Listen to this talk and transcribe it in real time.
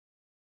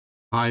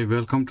Hi,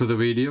 welcome to the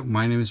video.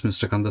 My name is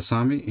Mr.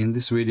 Kandasamy. In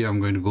this video, I'm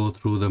going to go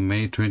through the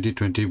May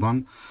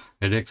 2021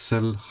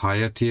 EDEXCEL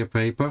Higher Tier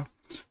paper,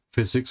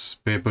 Physics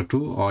Paper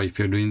 2, or if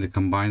you're doing the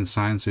Combined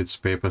Science, it's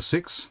Paper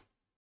 6.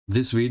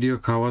 This video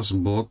covers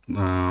both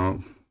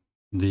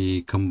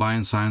the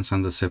Combined Science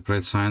and the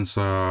Separate Science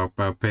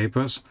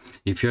papers.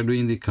 If you're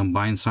doing the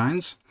Combined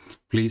Science,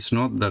 please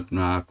note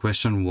that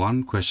question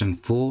 1, question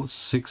 4,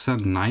 6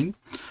 and 9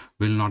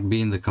 will not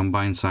be in the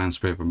Combined Science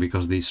paper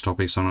because these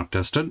topics are not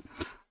tested.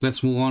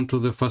 Let's move on to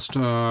the first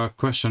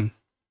question.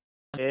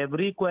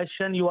 Every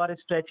question you are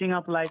stretching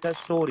up like a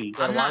story.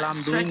 I'm not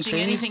stretching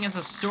anything as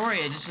a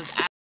story. I just was.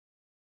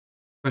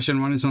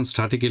 Question 1 is on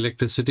static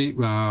electricity.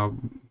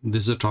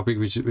 This is a topic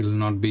which will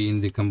not be in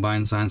the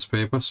Combined Science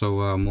paper.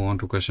 So move on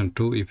to question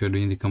 2 if you're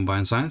doing the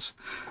Combined Science.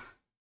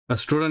 A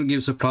student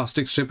gives a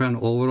plastic strip an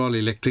overall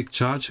electric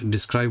charge.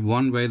 Describe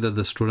one way that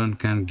the student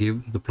can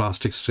give the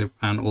plastic strip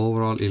an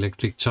overall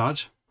electric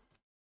charge.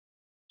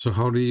 So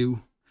how do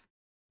you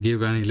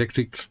give an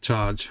electric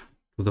charge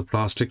to the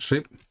plastic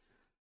strip?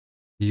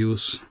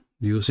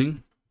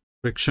 Using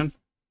friction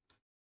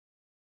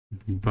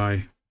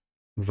by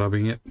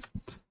rubbing it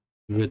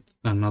with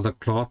another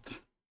cloth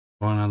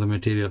or another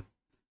material.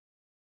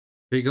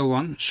 Figure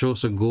 1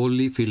 shows a gold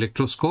leaf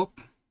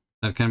electroscope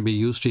that can be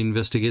used to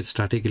investigate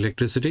static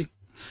electricity.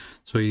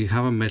 So you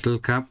have a metal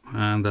cap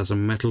and there's a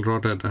metal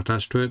rod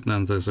attached to it,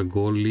 and there's a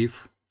gold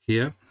leaf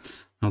here.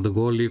 Now the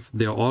gold leaf,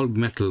 they're all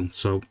metal,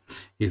 so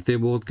if they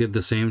both get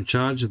the same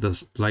charge,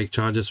 the like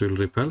charges will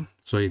repel,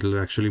 so it will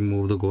actually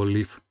move the gold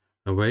leaf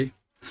away.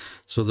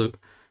 So the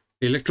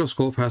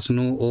electroscope has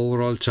no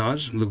overall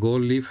charge. The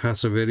gold leaf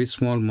has a very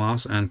small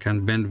mass and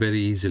can bend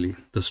very easily.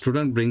 The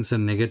student brings a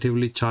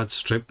negatively charged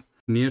strip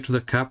near to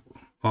the cap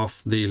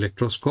of the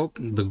electroscope.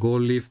 The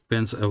gold leaf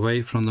bends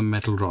away from the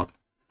metal rod.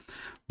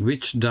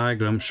 Which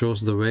diagram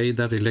shows the way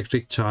that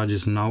electric charge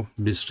is now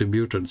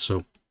distributed?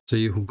 So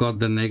you've got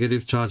the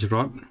negative charge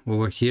rod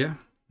over here,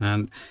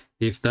 and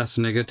if that's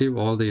negative,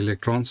 all the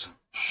electrons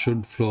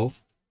should flow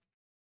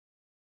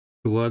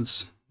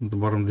towards the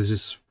bottom. This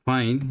is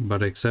fine,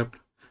 but except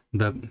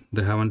that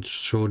they haven't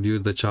showed you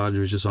the charge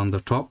which is on the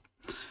top.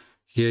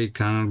 Here it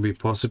cannot be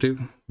positive.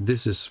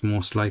 This is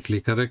most likely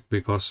correct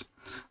because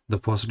the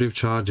positive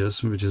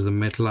charges, which is the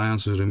metal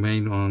ions, will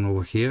remain on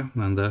over here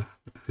and the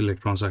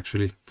electrons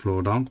actually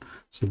flow down.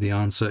 So the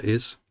answer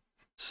is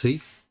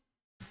C.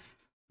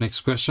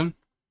 Next question.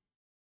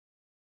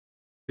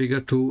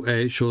 Figure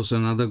 2a shows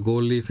another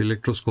gold leaf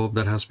electroscope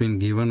that has been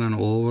given an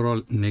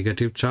overall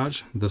negative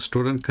charge. The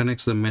student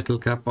connects the metal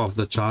cap of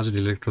the charged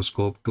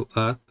electroscope to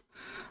earth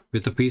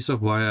with a piece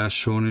of wire as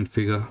shown in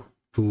figure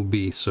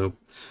 2b. So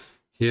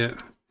here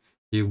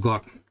you've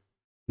got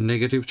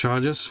negative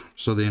charges,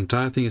 so the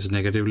entire thing is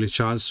negatively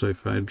charged. So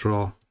if I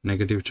draw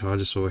negative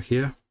charges over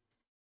here,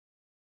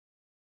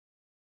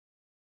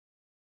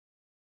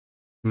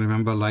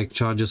 remember, like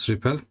charges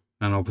repel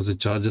and opposite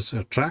charges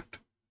attract.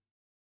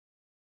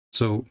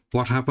 So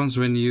what happens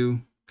when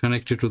you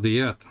connect it to the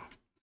earth?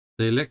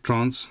 The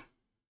electrons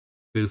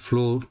will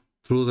flow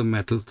through the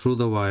metal, through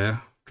the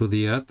wire to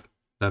the earth.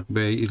 That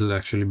way it will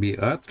actually be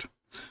earthed.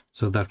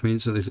 So that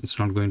means that it's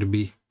not going to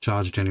be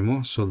charged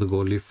anymore. So the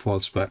gold leaf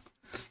falls back.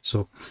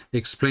 So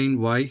explain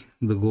why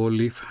the gold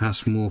leaf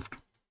has moved.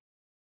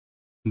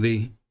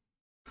 The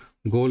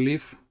gold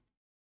leaf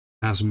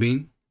has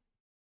been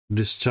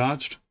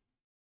discharged.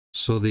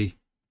 So the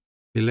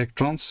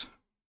electrons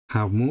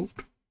have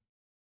moved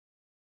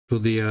to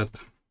the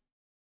earth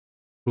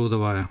through the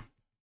wire.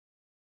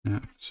 Yeah,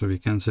 so we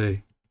can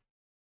say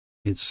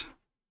it's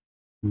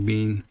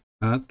been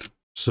earthed.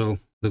 So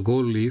the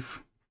gold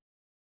leaf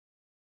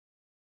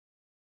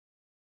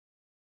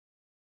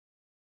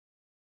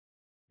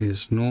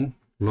is no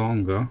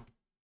longer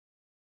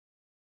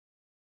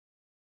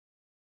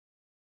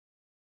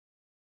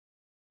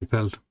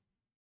repelled.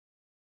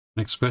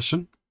 Next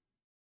question.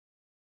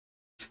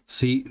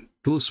 See,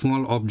 two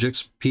small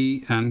objects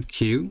P and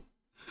Q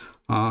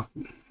are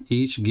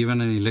each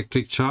given an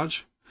electric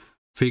charge.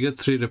 Figure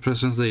 3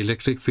 represents the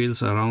electric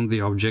fields around the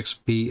objects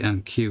P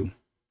and Q.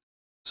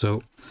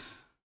 So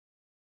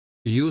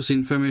use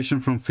information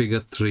from figure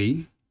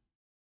 3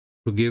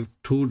 to give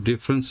two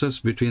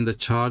differences between the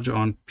charge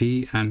on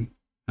P and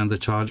the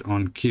charge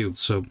on Q.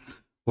 So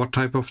what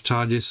type of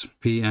charge is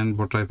P and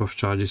what type of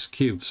charge is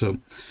Q? So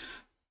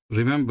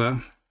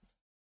remember,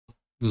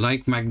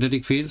 like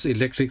magnetic fields,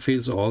 electric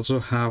fields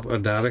also have a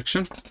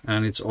direction,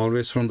 and it's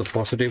always from the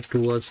positive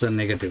towards the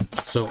negative.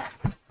 So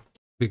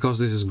because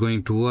this is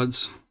going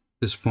towards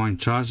this point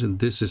charge,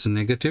 this is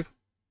negative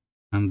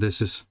and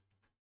this is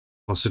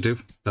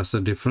positive. That's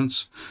the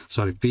difference.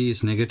 Sorry, P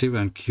is negative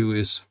and Q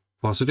is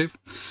positive.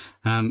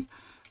 And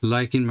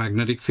like in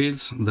magnetic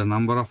fields, the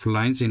number of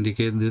lines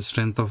indicate the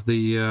strength of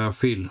the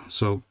field.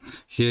 So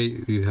here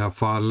you have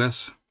far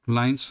less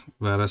lines,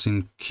 whereas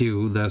in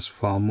Q there's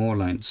far more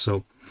lines.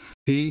 So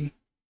P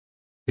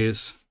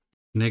is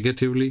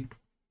negatively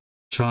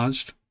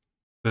charged,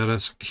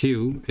 whereas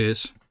Q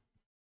is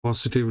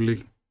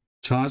positively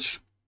charged.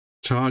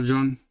 Charge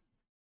on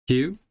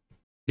Q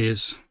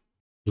is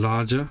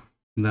larger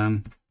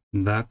than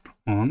that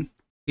on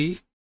P.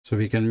 So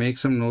we can make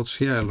some notes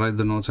here. I'll write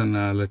the notes and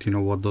let you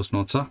know what those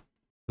notes are.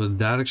 So the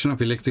direction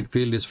of electric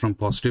field is from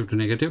positive to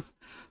negative.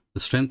 The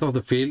strength of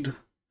the field,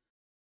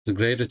 the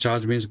greater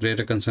charge means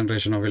greater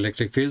concentration of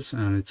electric fields,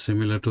 and it's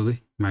similar to the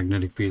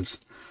magnetic fields.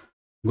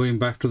 Going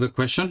back to the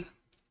question,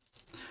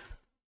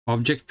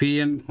 object P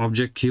and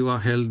object Q are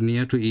held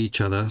near to each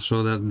other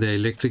so that the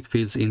electric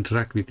fields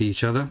interact with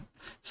each other.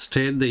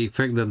 State the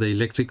effect that the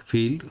electric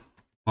field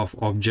of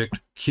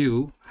object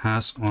Q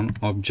has on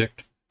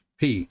object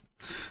P.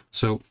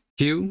 So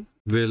Q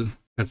will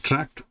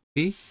attract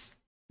P,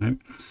 right?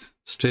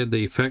 State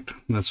the effect,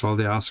 that's all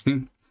they're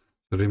asking.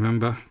 So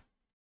remember,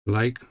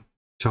 like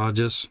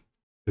charges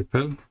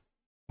repel,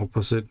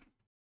 opposite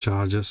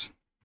charges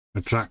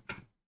attract.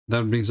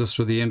 That brings us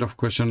to the end of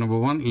question number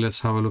 1. Let's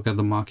have a look at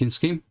the marking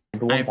scheme.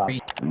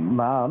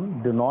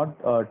 Ma'am, do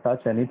not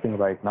touch anything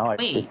right now.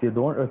 Wait. If you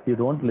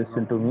don't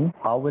listen to me,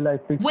 how will I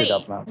fix it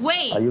up, ma'am?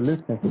 Wait, Are you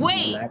listening to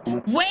me?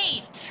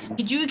 wait!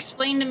 Could you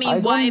explain to me I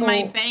don't why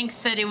my know. bank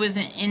said it was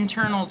an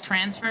internal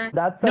transfer?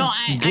 That's a no,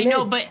 I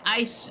know, glitch.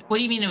 but what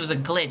do you mean it was a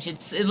glitch?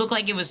 It looked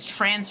like it was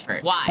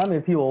transferred. Why? Ma'am,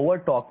 if you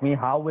overtalk me,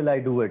 how will I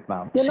do it,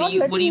 ma'am? So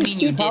what do you mean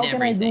you did How can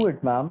everything? I do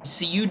it, ma'am?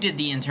 So you did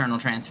the internal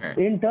transfer.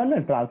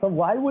 Internal transfer?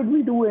 Why would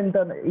we do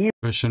internal?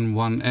 Question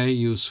 1a,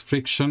 use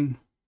friction.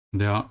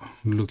 They are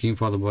looking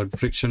for the word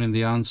friction in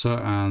the answer,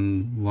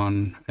 and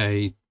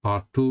 1a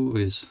part 2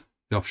 is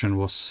the option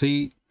was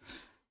C.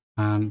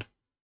 And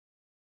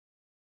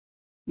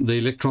the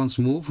electrons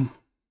move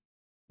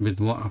with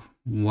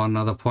one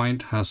other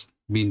point has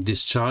been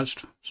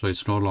discharged, so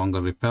it's no longer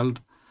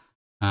repelled,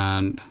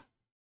 and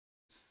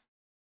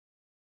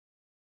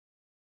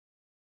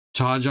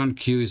charge on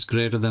Q is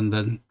greater than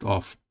that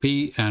of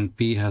P, and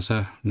P has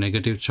a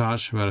negative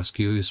charge whereas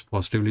Q is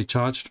positively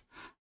charged,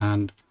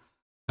 and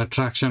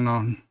attraction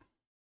on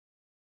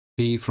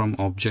P from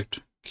object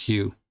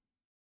Q.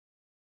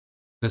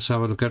 Let's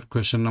have a look at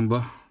question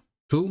number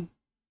 2.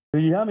 Do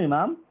you hear me,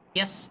 ma'am?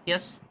 Yes.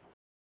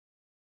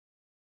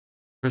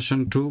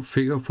 Question 2,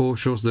 figure 4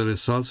 shows the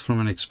results from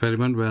an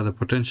experiment where the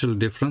potential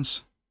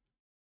difference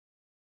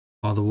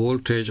or the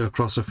voltage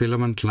across a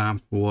filament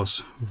lamp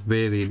was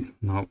varied.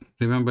 Now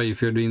remember,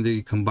 if you're doing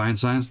the combined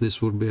science,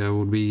 this would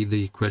be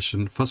the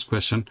first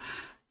question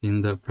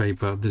in the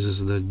paper. This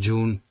is the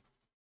June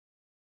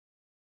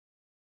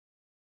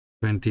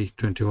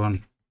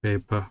 2021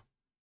 paper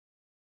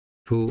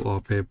 2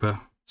 or paper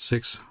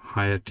 6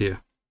 higher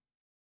tier.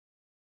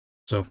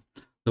 So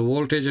the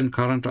voltage and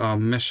current are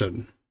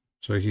measured.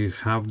 So you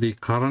have the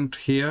current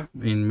here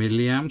in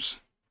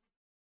milliamps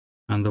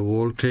and the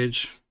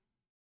voltage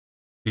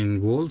in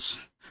volts.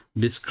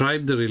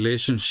 Describe the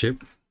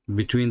relationship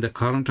between the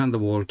current and the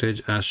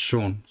voltage as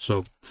shown.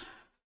 So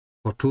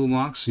for 2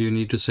 marks you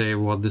need to say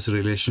what this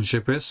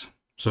relationship is.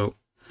 So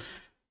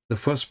the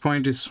first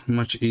point is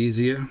much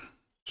easier.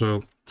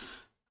 So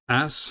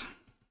as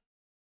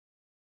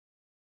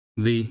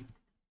the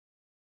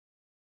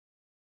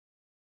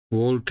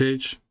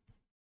voltage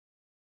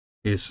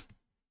is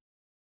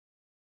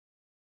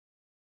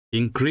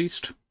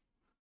increased,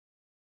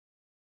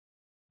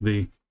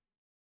 the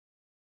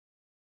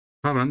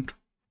current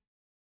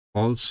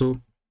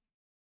also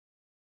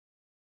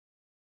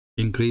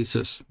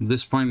increases.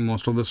 This point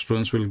most of the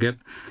students will get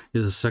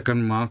is a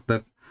second mark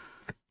that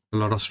a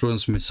lot of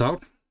students miss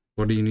out.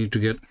 What do you need to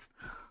get?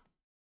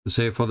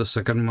 Say for the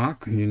second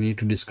mark, you need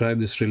to describe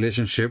this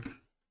relationship,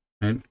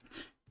 and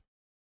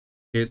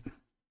it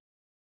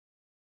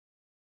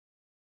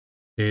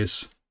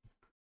is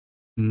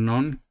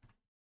non-linear.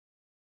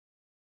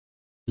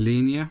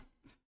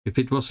 If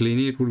it was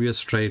linear, it would be a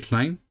straight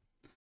line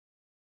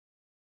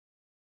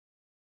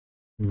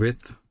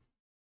with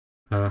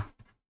a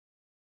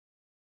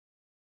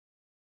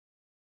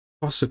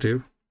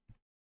positive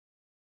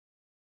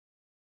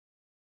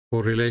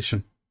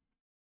correlation.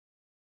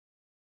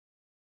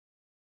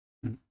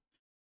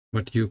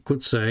 But you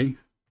could say,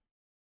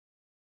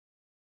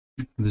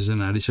 this is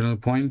an additional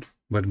point,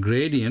 but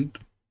gradient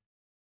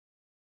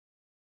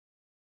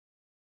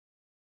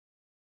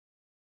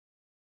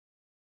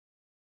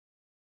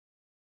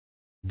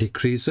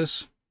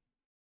decreases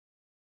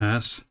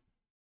as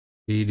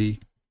ED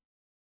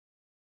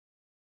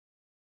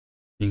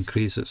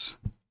increases.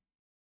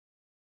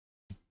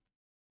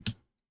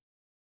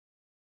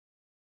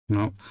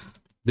 Now,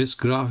 this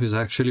graph is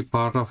actually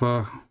part of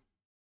a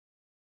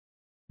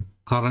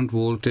current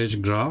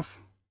voltage graph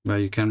where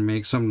you can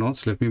make some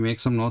notes. Let me make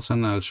some notes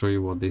and I'll show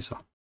you what these are.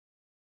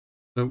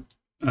 So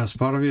as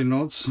part of your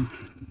notes,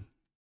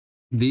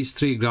 these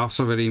 3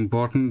 graphs are very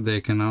important. They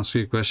can ask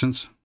you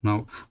questions.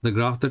 Now the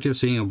graph that you're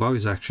seeing above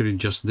is actually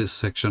just this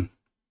section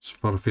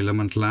for a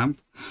filament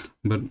lamp,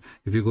 but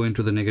if you go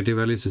into the negative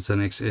values, it's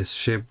an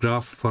S-shaped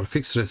graph. For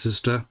fixed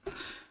resistor,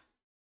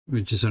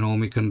 which is an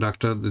ohmic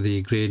conductor,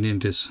 the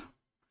gradient is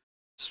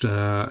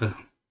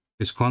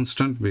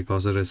constant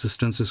because the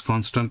resistance is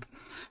constant.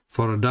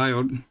 For a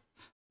diode,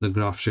 the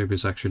graph shape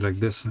is actually like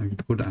this. I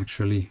could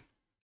actually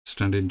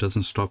extend it.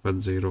 Doesn't stop at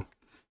 0.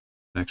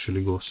 It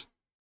actually goes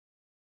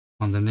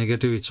On the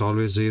negative, it's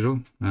always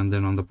 0, and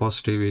then on the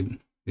positive,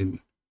 it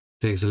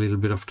takes a little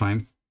bit of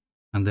time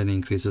and then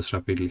increases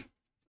rapidly.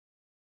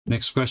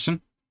 Next question.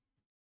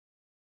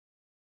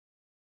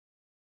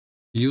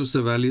 Use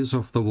the values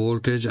of the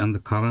voltage and the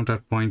current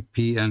at point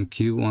P and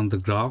Q on the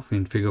graph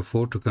in figure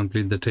 4 to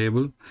complete the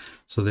table.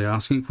 So they're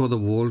asking for the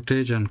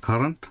voltage and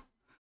current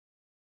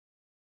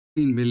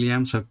in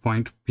milliamps at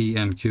point P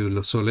and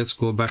Q. So let's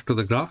go back to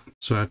the graph.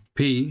 So at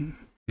P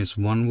is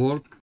 1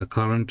 volt, the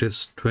current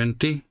is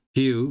 20,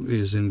 Q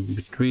is in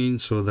between,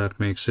 so that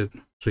makes it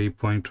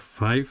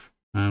 3.5,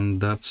 and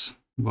that's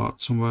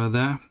about somewhere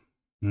there.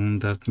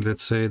 And that,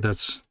 let's say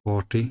that's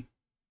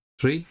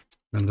 43,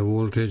 and the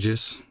voltage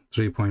is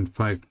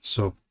 3.5.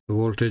 So the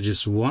voltage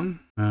is 1,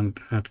 and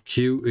at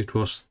Q it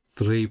was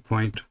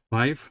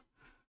 3.5.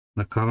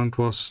 The current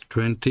was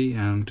 20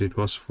 and it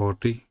was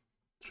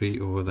 43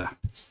 over there.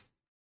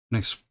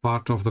 Next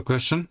part of the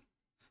question.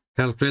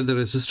 Calculate the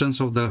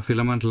resistance of the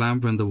filament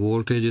lamp when the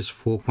voltage is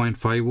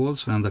 4.5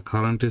 volts and the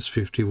current is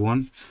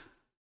 51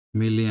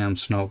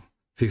 milliamps. Now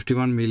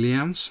 51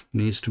 milliamps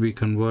needs to be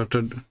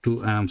converted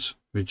to amps,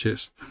 which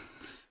is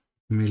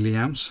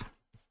milliamps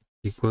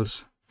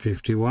equals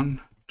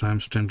 51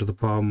 times 10 to the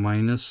power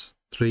minus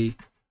 3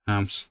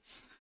 amps.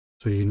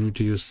 So you need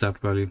to use that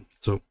value.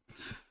 So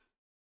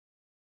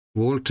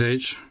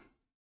voltage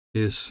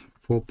is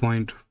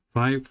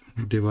 4.5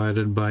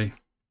 divided by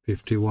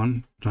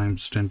 51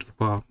 times 10 to the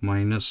power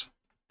minus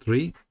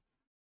 3.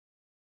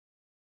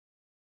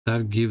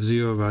 That gives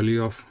you a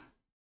value of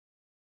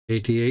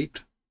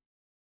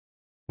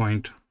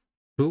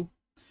 88.2.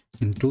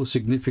 In two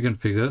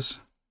significant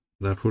figures,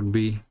 that would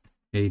be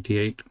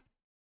 88.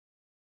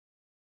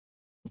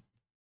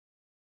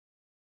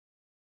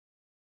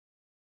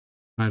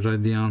 I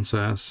write the answer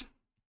as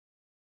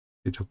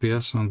it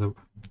appears on the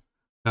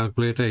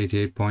calculator,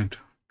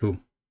 88.2.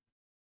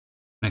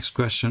 Next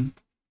question.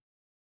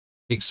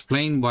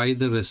 Explain why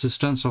the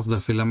resistance of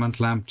the filament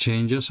lamp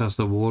changes as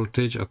the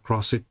voltage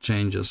across it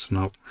changes.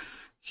 Now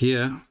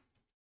here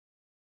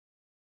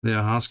they are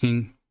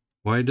asking,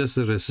 why does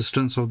the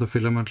resistance of the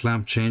filament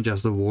lamp change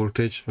as the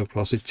voltage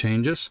across it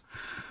changes?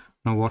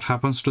 Now what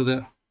happens to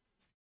the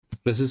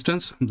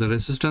resistance? The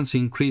resistance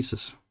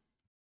increases.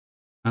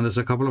 And there's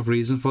a couple of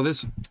reasons for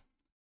this.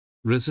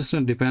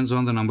 Resistance depends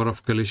on the number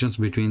of collisions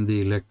between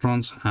the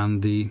electrons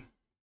and the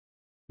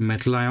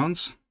metal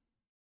ions.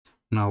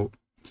 Now,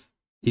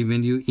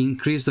 when you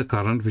increase the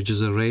current, which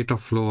is the rate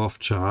of flow of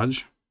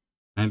charge,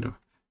 and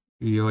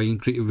when you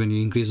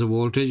increase the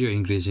voltage, you're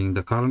increasing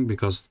the current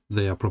because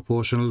they are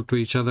proportional to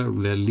each other,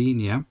 they're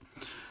linear.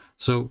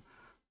 So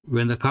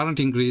when the current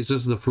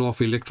increases, the flow of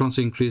electrons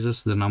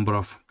increases, the number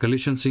of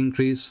collisions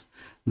increase.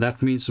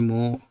 That means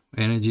more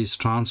energy is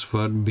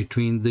transferred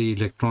between the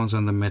electrons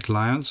and the metal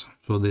ions,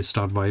 so they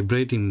start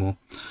vibrating more.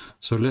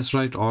 So let's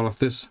write all of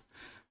this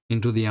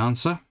into the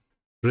answer.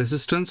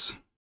 Resistance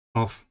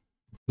of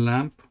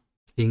lamp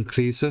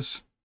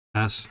increases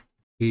as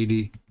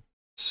ED,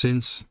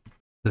 since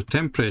the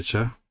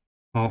temperature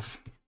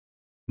of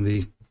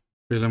the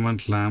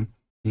filament lamp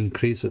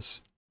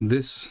increases.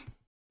 This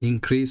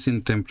increase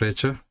in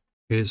temperature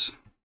is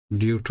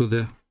due to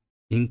the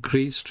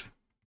increased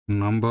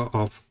number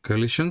of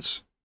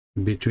collisions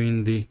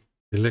between the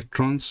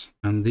electrons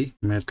and the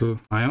metal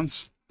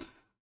ions.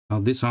 Now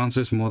this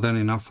answer is more than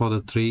enough for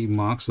the 3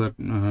 marks that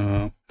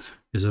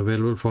is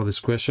available for this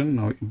question.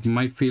 Now it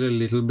might feel a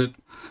little bit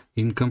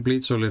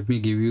incomplete, so let me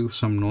give you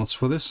some notes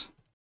for this.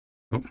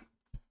 So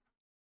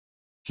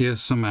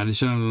here's some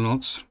additional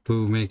notes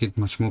to make it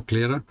much more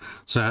clearer.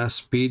 So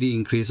as PD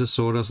increases,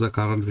 so does the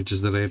current, which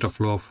is the rate of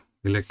flow of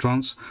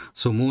electrons.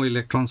 So more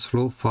electrons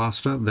flow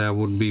faster, there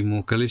would be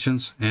more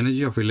collisions.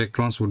 Energy of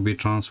electrons would be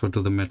transferred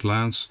to the metal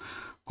ions,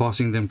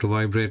 causing them to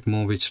vibrate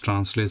more, which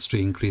translates to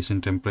increase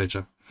in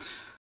temperature.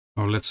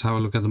 Now let's have a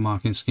look at the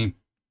marking scheme.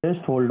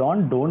 Just hold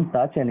on, don't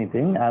touch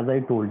anything as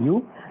I told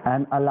you,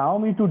 and allow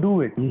me to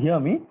do it. You hear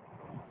me?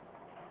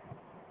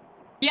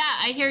 Yeah,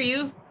 I hear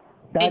you.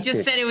 It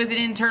just said it was an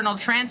internal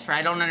transfer.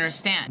 I don't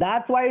understand.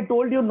 That's why I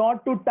told you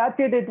not to touch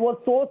it. It was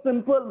so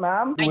simple,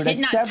 ma'am. I did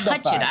not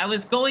touch it. I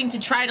was going to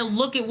try to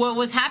look at what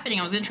was happening.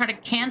 I was going to try to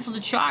cancel the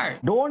charge.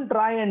 Don't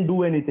try and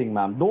do anything,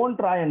 ma'am. Don't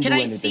try and do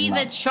anything. Can I see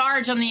the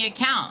charge on the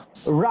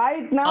accounts?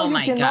 Right now, you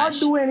cannot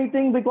do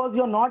anything because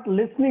you're not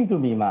listening to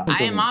me, ma'am.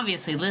 I am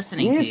obviously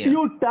listening to you. If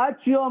you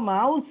touch your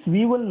mouse,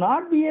 we will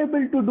not be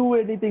able to do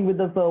anything with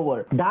the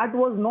server. That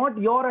was not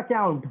your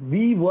account.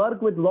 We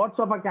work with lots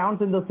of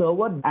accounts in the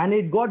server, and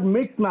it got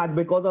mixed match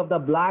because of the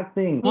black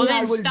thing. Well,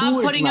 then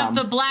stop putting up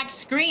the black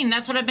screen.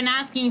 That's what I've been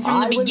asking you from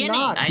the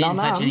beginning. I didn't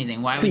touch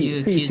anything. Why would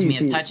you accuse me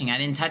of touching? I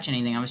didn't touch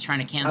anything. I was trying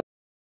to cancel.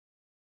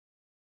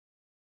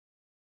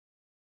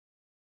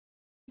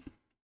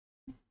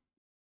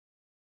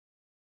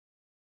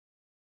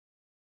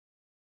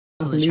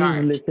 the please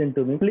charge. listen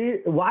to me. Please,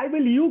 why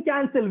will you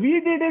cancel?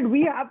 We did it.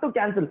 We have to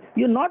cancel.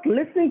 You're not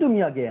listening to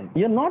me again.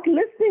 You're not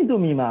listening to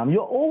me, ma'am.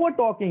 You're over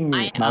talking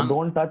me. Now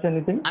don't touch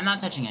anything. I'm not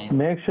touching anything.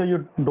 Make sure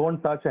you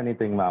don't touch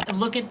anything, ma'am.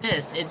 Look at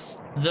this. It's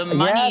the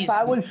money's... Yes,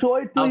 I will show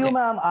it to you,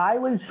 ma'am. I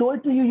will show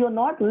it to you. You're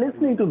not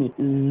listening to me.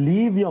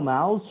 Leave your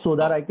mouse so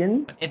that I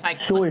can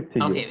show it to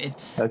you. Okay,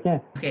 it's...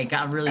 Okay, it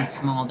got really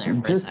small there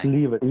for a just second.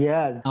 leave it.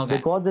 Yes,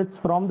 because it's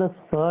from the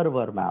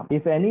server, ma'am.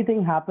 If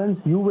anything happens,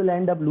 you will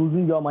end up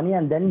losing your money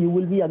and then you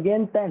will be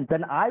again 10.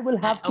 Then I will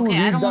have to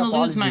I don't want to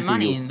lose my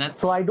money. And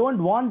that's... So I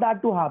don't want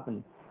that to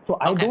happen. So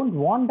I don't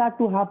want that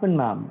to happen,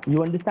 ma'am.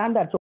 You understand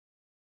that? So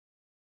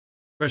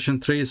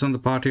question 3 is on the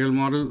particle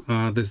model.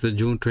 This is the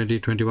June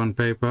 2021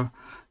 paper.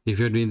 If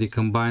you're doing the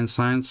combined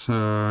science,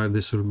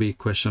 this will be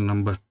question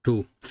number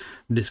 2.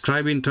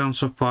 Describe in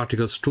terms of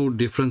particles 2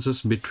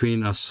 differences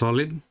between a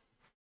solid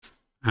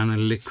and a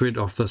liquid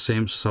of the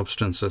same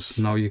substances.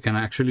 Now you can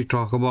actually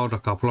talk about a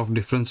couple of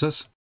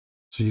differences.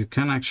 So you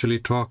can actually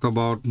talk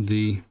about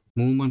the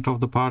movement of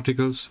the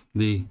particles,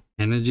 the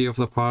energy of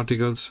the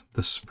particles,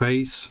 the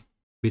space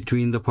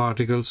between the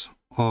particles,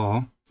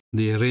 or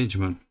the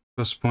arrangement.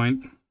 First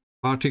point,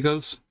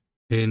 particles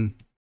in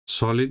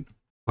solid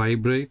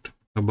vibrate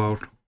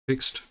about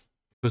fixed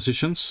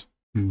positions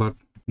but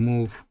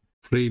move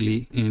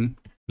freely in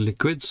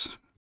liquids.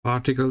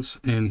 Particles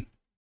in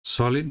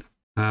solid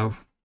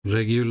have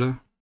regular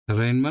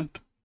arrangement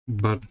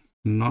but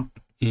not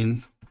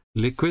in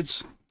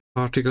liquids.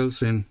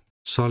 Particles in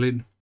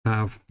solid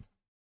have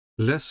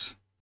less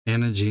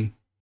energy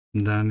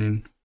than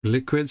in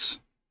liquids,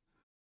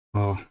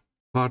 or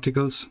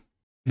particles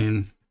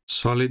in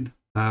solid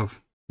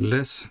have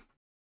less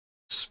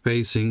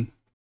spacing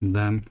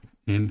than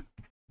in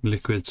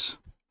liquids.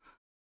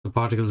 The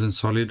particles in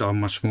solid are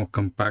much more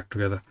compact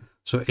together.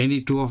 So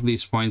any 2 of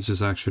these points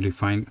is actually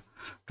fine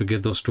to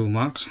get those 2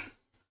 marks.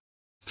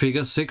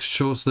 Figure 6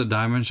 shows the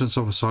dimensions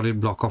of a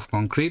solid block of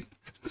concrete.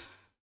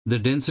 The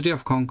density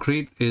of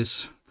concrete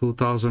is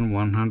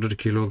 2100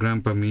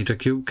 kilogram per meter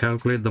cube.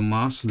 Calculate the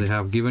mass. They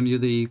have given you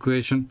the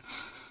equation,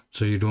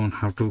 so you don't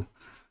have to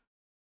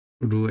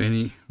do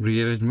any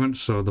rearrangement.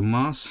 So the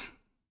mass,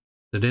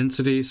 the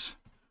density is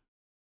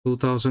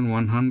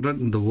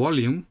 2100. The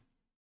volume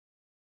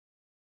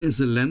is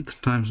the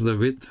length times the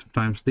width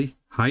times the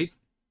height.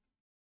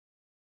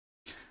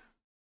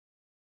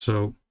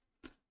 So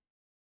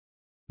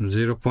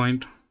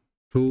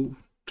 0.2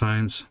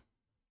 times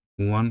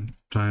 1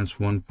 times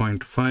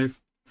 1.5,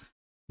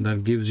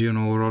 that gives you an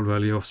overall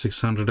value of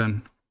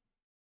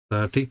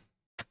 630.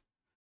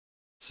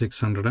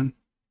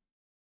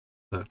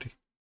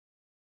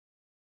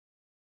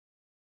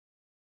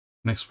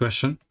 Next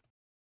question.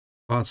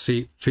 Part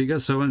C. Figure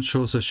 7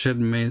 shows a shed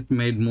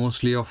made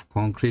mostly of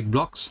concrete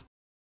blocks.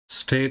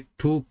 State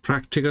 2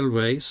 practical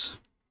ways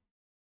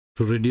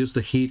to reduce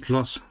the heat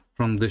loss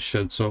from this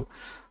shed. So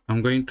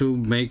I'm going to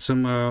make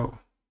some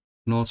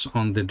notes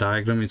on the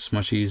diagram. It's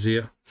much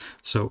easier.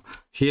 So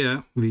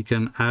here we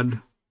can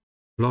add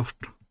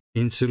loft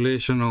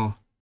insulation or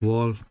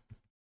wall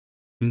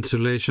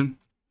insulation.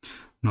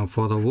 Now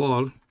for the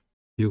wall,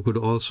 you could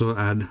also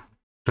add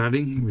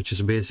cladding, which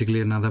is basically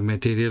another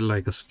material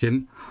like a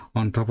skin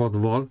on top of the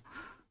wall.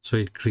 So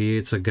it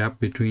creates a gap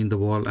between the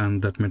wall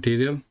and that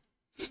material.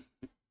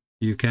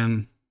 You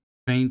can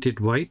paint it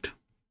white.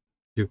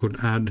 You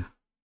could add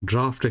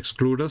draft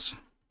excluders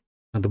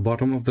at the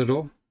bottom of the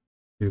door.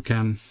 You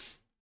can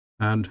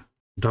add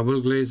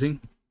double glazing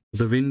to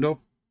the window.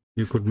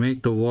 You could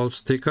make the walls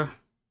thicker,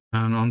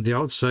 and on the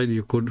outside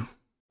you could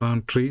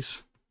plant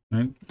trees.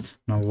 Right?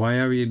 Now why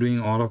are we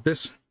doing all of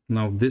this?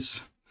 Now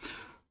this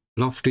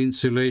loft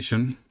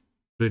insulation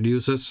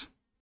reduces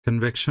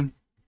convection,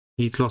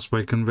 heat loss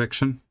by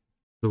convection.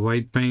 The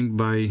white paint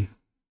by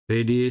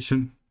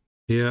radiation.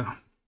 Here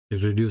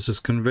it reduces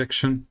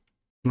convection.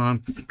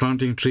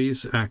 Planting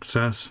trees acts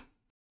as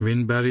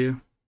wind barrier.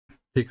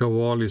 Thicker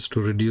wall is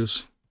to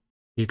reduce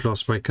heat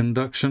loss by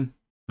conduction,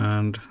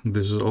 and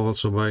this is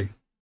also to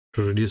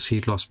reduce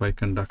heat loss by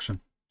conduction.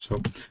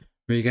 So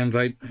we can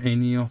write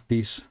any 2 of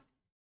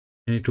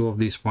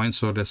these points.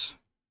 So let's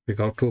pick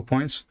out 2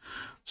 points.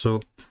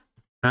 So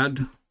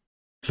add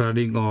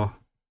cladding or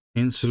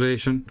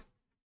insulation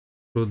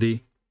to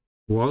the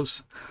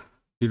walls.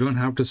 You don't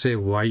have to say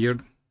why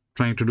you're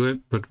trying to do it,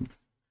 but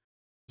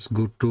it's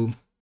good to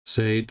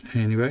say it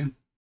anyway,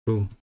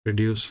 to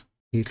reduce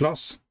heat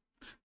loss.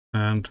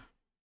 And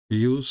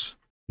use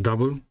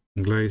double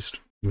glazed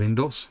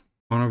windows.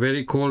 On a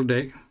very cold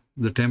day,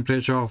 the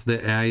temperature of the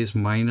air is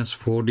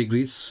 -4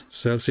 degrees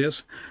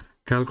Celsius.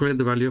 Calculate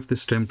the value of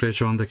this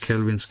temperature on the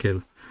Kelvin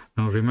scale.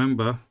 Now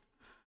remember,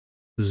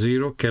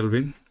 0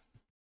 Kelvin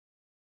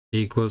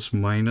equals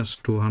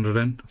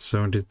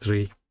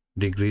 -273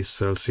 degrees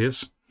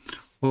Celsius,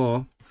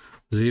 or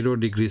 0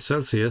 degrees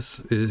Celsius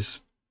is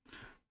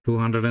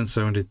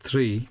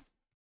 273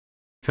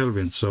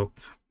 Kelvin. So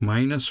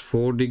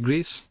 -4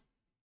 degrees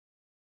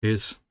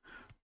is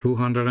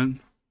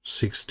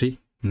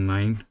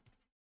 269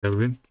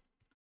 Kelvin.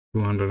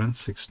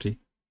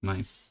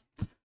 269.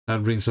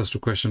 That brings us to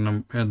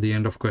at the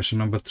end of question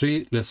number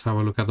 3. Let's have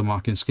a look at the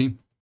marking scheme.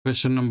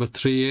 Question number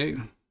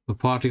 3a. The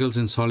particles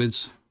in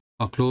solids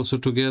are closer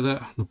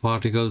together. The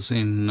particles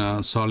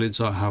in solids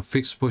have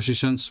fixed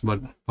positions, but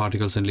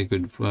particles in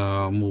liquid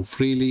move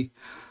freely.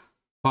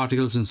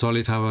 Particles in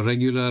solid have a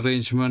regular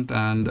arrangement,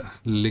 and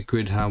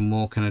liquid have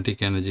more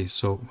kinetic energy.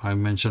 So I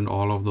mentioned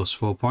all of those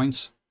 4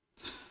 points.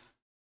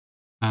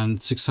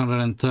 And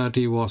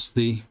 630 was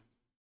the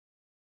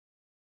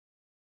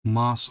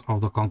mass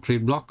of the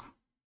concrete block.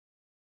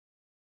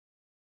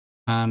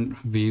 And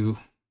we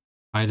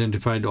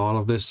identified all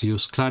of this.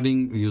 Use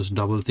cladding, use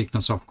double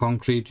thickness of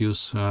concrete,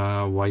 use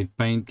white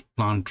paint,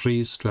 plant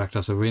trees to act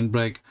as a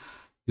windbreak,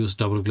 use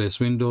double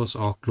glazed windows,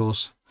 or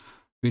close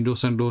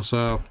windows and doors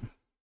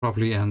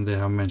properly, and they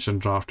have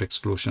mentioned draft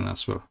exclusion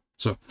as well.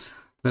 So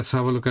let's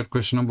have a look at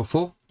question number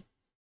 4.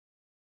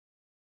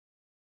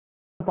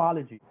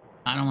 Apology.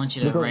 I don't want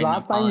you to because write an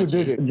last apology. time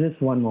you did it.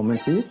 Just one moment,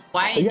 please.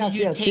 Why did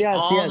you take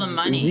all the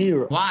money?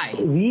 0. Why?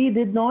 We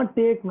did not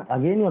take.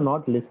 Again, you're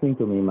not listening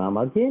to me, ma'am.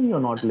 Again, you're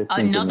not listening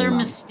to me. Another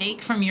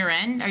mistake from your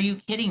end? Are you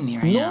kidding me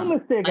right now? No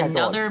mistake at all.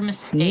 Another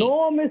mistake.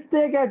 No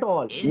mistake at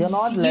all. You're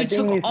not letting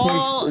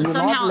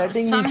me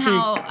speak.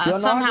 You're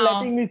not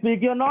letting me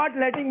speak. You're not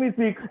letting me speak. You're not letting me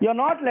speak. You're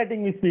not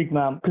letting me speak,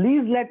 ma'am.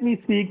 Please let me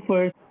speak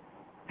first.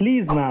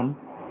 Please, ma'am.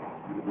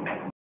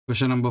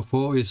 Question number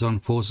 4 is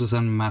on forces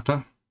and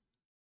matter.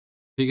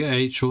 Figure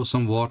 8 shows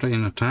some water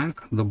in a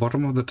tank. The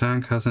bottom of the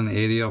tank has an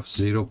area of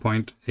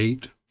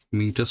 0.8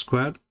 meters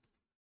squared.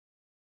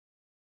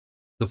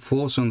 The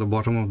force on the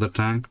bottom of the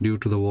tank due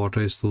to the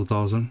water is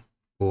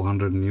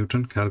 2,400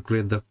 Newton.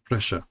 Calculate the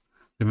pressure.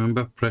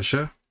 Remember,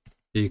 pressure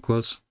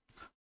equals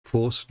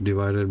force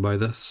divided by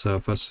the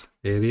surface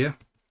area.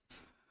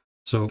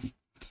 So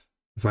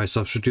if I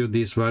substitute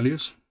these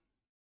values,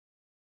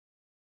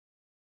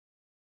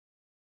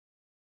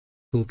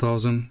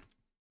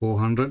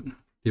 2,400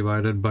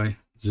 divided by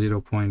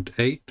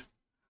 0.8,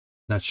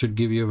 that should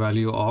give you a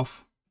value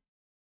of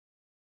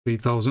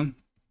 3,000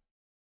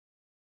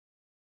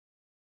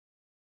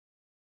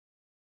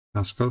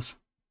 pascals.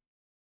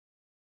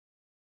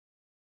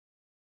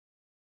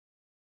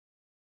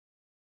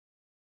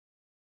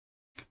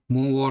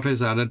 More water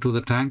is added to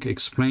the tank.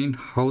 Explain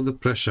how the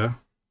pressure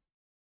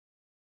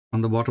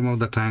on the bottom of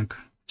the tank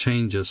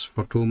changes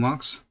for 2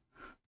 marks.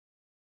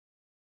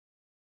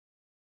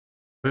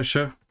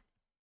 Pressure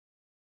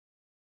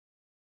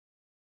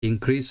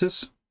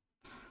increases.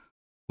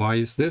 Why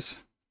is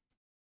this?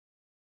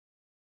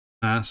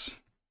 As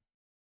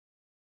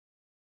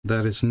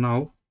there is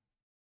now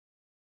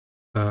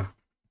a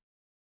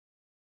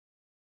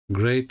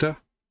greater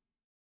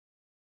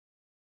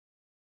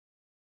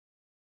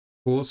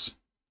force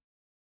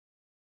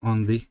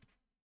on the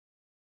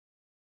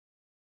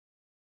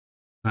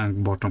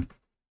tank bottom.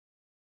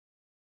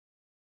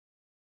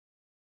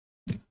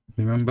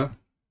 Remember,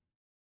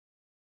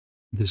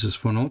 this is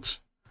for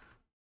notes.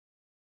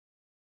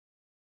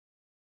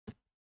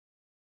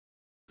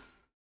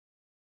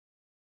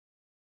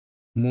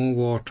 More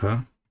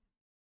water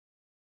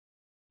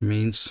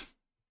means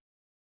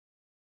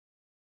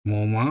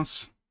more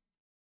mass.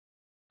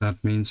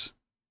 That means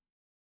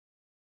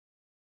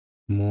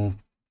more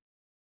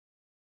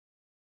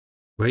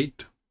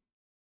weight,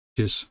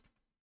 which is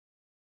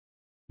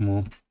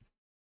more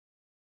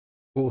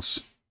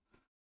force.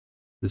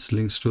 This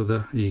links to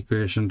the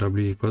equation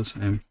W equals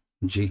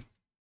mg.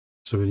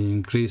 So when you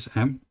increase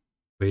m,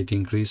 weight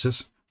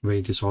increases.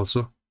 Weight is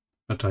also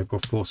a type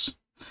of force.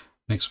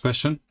 Next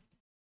question.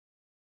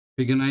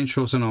 Figure 9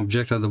 shows an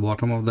object at the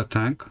bottom of the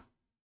tank.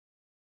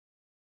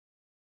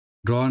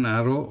 Draw an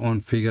arrow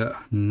on figure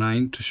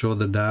 9 to show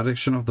the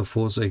direction of the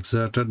force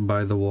exerted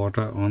by the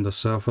water on the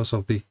surface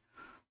of the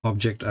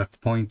object at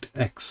point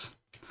X.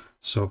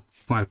 So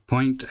at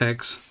point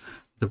X,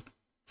 the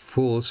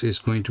force is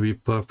going to be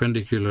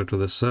perpendicular to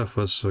the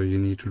surface, so you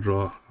need to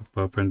draw a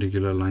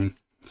perpendicular line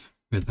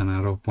with an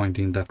arrow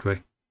pointing that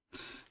way.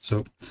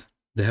 So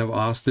they have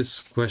asked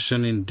this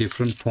question in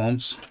different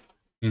forms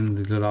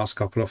in the last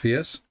couple of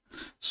years.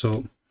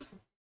 So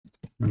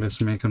let's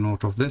make a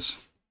note of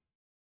this.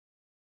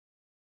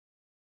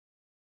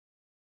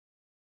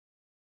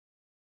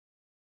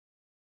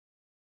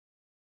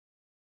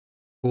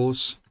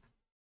 Force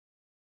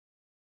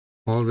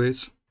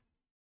always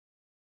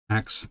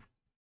acts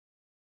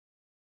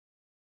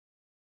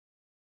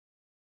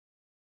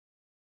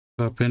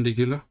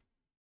perpendicular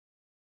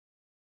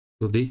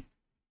to the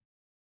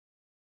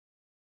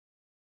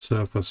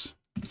surface.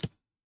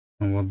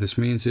 And what this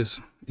means is,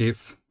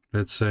 if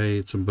let's say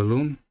it's a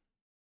balloon,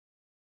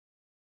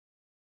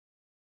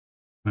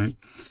 right,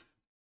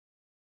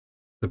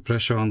 the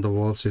pressure on the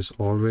walls is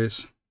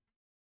always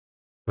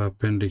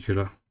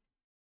perpendicular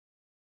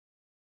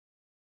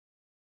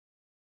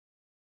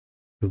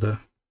to the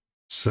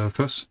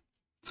surface.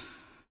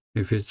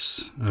 If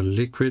it's a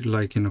liquid,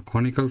 like in a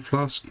conical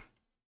flask,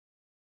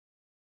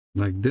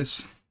 like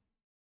this,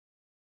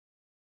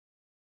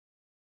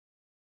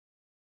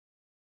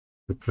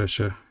 the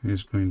pressure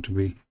is going to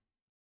be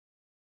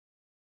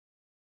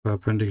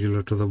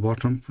perpendicular to the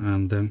bottom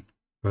and then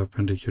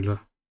perpendicular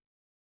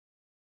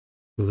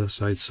to the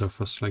side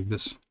surface like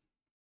this.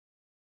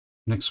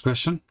 Next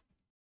question.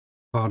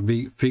 Part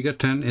B. Figure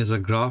 10 is a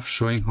graph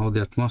showing how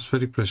the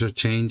atmospheric pressure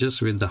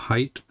changes with the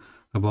height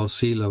above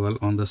sea level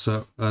on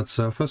the Earth's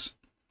surface.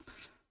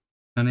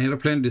 An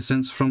aeroplane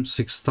descends from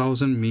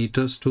 6,000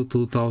 meters to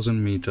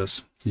 2,000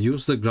 meters.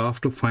 Use the graph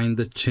to find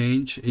the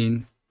change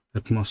in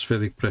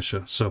atmospheric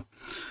pressure. So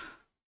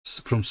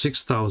from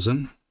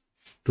 6,000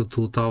 to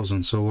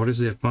 2,000. So what is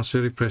the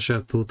atmospheric pressure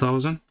at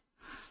 2,000?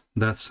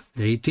 That's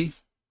 80.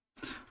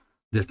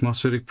 The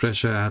atmospheric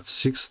pressure at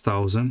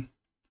 6,000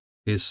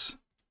 is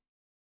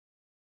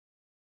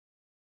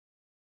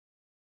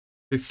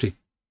 50.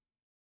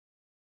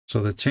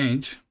 So the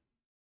change,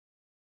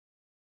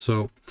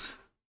 so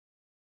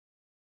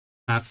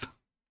at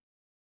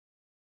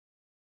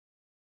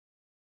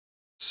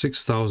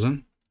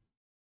 6,000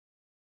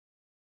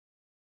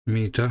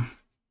 meter,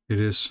 it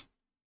is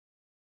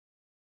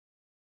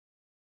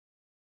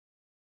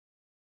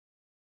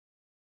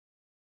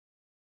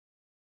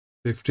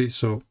 50.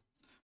 So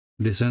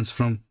descends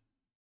from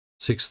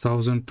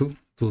 6,000 to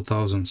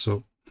 2,000.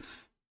 So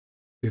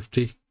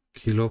 50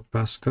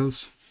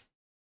 kilopascals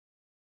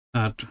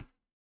at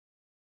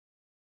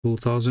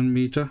 2,000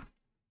 meter,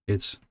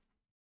 it's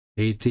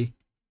 80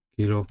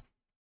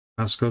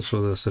 kilopascals.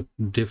 So there's a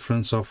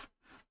difference of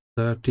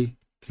 30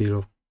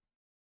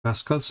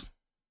 kilopascals.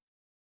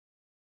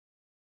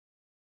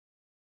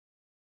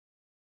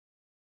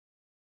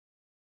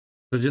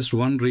 So just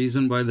one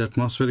reason why the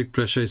atmospheric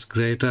pressure is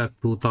greater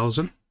at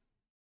 2,000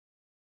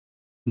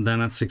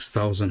 than at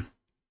 6,000.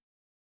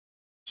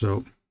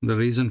 So the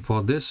reason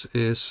for this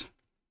is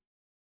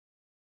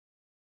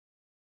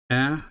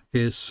air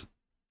is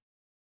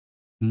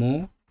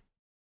more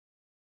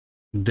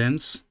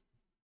dense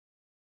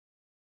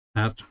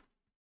at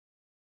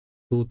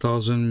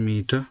 2,000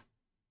 meter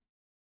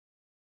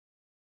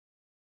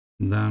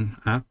than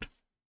at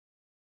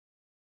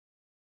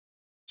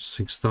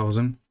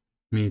 6,000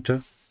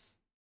 meter.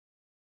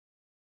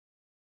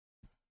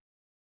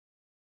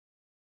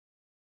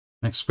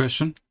 Next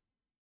question.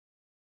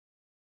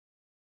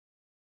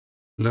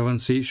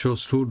 11C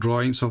shows two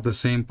drawings of the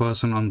same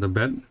person on the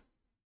bed.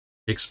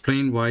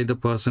 Explain why the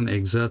person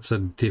exerts a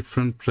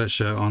different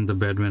pressure on the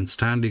bed when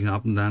standing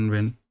up than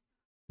when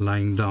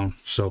lying down.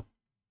 So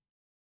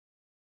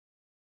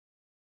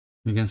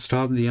you can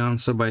start the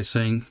answer by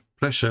saying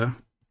pressure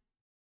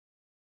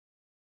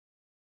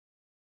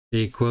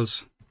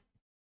equals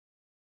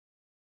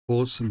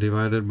force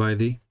divided by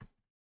the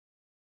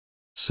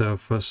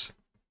surface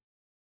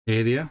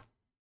area.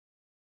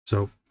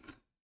 So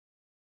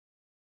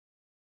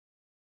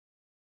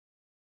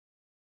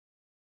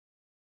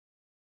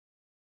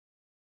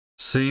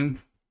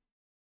same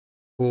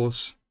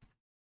force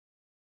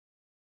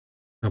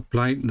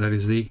applied, that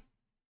is the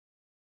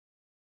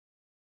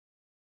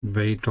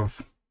weight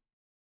of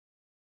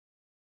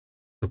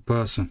the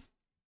person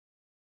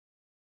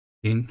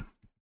in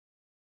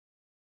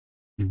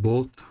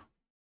both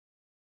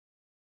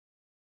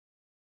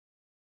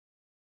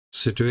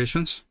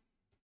situations,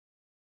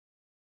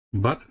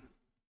 but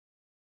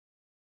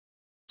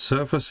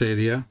surface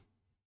area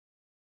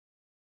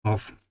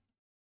of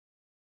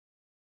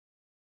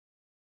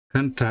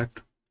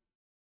contact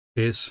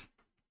is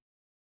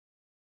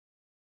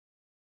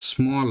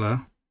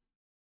smaller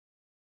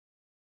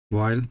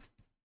while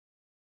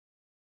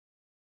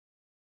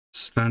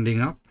standing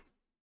up.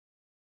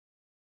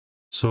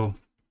 So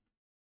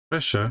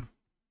pressure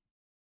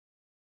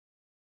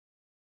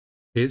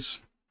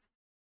is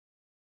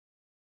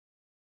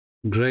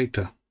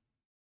greater.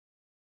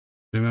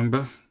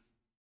 Remember,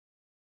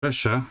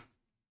 pressure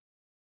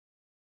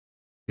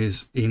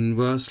is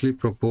inversely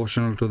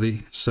proportional to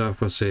the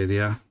surface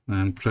area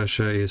and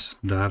pressure is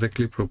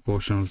directly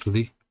proportional to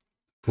the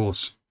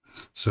force.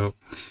 So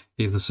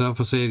if the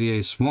surface area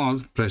is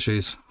small, pressure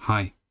is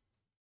high.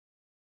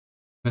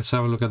 Let's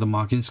have a look at the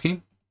marking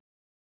scheme.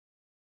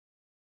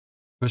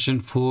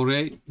 Question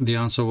 4a, the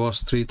answer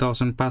was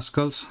 3,000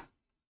 pascals,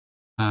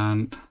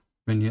 and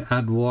when you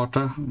add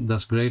water,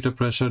 there's greater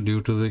pressure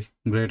due to the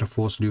greater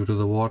force due to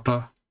the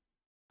water,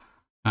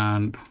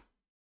 and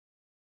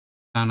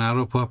an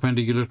arrow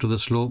perpendicular to the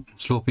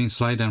sloping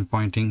slide and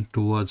pointing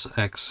towards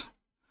X,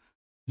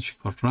 which you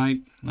got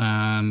right,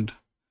 and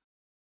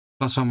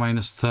plus or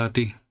minus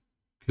 30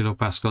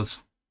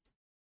 kilopascals,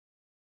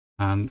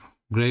 and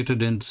greater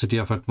density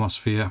of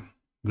atmosphere,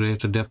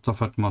 greater depth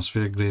of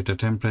atmosphere, greater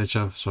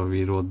temperature. So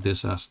we wrote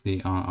this as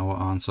the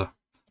our answer,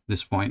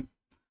 this point.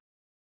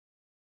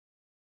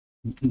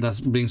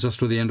 That brings us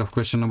to the end of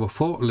question number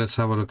 4. Let's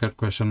have a look at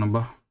question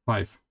number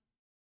 5.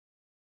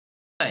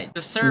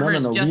 The server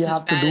is just as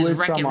bad as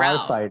Wreck-It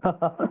Ralph.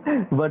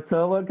 But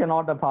server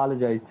cannot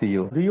apologize to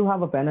you. Do you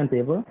have a pen and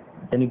paper?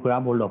 Can you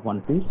grab hold of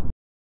one, please?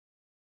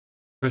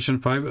 Question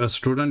 5. A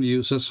student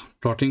uses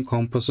plotting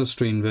compasses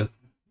to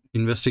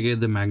investigate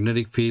the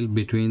magnetic field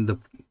between the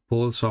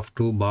poles of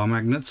two bar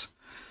magnets.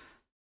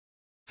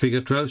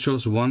 Figure 12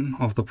 shows one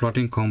of the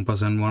plotting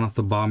compass and one of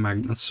the bar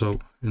magnets. So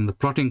in the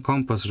plotting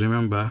compass,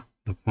 remember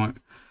the point,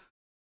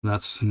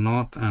 That's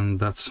north and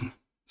that's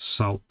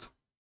south.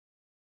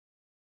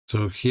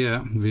 So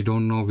here we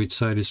don't know which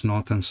side is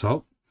north and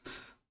south.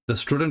 The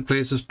student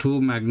places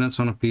two magnets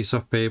on a piece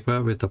of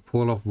paper with the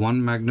pole of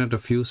one magnet a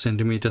few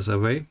centimeters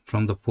away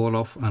from the pole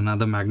of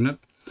another magnet.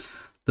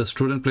 The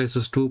student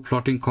places two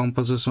plotting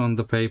compasses on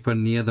the paper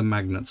near the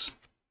magnets.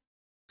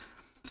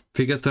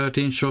 Figure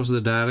 13 shows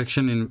the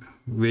direction in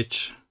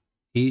which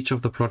each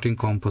of the plotting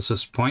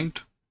compasses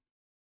point.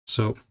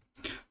 So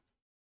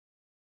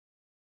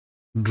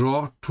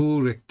draw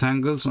two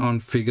rectangles on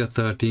figure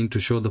 13 to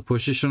show the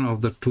position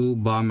of the two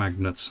bar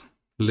magnets.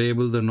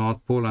 Label the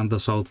north pole and the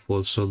south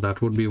pole. So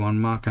that would be 1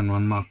 mark and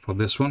 1 mark for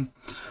this one.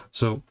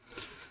 So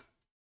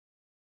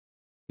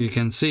you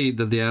can see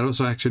that the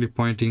arrows are actually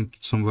pointing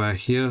somewhere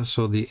here.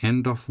 So the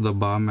end of the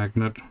bar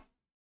magnet,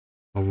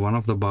 or one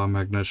of the bar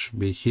magnets, should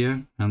be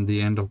here, and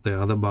the end of the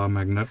other bar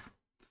magnet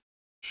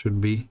should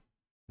be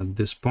at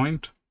this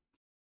point.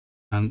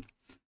 And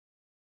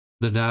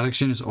the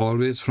direction is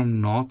always from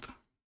north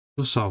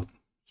to south.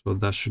 So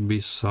that should be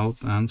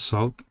south and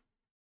south,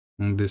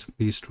 and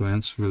these two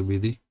ends will be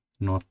the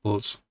north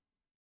poles.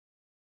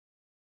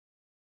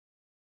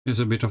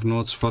 Here's a bit of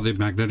notes for the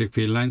magnetic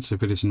field lines.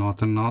 If it is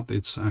north and north,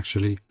 it's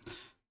actually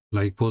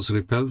like poles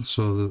repel.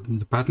 So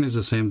the pattern is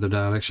the same. The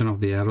direction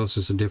of the arrows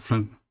is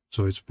different.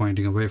 So it's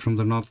pointing away from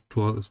the north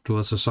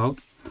towards the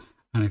south.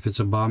 And if it's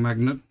a bar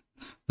magnet,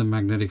 the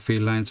magnetic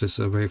field lines is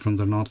away from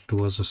the north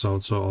towards the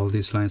south. So all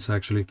these lines are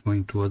actually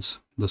going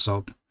towards the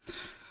south.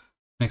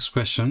 Next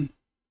question.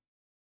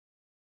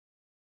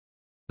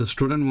 The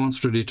student wants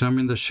to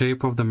determine the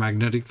shape of the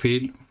magnetic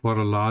field for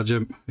a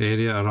larger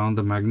area around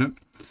the magnet.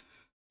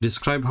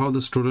 Describe how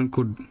the student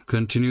could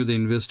continue the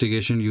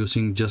investigation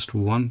using just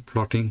one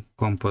plotting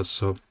compass.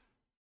 So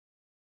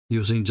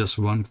using just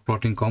one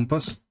plotting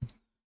compass.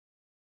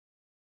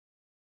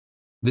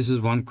 This is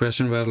one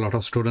question where a lot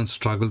of students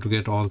struggle to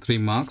get all 3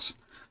 marks.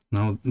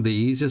 Now the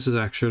easiest is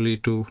actually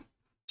to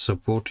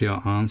support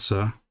your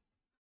answer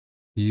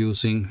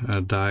using a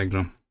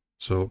diagram.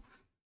 So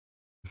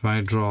if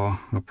I draw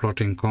a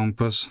plotting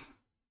compass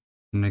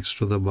next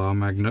to the bar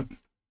magnet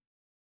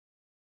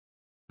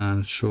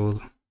and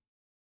show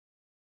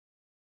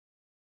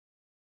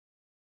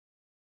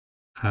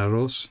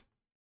arrows,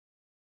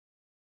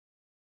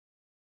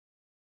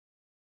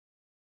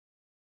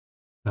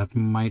 that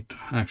might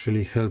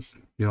actually help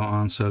your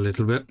answer a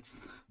little bit.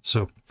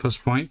 So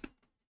first point,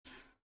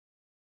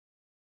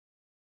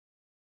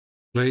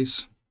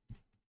 place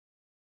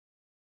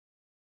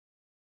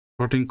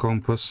plotting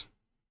compass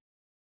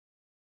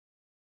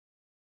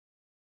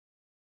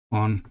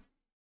on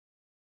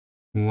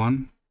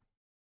one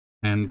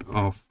end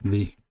of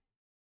the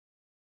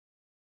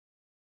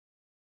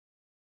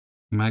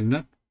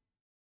magnet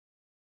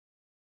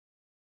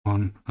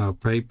on a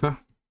paper.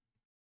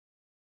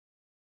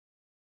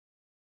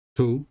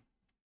 2,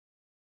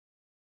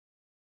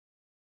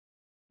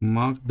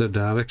 mark the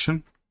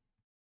direction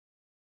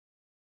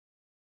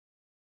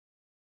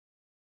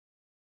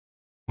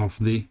of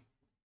the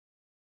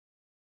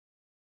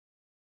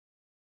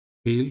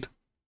field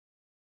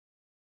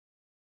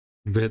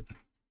with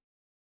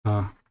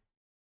a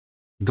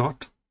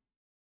dot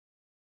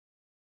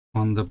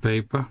on the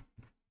paper.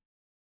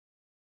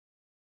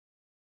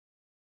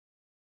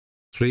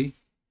 3,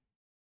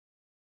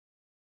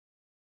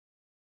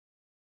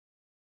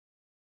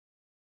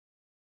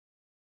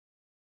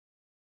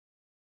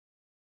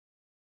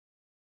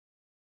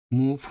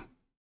 move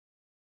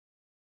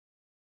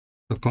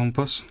the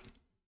compass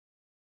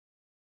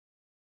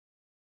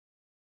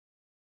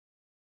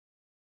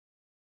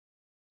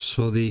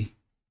so the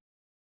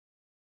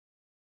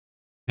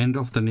end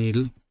of the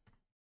needle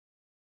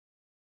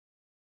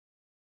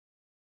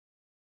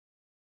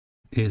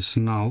is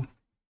now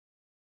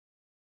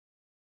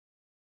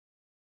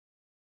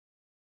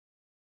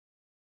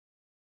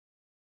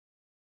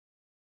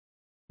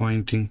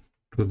pointing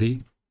to the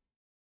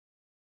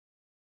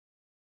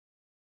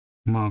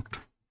marked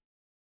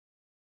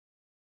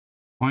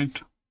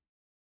point.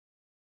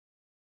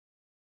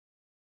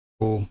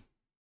 4,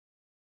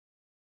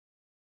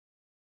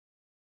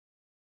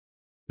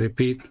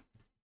 repeat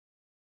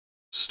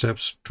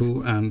steps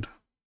 2 and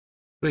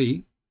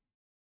 3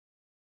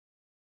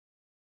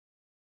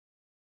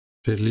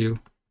 till you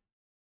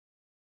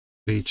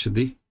reach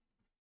the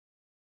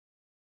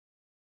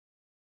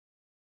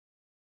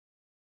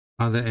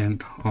other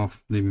end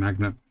of the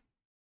magnet.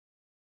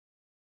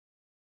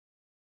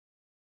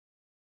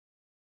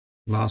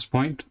 Last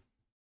point,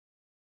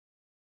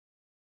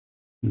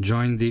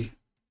 join the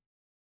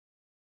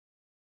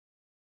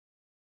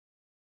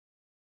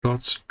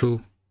dots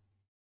to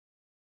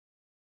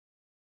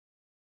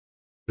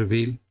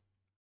reveal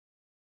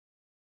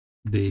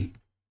the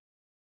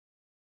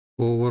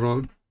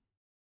overall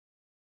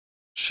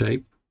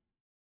shape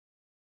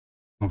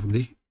of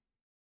the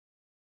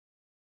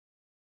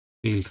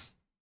field.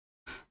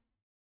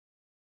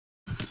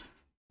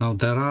 Now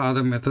there are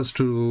other methods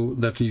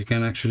that you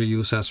can actually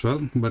use as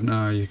well, but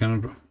you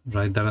cannot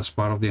write that as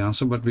part of the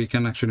answer, but we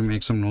can actually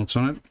make some notes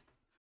on it.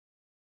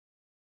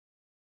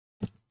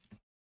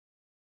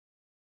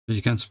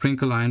 You can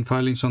sprinkle iron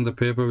filings on the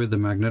paper with the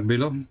magnet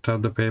below.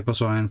 Tap the paper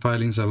so iron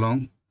filings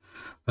align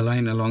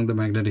along the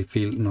magnetic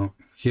field. Now,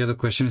 here the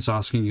question is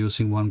asking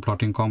using one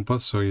plotting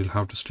compass, so you'll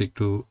have to stick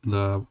to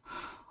the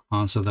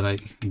answer that I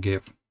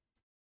gave.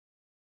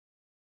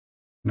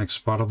 Next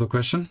part of the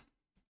question.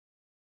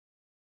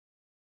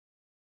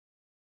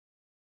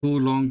 Two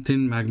long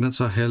thin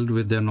magnets are held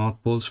with their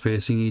north poles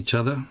facing each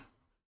other.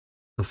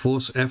 The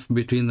force F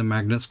between the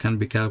magnets can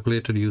be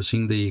calculated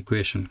using the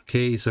equation.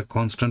 K is a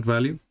constant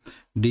value.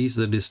 D is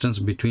the distance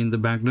between the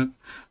magnet.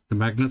 The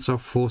magnets are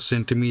 4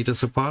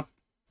 centimeters apart.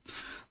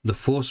 The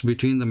force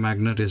between the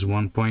magnet is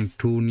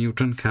 1.2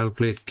 Newton.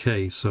 Calculate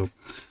K. So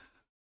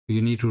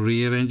you need to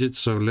rearrange it.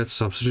 So let's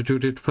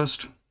substitute it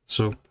first.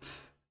 So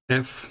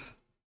F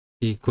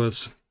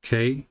equals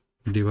K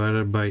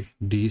divided by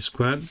D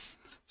squared.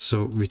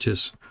 So which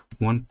is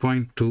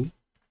 1.2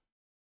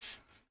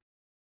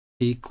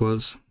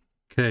 equals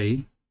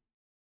K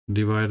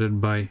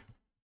divided by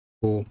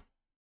 4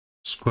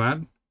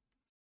 squared.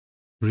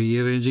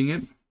 Rearranging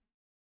it,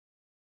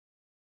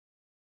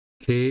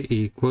 K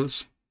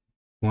equals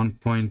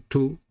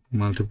 1.2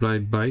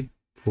 multiplied by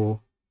 4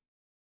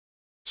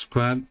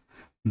 squared.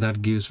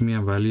 That gives me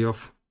a value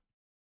of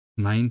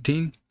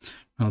 19.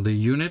 Now the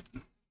unit,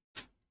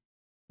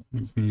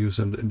 let me use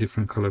a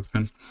different color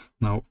pen.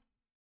 Now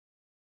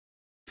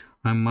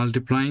I'm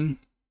multiplying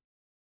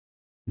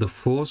the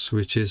force,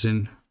 which is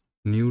in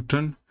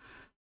Newton,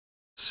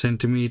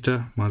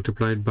 centimeter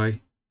multiplied by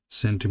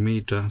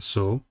centimeter.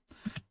 So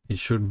it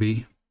should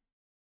be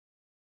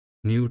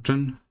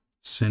Newton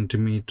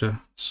centimeter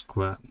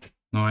squared.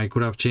 Now I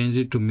could have changed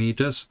it to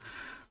meters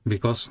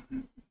because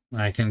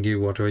I can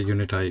give whatever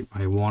unit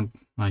I want.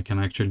 I can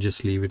actually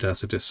just leave it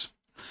as it is.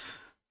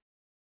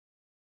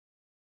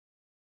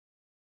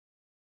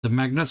 The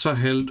magnets are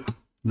held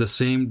the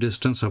same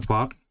distance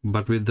apart,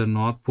 but with the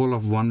north pole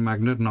of one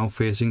magnet now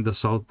facing the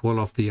south pole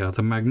of the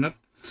other magnet.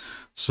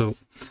 So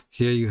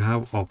here you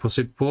have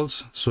opposite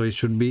poles, so it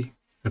should be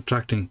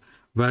attracting.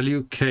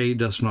 Value K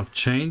does not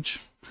change.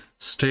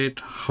 State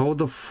how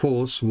the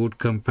force would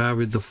compare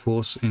with the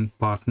force in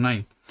part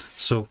 9.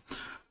 So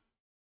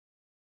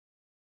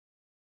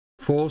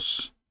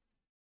force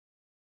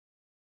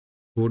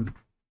would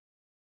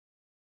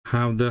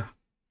have the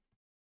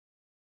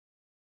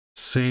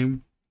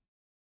same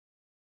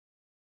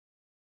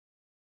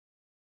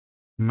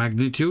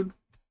magnitude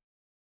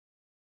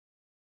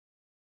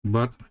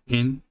but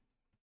in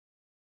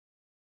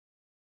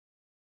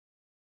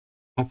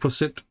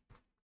opposite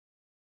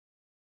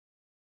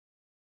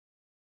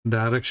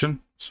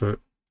direction. So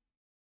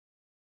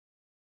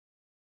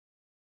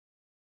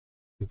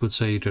you could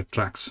say it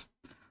attracts.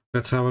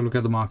 Let's have a look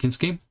at the marking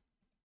scheme.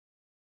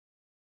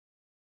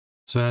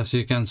 So as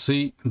you can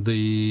see,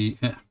 the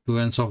two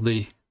ends of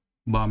the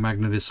bar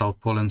magnet is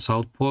south pole and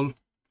south pole.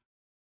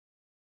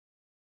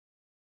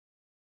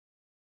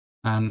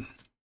 And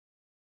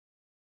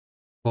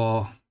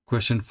for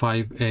question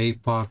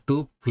 5a part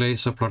 2,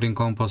 place a plotting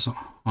compass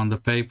on the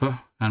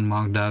paper and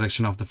mark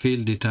direction of the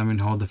field. Determine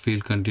how the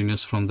field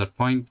continues from that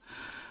point.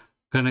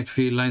 Connect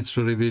field lines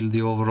to reveal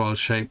the overall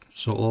shape.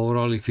 So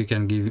overall, if you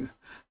can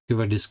give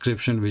a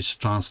description which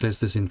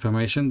translates this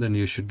information, then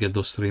you should get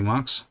those 3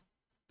 marks.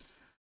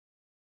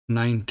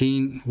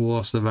 19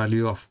 was the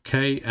value of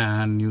K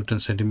and Newton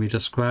centimeter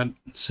squared.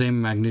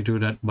 Same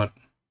magnitude but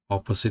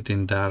opposite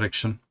in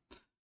direction.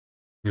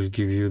 Will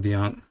give you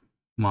the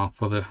mark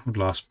for the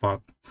last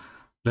part.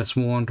 Let's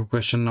move on to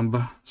question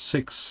number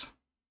 6.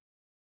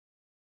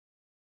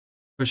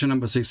 Question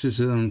number 6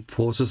 is on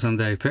forces and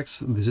their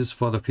effects. This is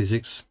for the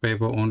physics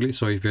paper only.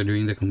 So if you're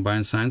doing the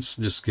combined science,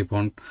 just skip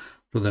on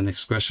to the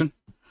next question.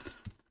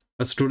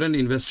 A student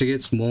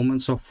investigates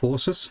moments of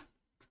forces.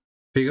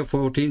 Figure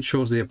 14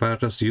 shows the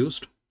apparatus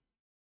used.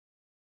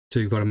 So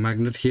you've got a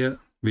magnet here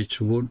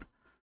which would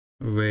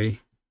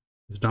weigh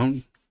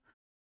down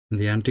in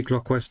the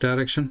anti-clockwise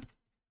direction.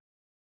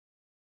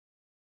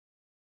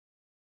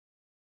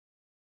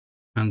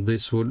 And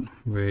this would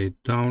weigh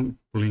down,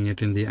 pulling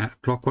it in the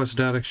clockwise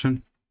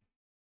direction.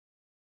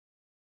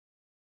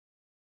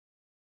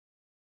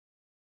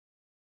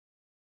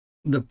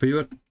 The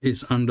pivot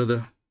is under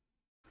the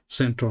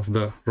center of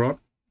the rod.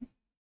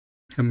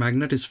 A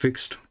magnet is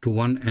fixed to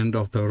one end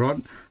of the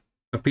rod.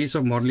 A piece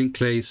of modeling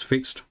clay is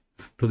fixed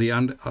to the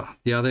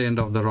other end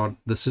of the rod.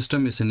 The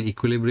system is in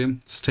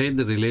equilibrium. State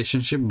the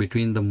relationship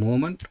between the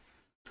moment.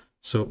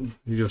 So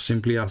you're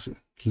simply asking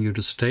you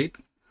to state.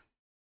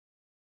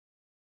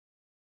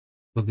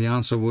 So the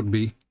answer would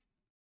be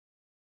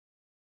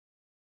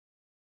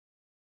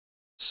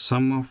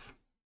sum of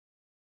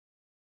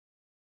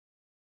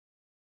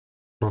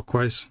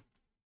clockwise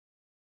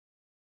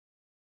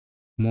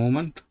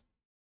moment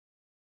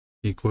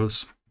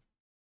equals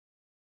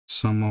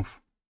sum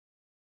of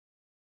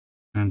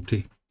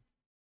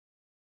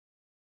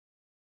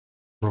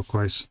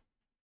anti-clockwise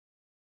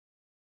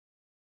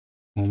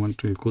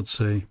moment. You could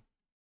say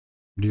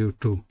due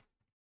to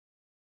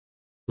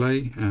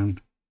clay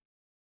and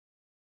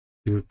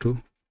due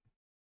to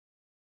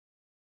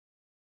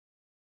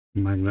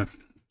magnet.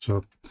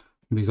 So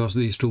because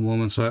these two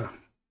moments are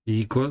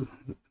equal,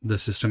 the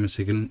system is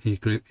in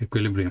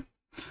equilibrium.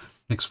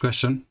 Next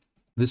question.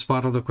 This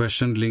part of the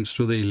question links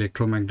to the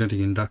electromagnetic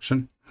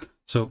induction.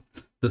 So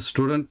the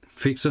student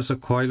fixes a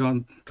coil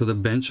onto the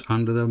bench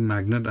under the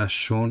magnet as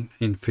shown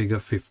in figure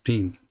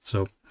 15.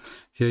 So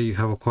here you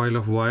have a coil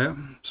of wire,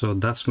 so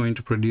that's going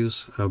to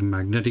produce a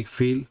magnetic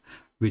field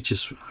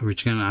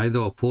which can either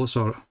oppose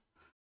or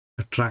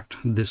attract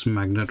this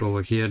magnet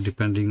over here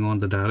depending on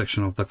the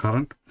direction of the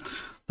current.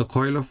 The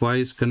coil of wire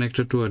is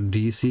connected to a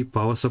DC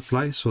power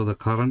supply, so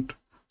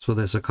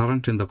there's a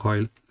current in the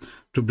coil.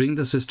 To bring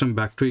the system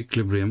back to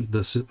equilibrium,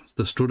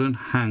 the student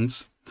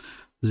hangs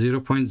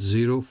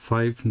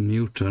 0.05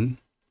 Newton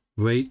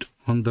weight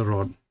on the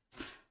rod,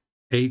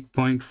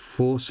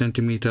 8.4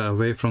 centimeter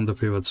away from the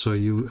pivot. So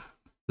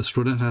the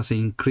student has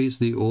increased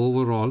the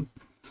overall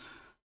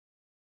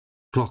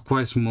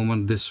clockwise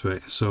moment this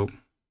way. So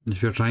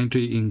if you're trying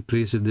to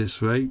increase it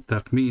this way,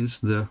 that means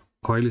the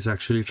coil is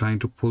actually trying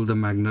to pull the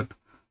magnet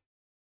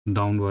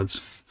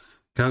downwards.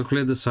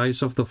 Calculate the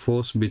size of the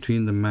force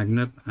between the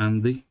magnet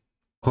and the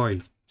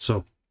coil.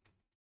 So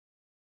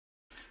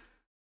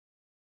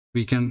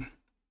we can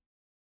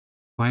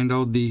find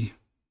out the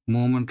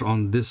moment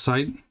on this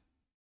side.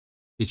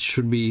 It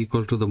should be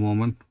equal to the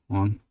moment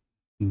on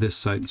this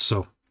side.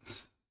 So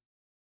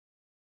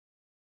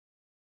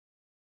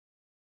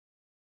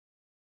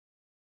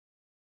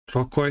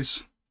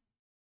clockwise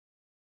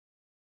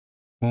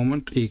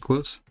moment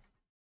equals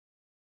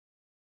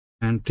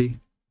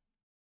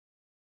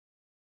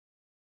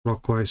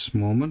anti-clockwise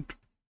moment.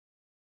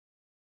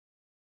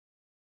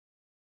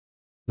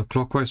 The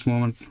clockwise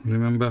moment,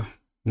 remember,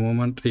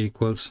 moment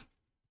equals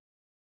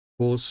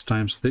force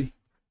times the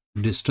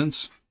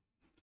distance.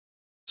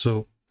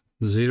 So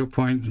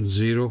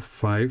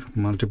 0.05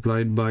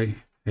 multiplied by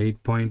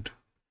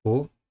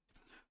 8.4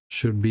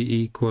 should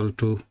be equal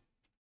to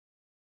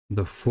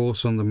the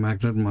force on the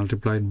magnet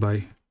multiplied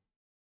by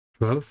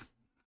 12.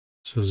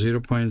 So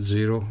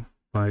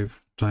 0.05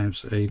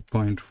 times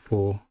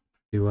 8.4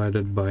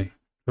 divided by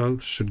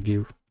 12 should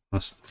give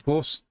us the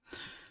force,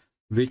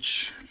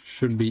 which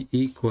should be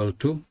equal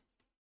to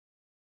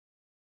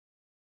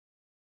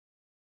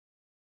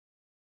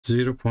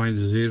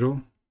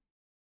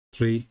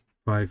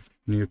 0.035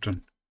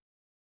 Newton.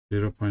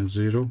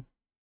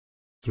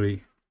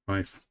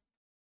 0.035.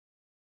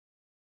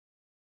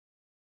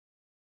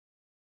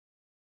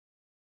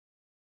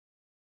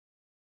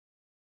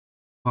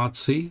 Part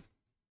C.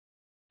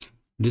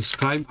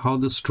 Describe how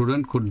the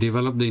student could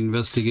develop the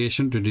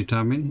investigation to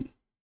determine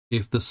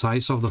if the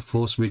size of the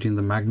force between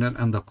the magnet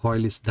and the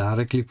coil is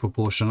directly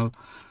proportional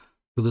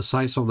to the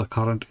size of the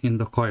current in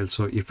the coil.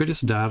 So if it is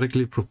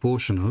directly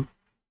proportional,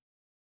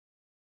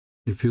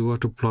 if you were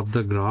to plot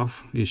the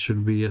graph, it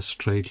should be a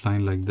straight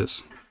line like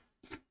this,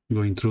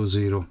 going through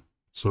 0.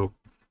 So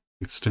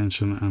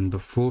extension and the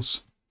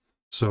force.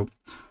 So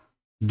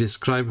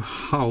describe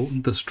how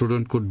the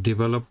student could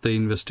develop the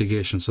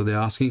investigation. So they're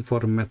asking for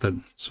a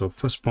method. So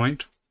first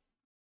point,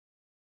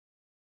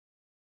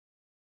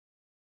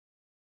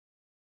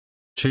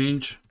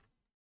 change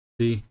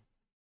the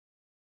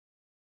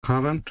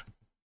current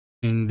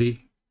in the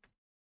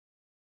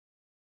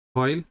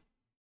coil.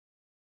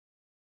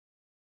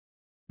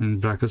 In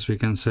brackets we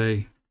can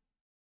say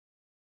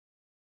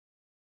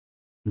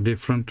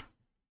different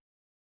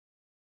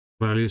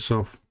values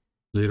of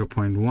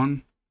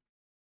 0.1,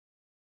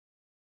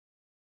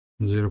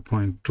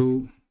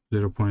 0.2,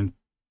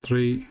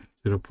 0.3,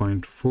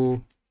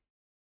 0.4,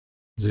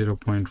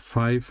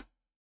 0.5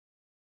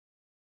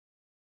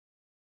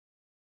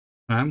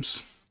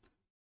 amps.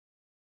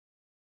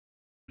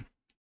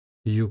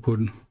 You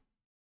could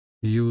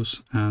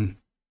use an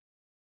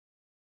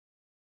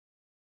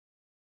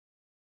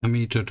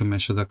ammeter to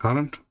measure the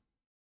current.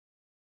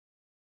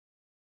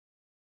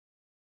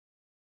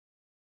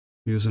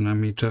 Use an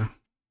ammeter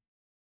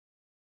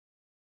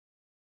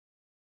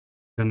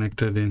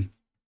connected in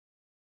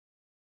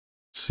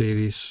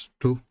series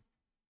to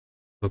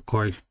the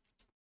coil.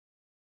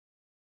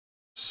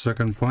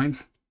 Second point,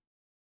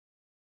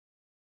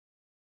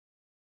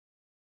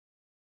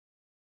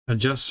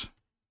 adjust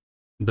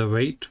the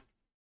weight,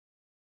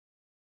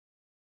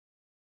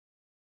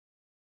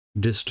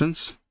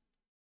 distance,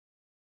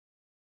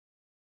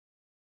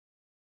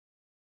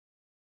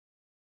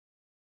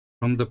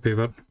 from the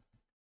pivot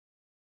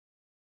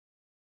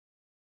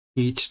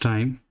each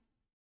time,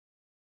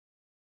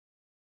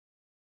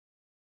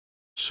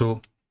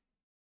 so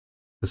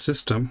the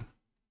system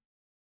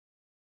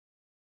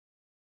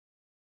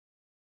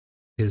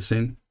is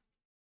in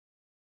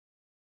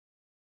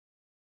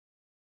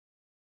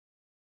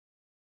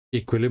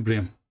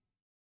equilibrium.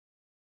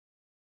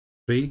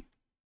 3.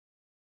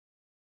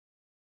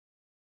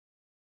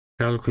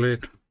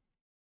 Calculate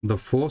the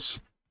force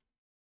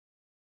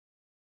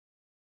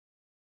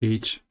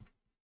each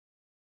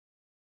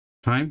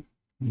time,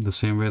 the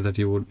same way that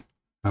you would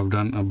have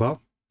done above.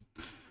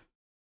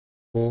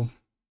 4.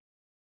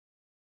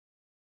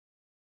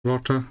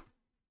 Plot a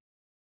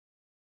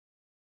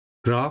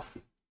graph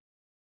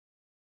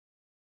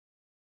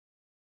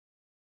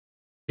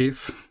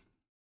if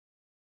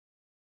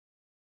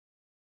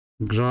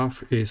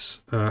graph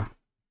is a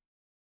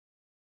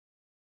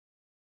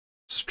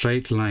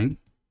straight line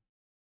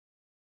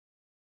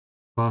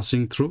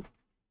passing through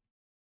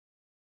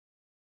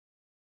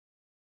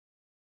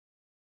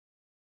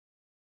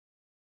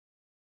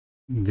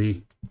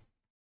the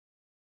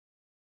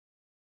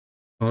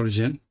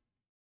origin,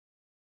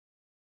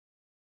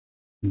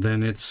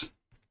 then it's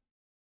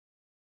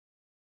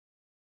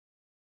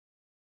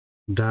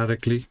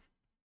directly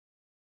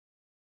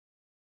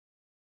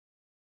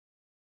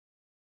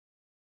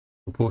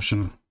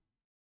proportional.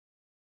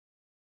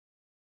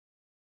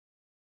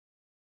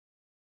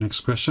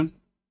 Next question.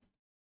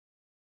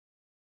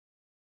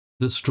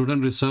 The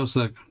student reserves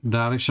the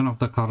direction of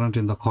the current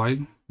in the coil.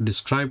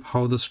 Describe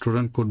how the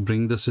student could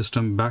bring the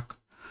system back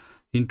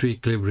into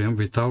equilibrium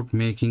without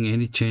making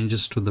any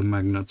changes to the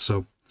magnet.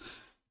 So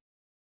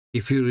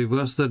if you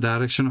reverse the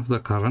direction of the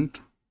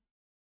current,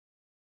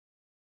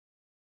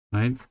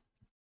 right,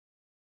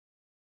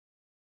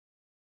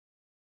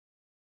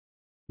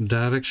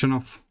 direction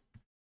of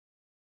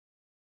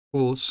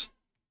force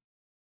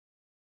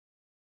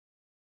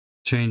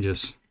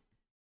changes.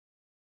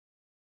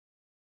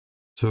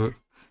 So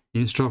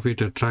instead of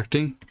it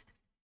attracting,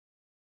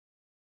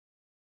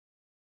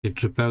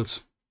 it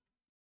repels.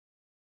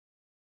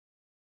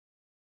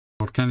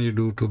 What can you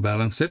do to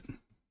balance it?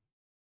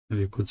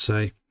 You could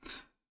say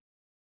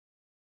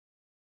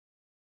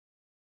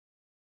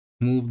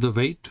move the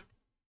weight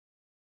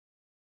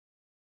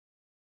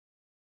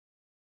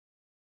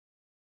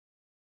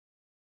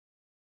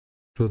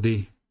to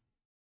the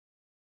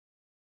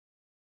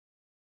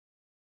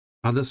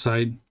other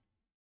side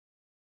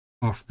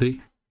of the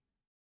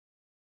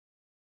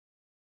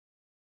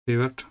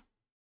pivot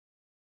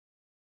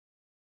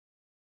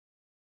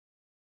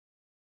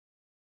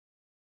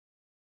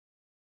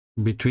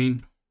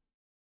between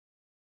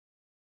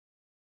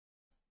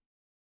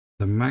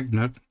the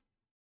magnet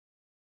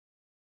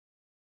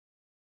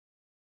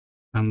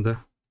and the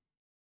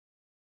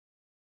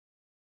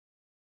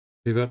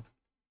pivot.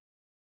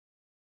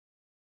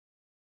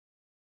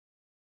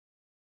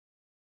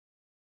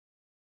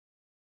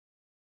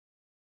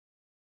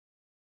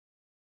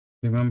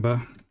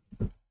 Remember,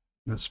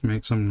 let's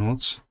make some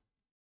notes.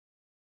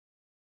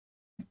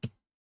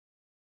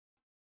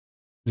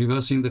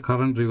 Reversing the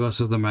current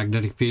reverses the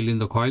magnetic field in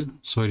the coil,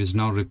 so it is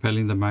now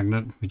repelling the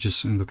magnet, which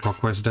is in the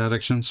clockwise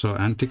direction. So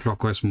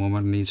anti-clockwise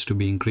moment needs to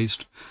be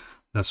increased.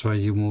 That's why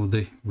you move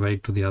the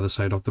weight to the other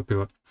side of the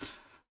pivot.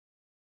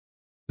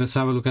 Let's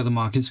have a look at the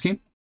marking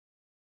scheme.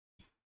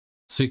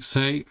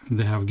 6a,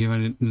 they have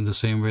given it in the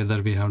same way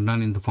that we have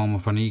done, in the form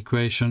of an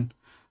equation,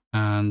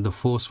 and the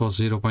force was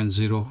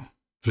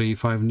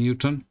 0.035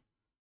 Newton.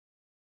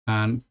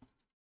 And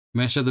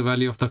measure the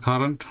value of the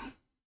current,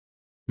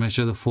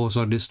 measure the force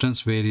or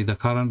distance, vary the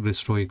current,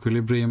 restore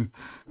equilibrium,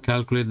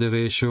 calculate the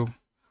ratio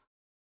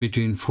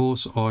between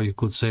force, or you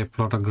could say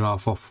plot a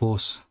graph of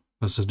force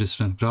versus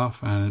distance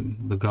graph, and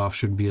the graph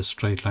should be a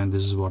straight line.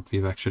 This is what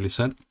we've actually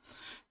said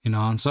in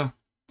our answer.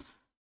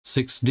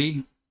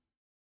 6d,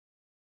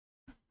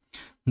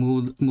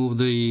 move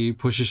the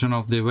position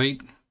of the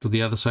weight to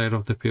the other side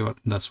of the pivot.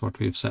 That's what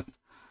we've said.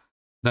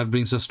 That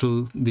brings us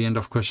to the end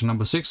of question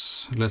number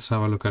 6. Let's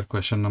have a look at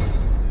question number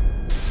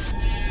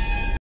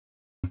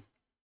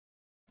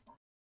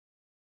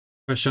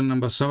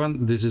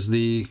 7. This is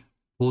the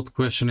fourth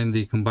question in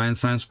the combined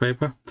science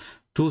paper.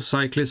 Two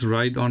cyclists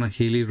ride on a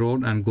hilly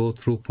road and go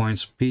through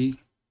points P,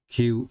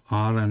 Q,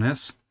 R, and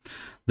S.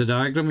 The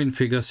diagram in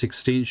figure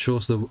 16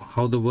 shows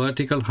how the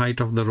vertical height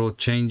of the road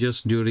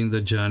changes during the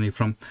journey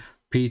from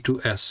P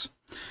to S.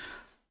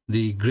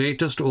 The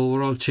greatest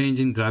overall change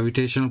in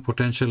gravitational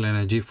potential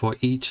energy for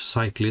each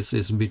cyclist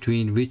is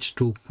between which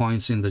 2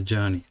 points in the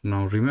journey?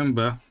 Now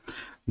remember,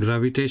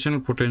 gravitational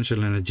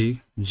potential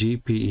energy,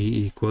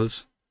 GPE,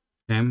 equals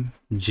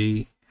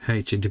mgh.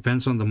 It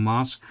depends on the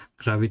mass,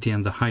 gravity,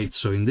 and the height.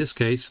 So in this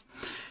case,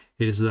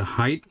 it is the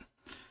height.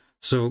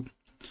 So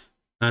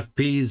at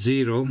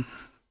P0,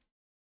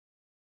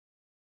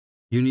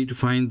 you need to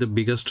find the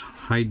biggest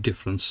height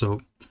difference.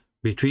 So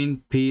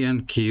between P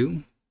and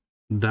Q,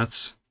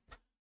 that's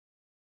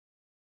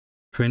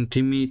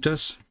 20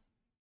 meters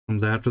from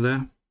there to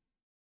there.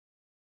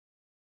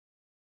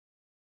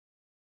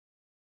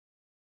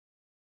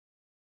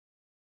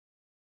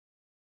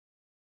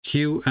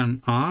 Q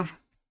and R,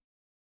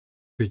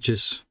 which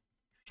is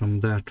from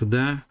there to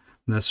there,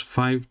 that's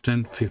 5,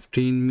 10,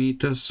 15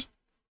 meters.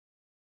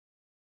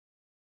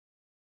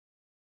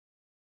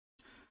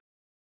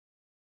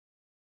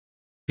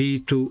 P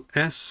to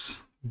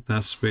S,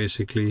 that's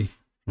basically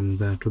from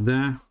there to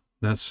there,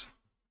 that's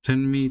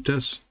 10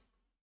 meters.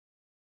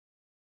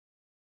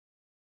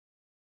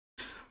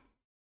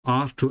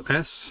 R to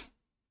S,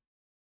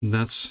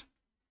 that's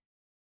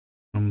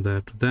from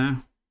there to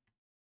there,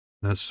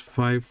 that's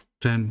 5,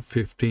 10,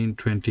 15,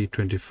 20,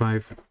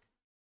 25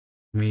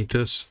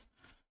 meters.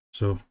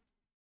 So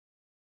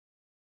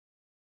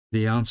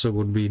the answer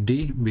would be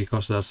D,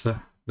 because that's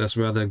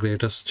where the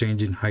greatest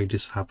change in height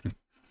is happening.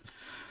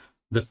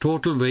 The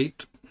total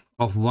weight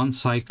of one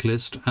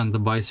cyclist and the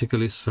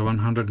bicycle is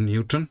 700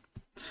 Newton.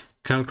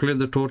 Calculate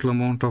the total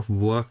amount of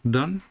work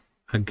done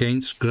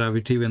against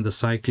gravity when the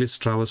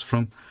cyclist travels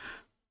from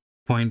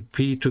point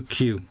P to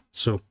Q.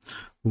 So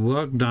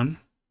work done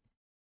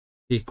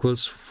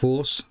equals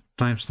force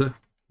times the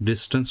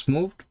distance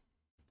moved.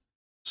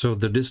 So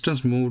the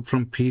distance moved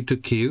from P to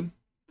Q.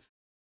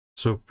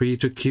 So P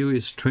to Q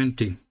is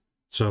 20.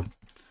 So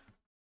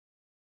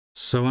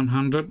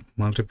 700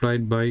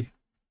 multiplied by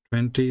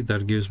 20,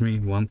 that gives me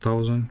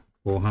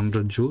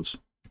 1400 joules.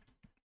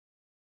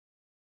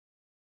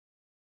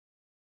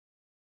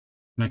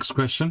 Next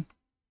question.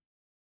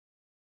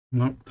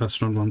 No,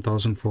 that's not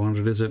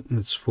 1400, is it?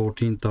 It's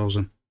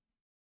 14,000.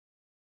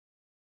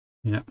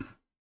 Yeah,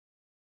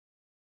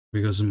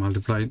 because it's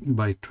multiplied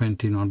by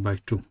 20, not by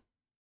 2.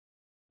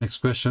 Next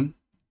question.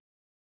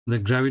 The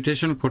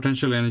gravitational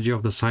potential energy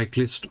of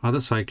the other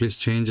cyclist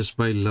changes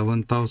by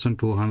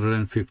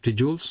 11,250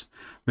 joules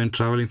when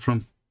traveling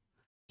from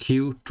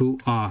Q to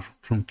R.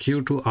 From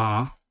Q to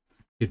R,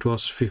 it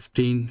was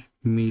 15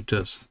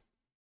 meters.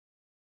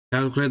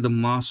 Calculate the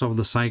mass of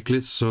the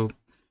cyclist. So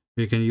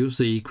we can use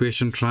the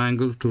equation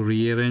triangle to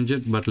rearrange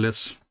it, but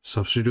let's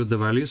substitute the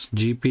values.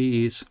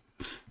 GP is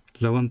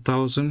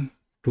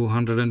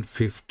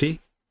 11,250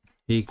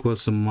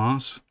 equals the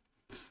mass,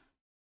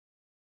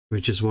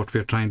 which is what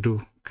we're trying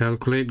to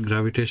calculate.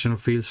 Gravitational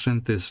field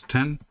strength is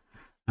 10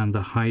 and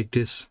the height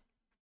is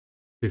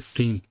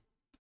 15.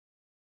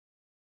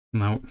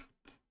 Now,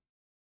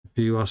 if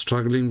you are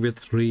struggling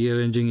with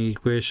rearranging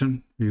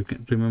equation, you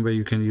can remember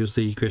you can use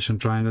the equation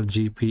triangle.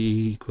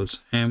 GPE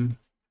equals M,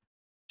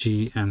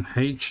 G and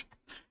H.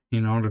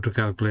 In order to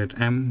calculate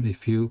M,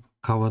 if you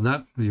cover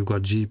that, you've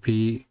got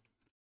GPE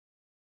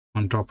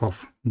on top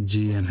of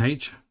G and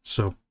H.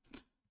 So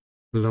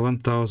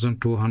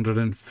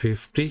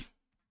 11,250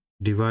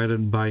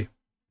 divided by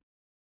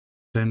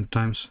 10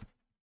 times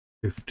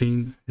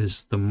 15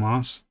 is the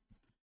mass,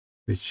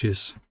 which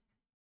is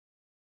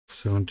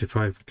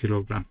 75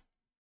 kilogram.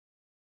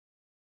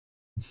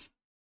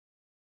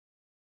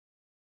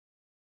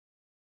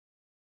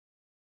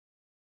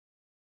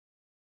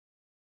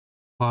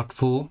 Part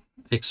 4.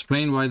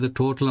 Explain why the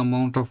total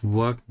amount of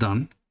work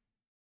done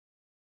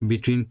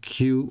between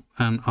Q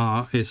and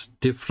R is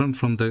different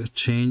from the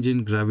change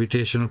in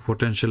gravitational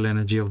potential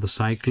energy of the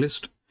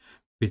cyclist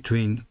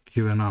between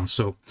Q and R.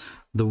 So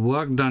the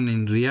work done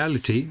in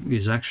reality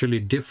is actually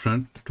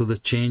different to the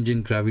change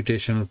in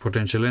gravitational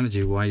potential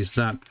energy. Why is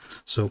that?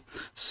 So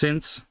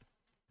since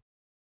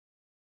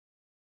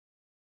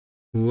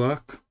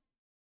work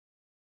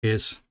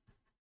is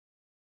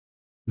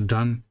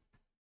done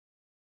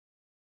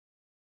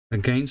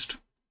against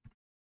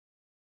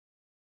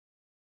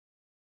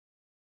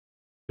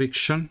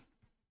friction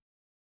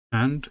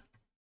and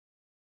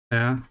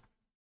air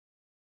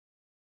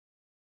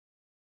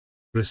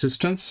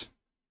resistance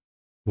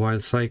while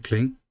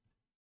cycling,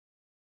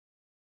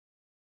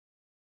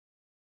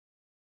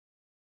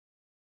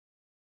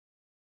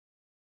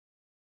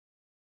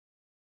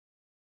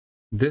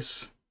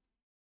 this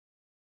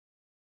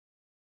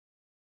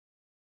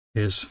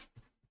is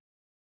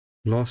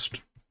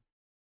lost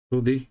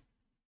to the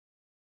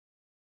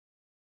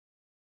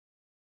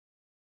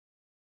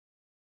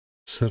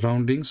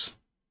surroundings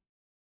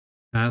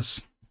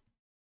as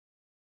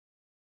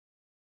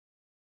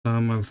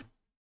thermal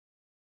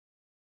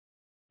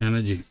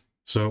energy.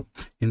 So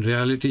in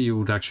reality, you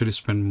would actually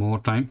spend more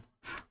time,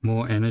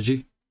 more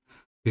energy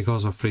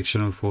because of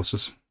frictional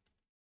forces.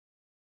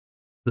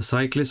 The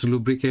cyclist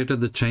lubricated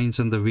the chains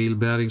and the wheel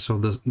bearings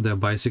of their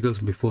bicycles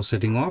before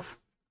setting off.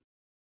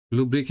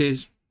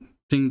 Lubricating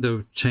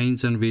the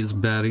chains and wheels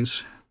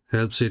bearings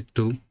helps it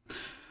to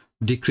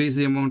decrease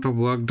the amount of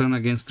work done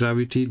against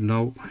gravity.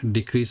 No,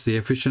 decrease the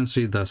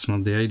efficiency. That's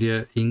not the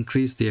idea.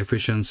 Increase the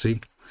efficiency.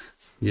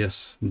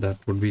 Yes, that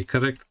would be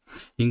correct.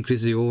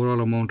 Increase the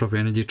overall amount of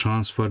energy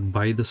transferred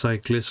by the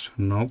cyclist.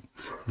 No,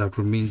 that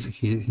would mean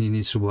he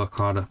needs to work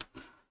harder.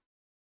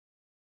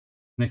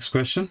 Next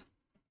question.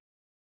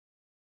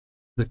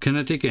 The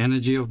kinetic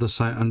energy of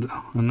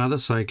another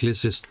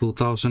cyclist is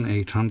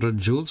 2,800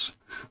 joules.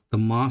 The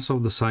mass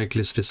of the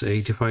cyclist is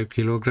 85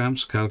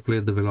 kilograms.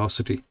 Calculate the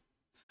velocity.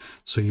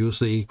 So use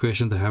the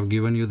equation. They have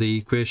given you the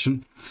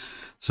equation.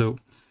 So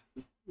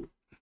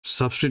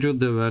substitute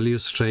the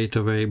values straight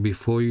away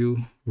before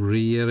you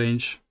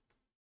rearrange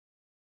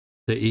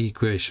the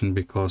equation,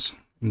 because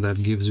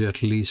that gives you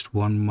at least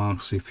 1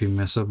 marks if you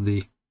mess up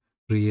the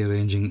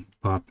rearranging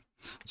part.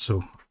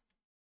 So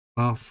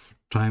half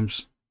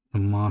times the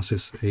mass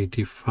is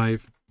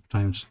 85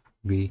 times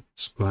v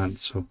squared.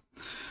 So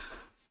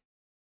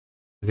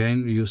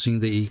again, using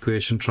the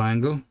equation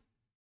triangle,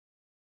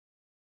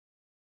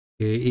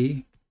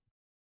 AE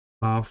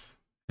half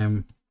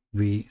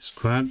mv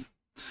squared.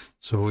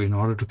 So in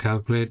order to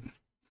calculate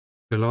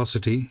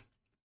velocity,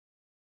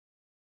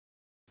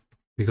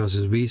 because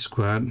it's v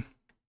squared,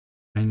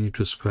 I need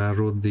to square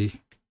root the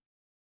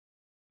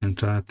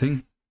entire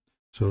thing.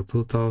 So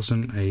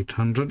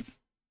 2,800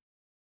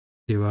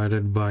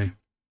 divided by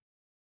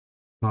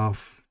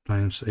half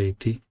times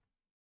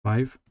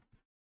 85.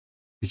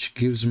 which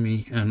gives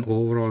me an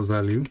overall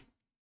value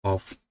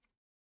of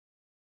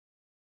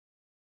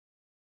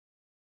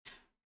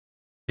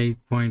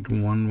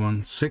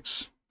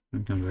 8.116. I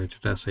can write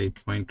it as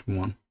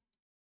 8.1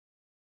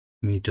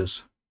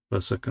 meters per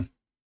second.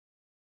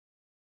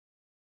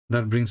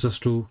 That brings us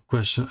to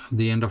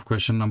the end of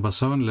question number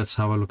 7. Let's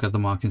have a look at the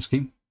marking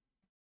scheme.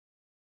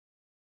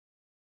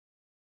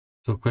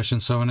 So question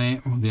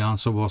 7a, the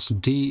answer was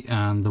D,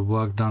 and the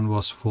work done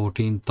was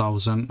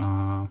 14,000,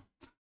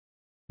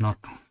 not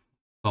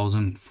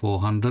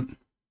 1,400.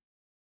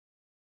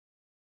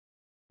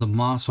 The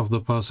mass of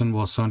the person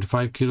was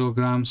 75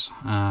 kilograms,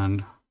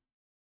 and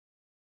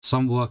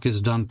some work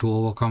is done to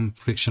overcome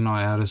friction or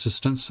air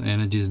resistance.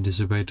 Energy is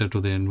dissipated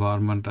to the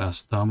environment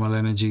as thermal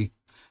energy,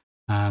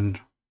 and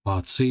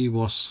part C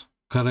was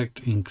correct.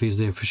 Increase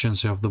the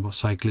efficiency of the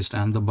cyclist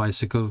and the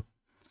bicycle.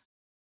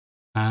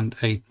 And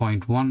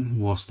 8.1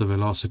 was the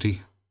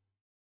velocity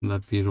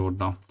that we wrote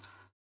down.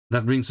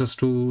 That brings us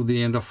to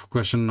the end of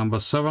question number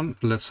 7.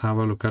 Let's have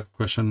a look at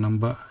question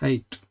number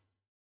 8.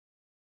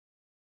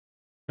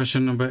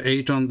 Question number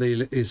 8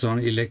 is on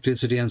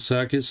electricity and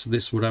circuits.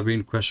 This would have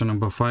been question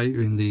number 5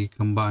 in the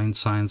combined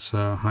science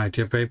high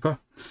tier paper.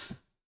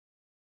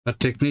 A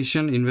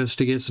technician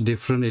investigates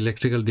different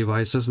electrical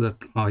devices that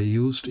are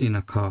used in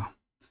a car.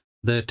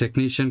 The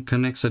technician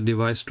connects a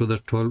device to the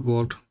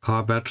 12-volt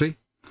car battery.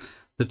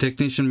 The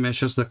technician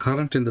measures the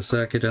current in the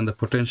circuit and the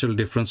potential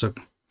difference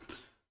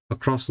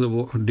across the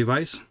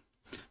device.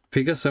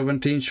 Figure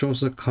 17 shows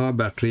the car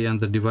battery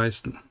and the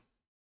device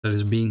that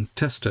is being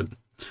tested.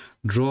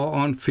 Draw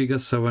on figure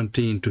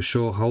 17 to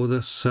show how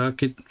the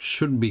circuit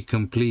should be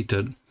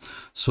completed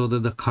so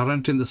that the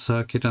current in the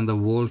circuit and the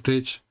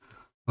voltage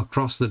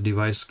across the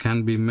device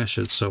can be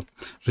measured. So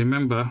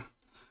remember,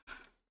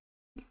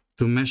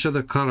 to measure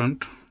the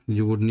current,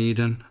 you would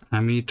need an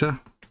ammeter.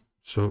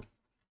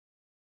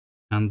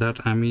 And that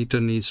ammeter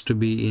needs to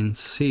be in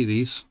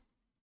series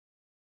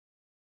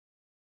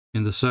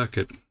in the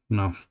circuit.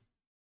 Now,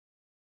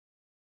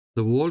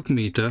 the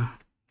voltmeter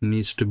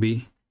needs to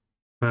be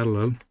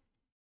parallel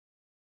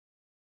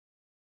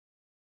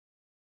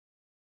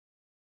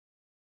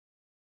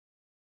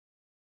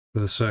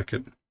to the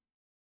circuit.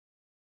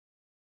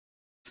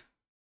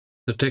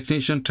 The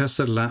technician tests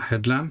the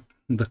headlamp.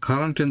 The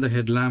current in the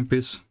headlamp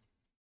is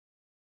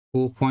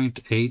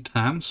 4.8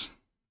 amps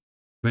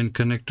when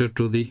connected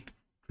to the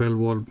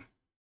 12-volt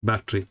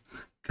battery.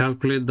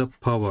 Calculate the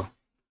power.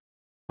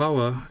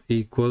 Power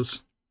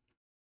equals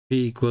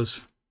P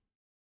equals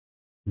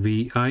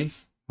VI,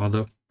 or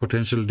the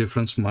potential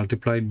difference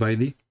multiplied by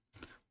the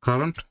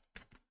current.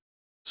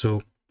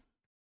 So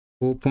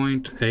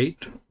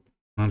 4.8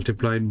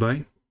 multiplied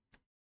by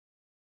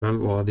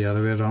 12, or the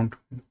other way around,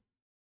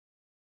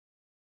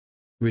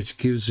 which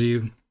gives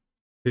you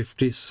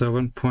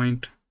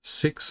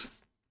 57.6.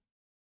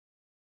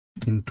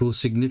 In two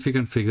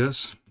significant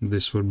figures,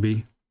 this would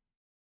be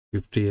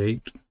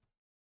 58.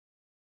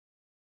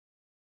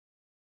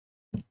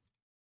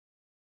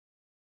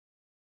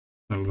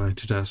 I'll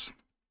write it as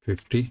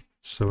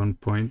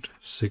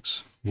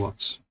 57.6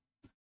 watts.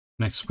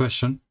 Next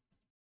question.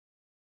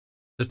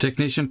 The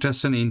technician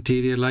tests an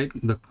interior light.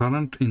 The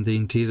current in the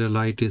interior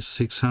light is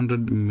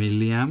 600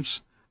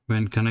 milliamps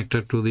when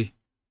connected to the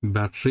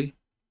battery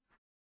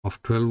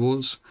of 12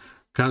 volts.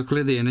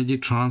 Calculate the energy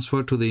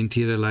transfer to the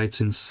interior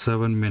lights in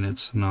 7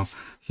 minutes. Now,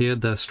 here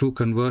there's two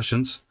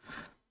conversions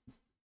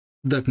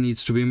that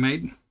needs to be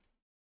made.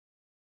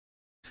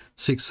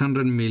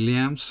 600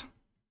 milliamps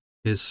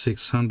is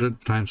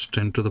 600 times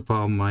 10 to the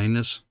power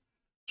minus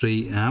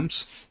 3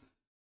 amps.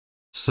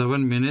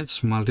 7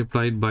 minutes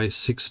multiplied by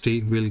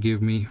 60 will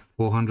give me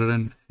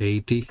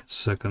 480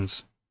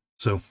 seconds.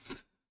 So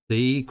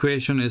the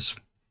equation is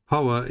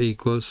power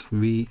equals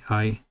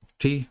VIT,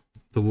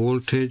 the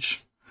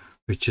voltage,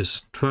 which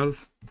is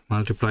 12,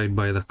 multiplied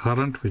by the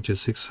current, which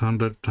is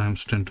 600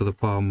 times 10 to the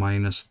power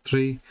minus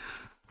 3,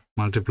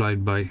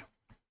 multiplied by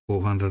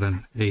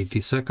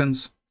 480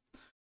 seconds.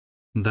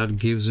 That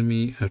gives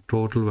me a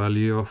total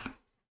value of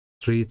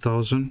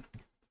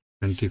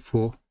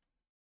 3024.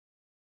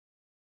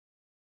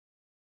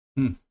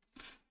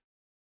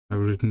 I've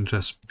written it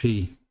as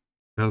P.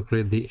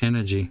 Calculate the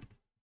energy.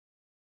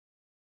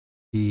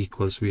 E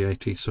equals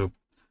VIT. So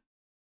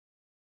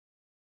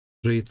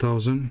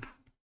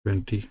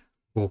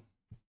 3024.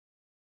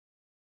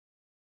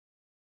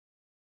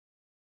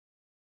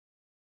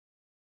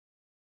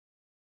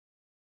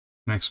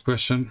 Next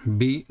question.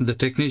 B. The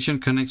technician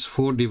connects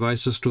 4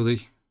 devices to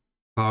the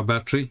car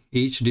battery.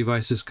 Each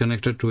device is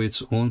connected to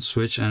its own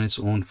switch and its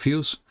own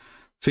fuse.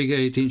 Figure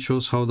 18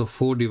 shows how the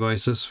 4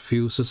 devices,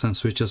 fuses and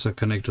switches are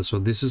connected. So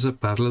this is a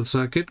parallel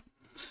circuit.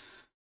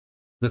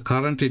 The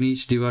current in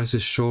each device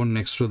is shown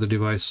next to the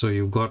device. So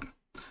you've got,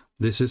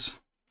 this is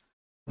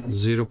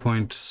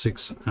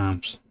 0.6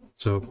 amps.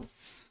 So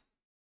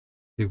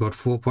you've got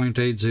 4.8,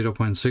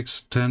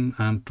 0.6, 10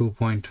 and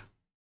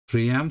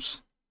 2.3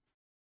 amps.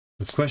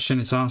 The question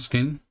is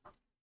asking,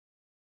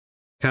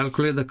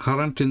 calculate the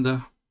current in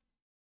the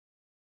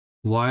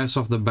wires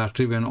of the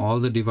battery when all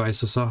the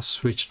devices are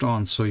switched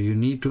on. So you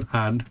need to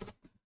add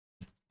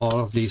all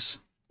of these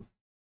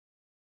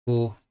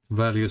 4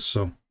 values.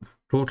 So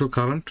total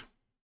current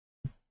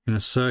in a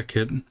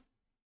circuit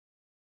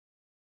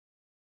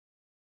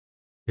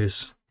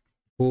is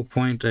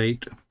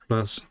 4.8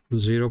 plus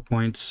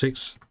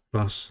 0.6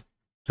 plus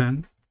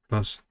 10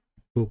 plus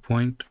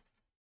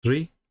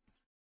 2.3.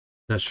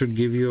 That should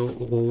give you an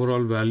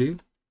overall value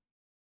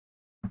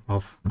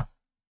of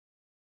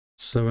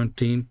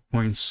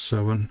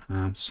 17.7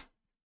 amps.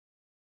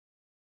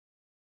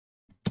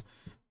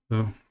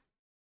 So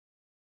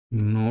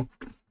note,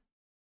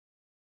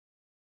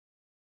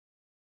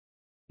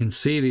 in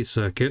series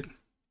circuit,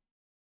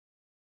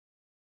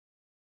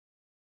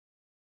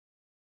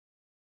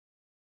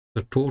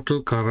 the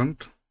total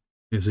current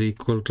is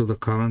equal to the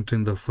current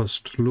in the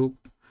first loop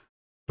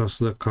plus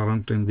the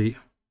current in the,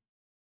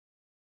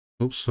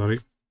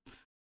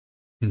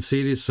 in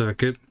series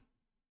circuit,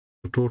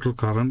 the total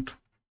current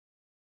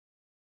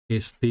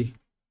is the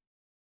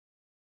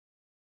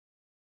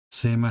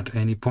same at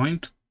any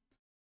point.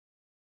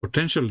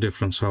 Potential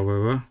difference,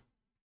 however,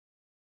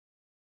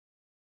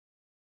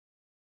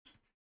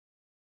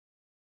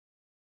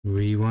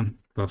 V1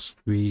 plus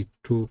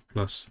V2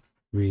 plus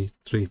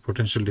V3,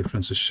 potential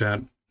difference is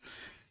shared.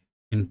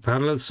 In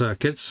parallel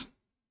circuits,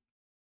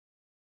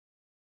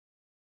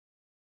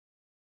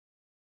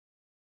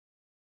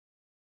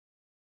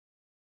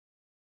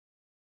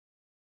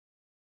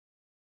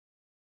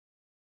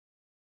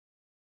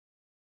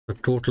 the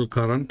total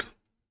current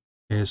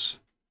is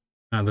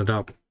added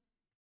up,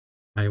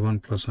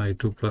 I1 plus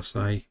I2 plus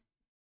I3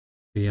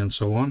 and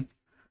so on.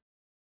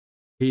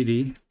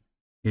 PD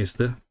is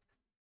the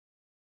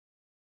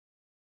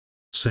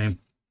same.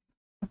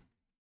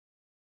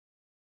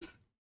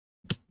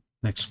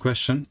 Next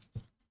question.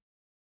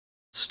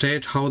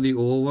 State how the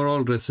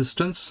overall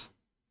resistance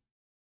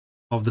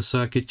of the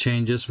circuit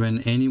changes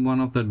when any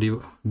one of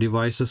the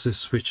devices is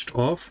switched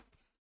off.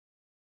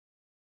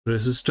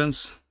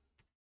 Resistance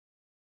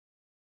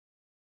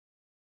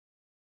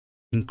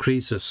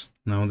increases.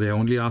 Now they're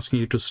only asking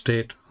you to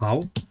state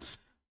how.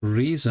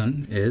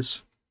 Reason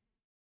is,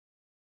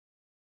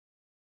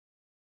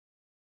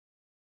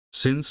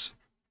 since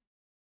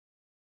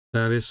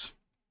there is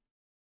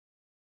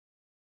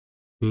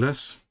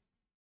less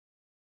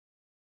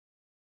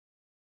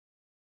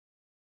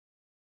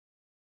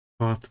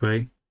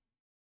pathway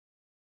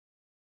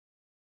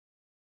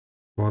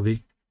for the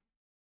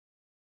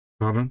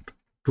current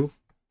to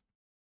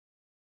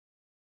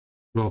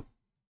flow.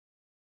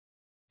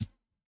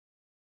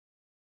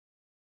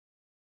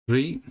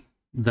 3.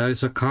 There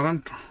is a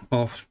current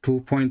of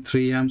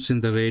 2.3 amps in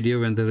the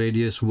radio when the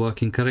radio is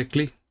working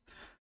correctly.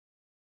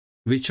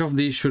 Which of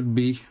these should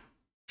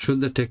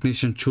the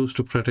technician choose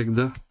to protect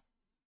the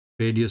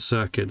radio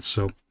circuit?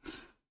 So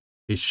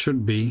it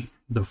should be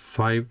the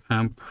 5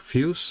 amp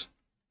fuse.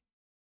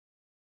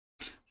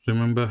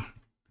 Remember,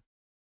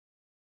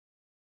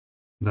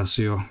 that's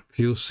your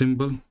fuse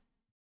symbol,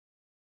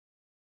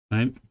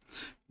 right?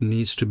 It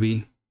needs to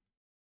be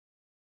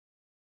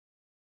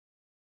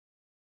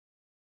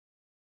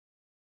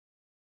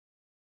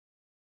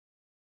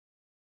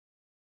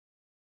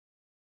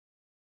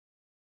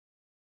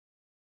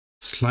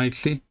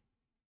slightly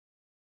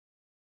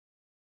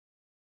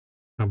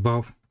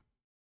above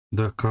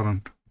the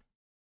current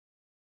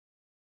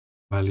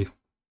value.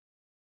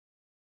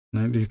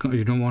 Now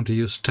you don't want to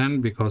use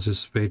 10 because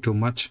it's way too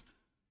much.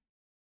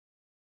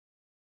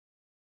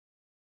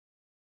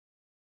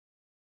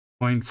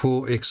 Point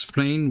 4,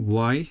 explain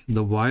why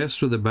the wires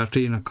to the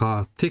battery in a car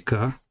are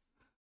thicker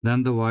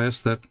than the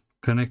wires that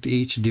connect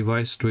each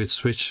device to its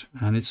switch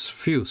and its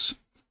fuse.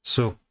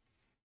 So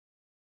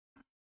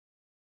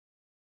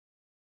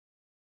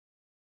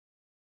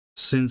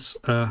since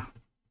a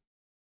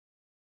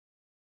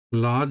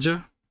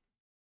larger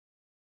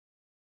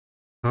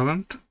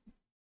current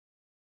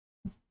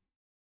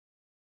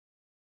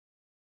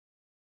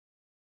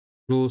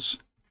flows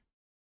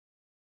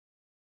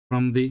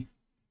from the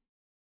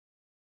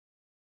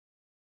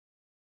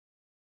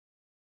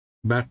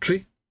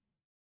battery,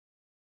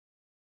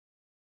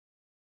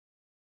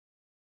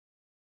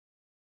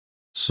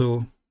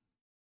 so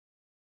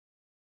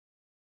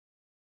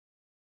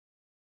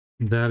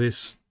there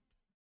is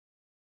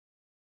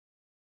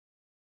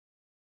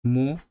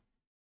more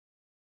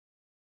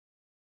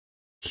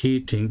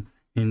heating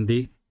in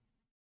the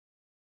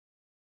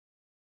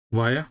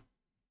wire.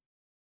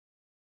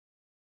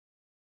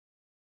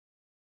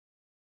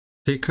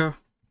 Thicker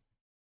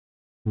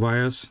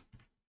wires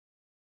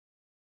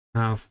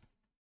have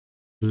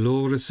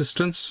low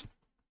resistance,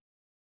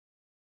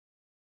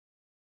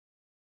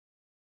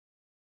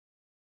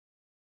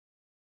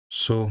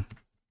 so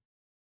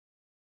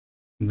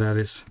there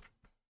is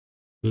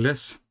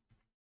less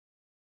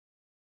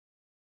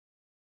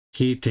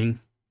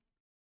heating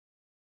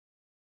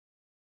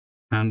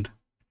and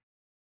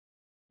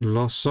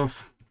loss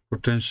of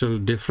potential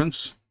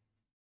difference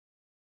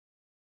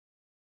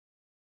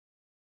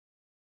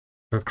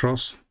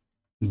across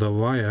the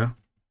wire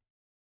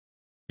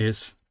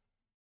is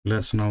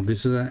less. Now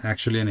this is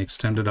actually an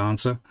extended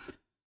answer.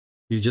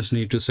 You just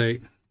need to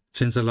say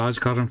Since a large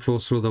current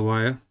flows through the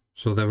wire,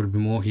 so there will be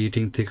more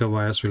heating. Thicker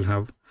wires will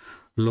have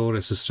low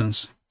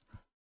resistance.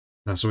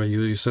 That's why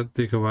you said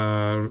thicker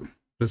wire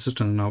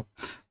resistance. Now,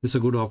 this is a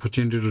good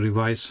opportunity to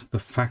revise the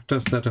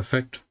factors that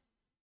affect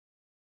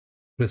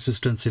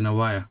resistance in a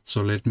wire.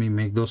 So let me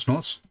make those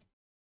notes.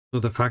 So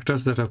the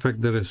factors that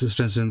affect the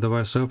resistance in the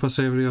wire: surface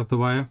area of the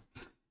wire.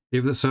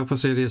 If the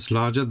surface area is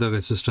larger, the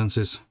resistance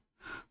is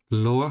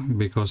lower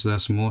because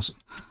there's more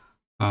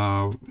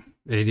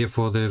area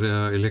for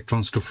the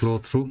electrons to flow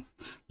through.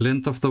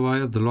 Length of the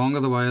wire: the longer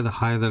the wire, the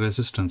higher the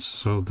resistance.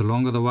 So the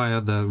longer the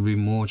wire, there will be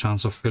more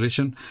chance of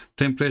collision.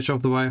 Temperature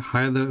of the wire: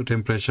 higher the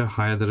temperature,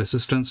 higher the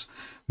resistance.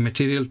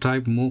 Material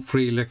type: more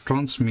free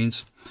electrons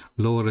means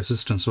lower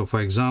resistance. So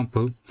for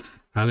example,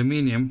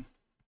 aluminium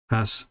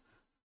has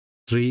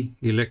 3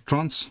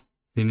 electrons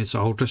in its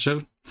outer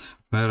shell,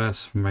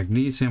 whereas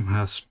magnesium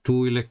has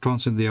 2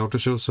 electrons in the outer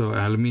shell. So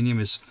aluminium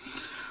is,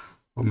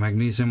 or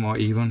magnesium, or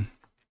even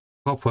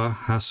copper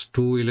has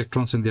 2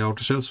 electrons in the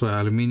outer shell. So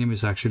aluminium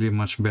is actually a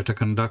much better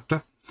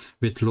conductor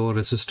with lower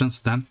resistance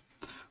than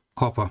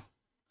copper.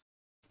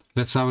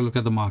 Let's have a look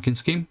at the marking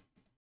scheme.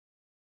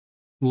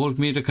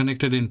 Voltmeter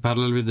connected in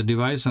parallel with the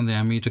device, and the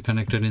ammeter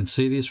connected in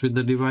series with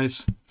the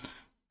device.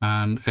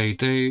 And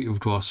 8A,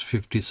 it was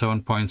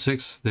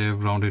 57.6.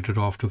 They've rounded it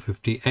off to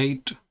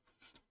 58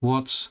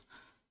 watts.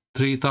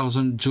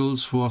 3000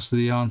 joules was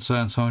the answer,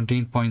 and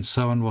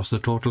 17.7 was the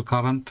total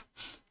current.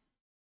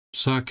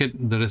 Circuit,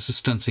 the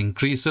resistance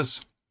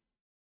increases.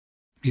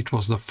 It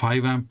was the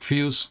 5 amp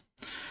fuse.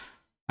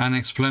 An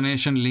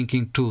explanation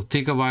linking to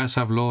thicker wires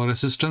have lower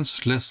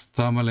resistance, less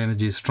thermal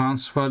energy is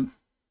transferred,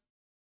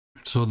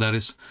 so there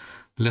is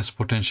less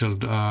potential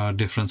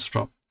difference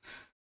drop.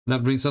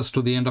 That brings us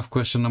to the end of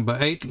question number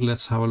 8.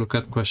 Let's have a look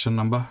at question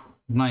number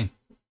 9.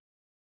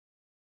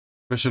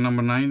 Question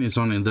number 9 is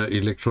on the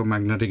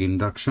electromagnetic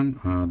induction.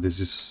 This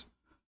is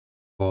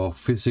for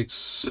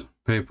physics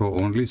paper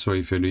only, so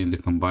if you're doing the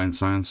combined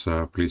science,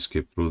 please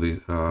skip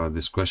through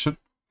this question.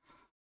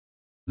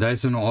 There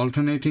is an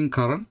alternating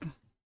current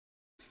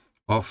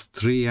of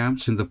 3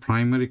 amps in the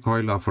primary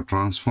coil of a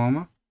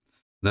transformer.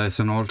 There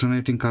is an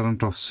alternating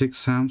current of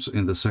 6 amps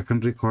in the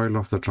secondary coil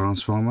of the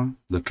transformer.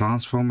 The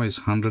transformer is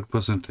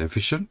 100%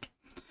 efficient.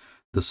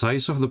 The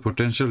size of the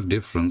potential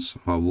difference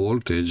or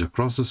voltage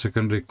across the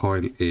secondary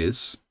coil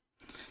is,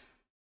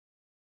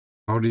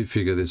 how do you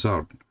figure this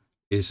out?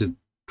 Is it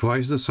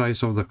twice the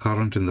size of the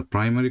current in the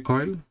primary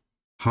coil,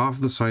 half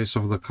the size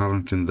of the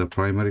current in the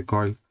primary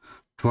coil,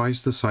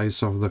 twice the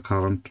size of the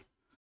current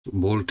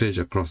voltage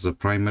across the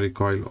primary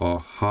coil, or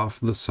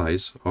half the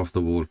size of the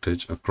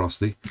voltage across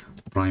the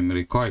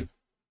primary coil?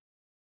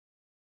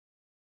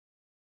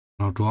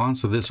 Now, to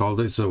answer this,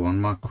 although it's a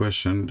 1-mark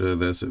question,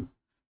 there's a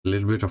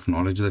little bit of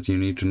knowledge that you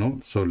need to know.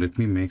 So let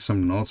me make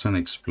some notes and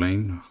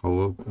explain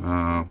how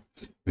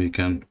we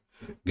can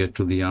get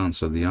to the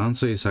answer. The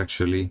answer is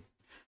actually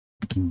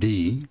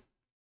D.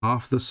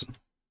 Half the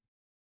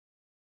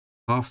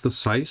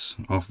size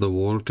of the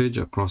voltage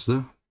across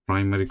the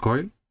primary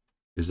coil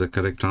is the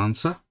correct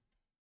answer.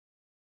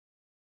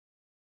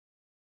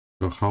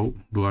 So how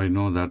do I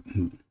know that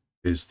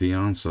is the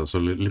answer? So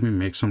let me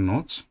make some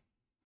notes.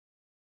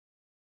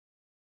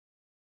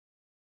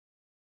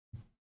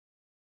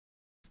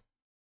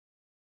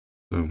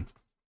 So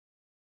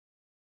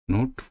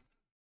note,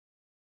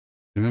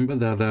 remember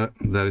that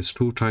there is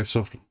 2 types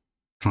of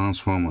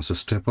transformers: a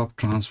step-up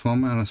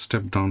transformer and a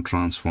step-down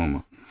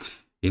transformer.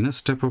 In a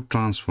step-up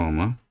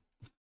transformer,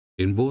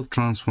 in both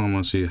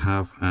transformers you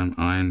have an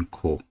iron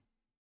core,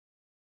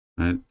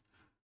 right?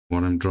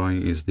 What I'm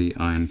drawing is the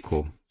iron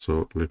core.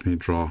 So let me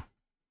draw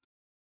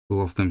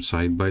 2 of them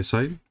side by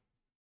side.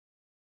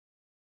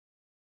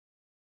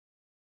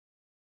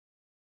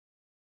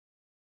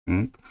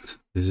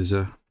 This is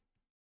a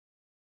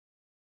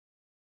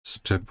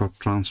step-up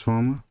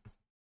transformer,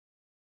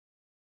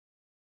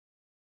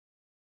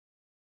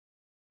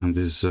 and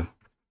this is a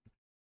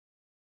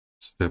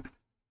step-down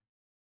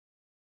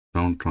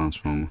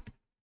transformer.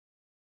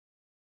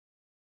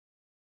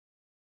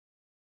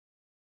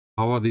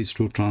 How are these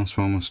 2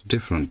 transformers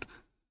different?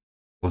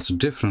 What's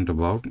different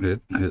about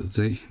it is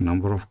the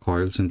number of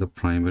coils in the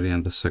primary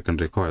and the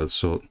secondary coils.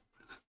 So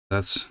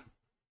that's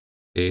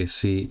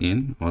AC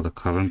in, or the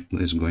current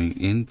is going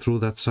in through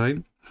that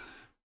side,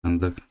 and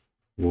the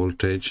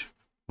voltage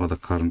or the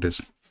current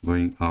is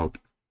going out,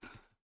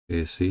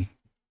 AC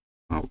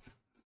out.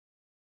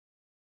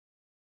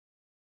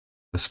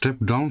 A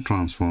step-down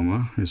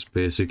transformer is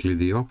basically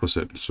the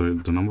opposite. So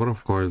the number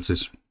of coils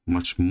is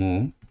much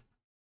more,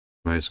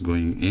 where it's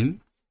going in,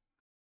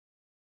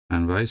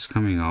 and where it's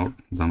coming out,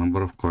 the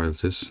number of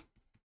coils is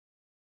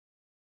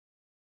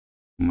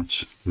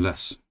much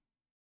less.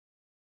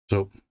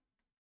 So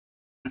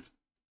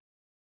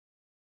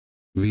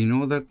we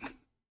know that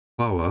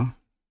power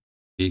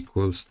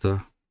equals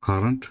the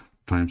current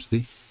times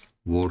the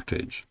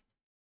voltage.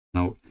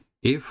 Now,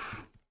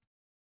 if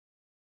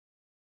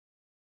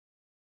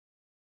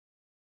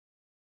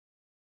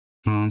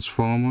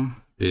transformer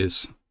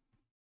is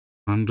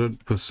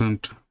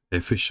 100%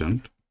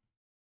 efficient,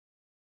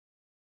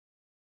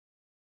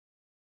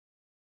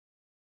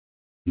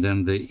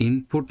 then the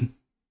input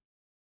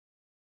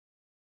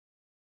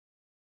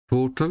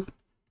total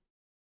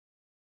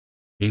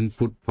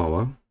input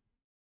power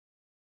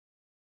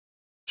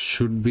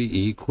should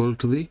be equal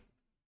to the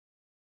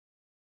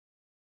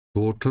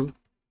total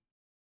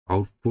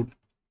output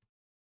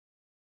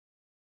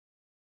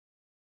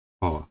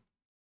power.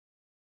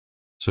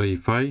 So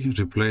if I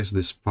replace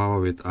this power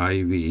with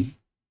IV,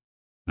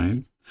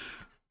 right,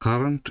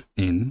 current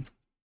in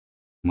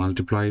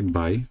multiplied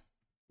by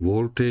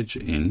voltage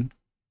in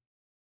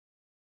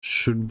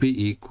should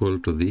be equal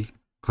to the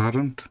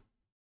current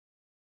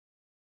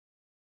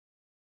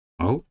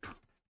out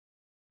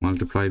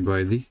multiplied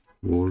by the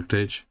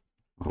voltage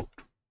out.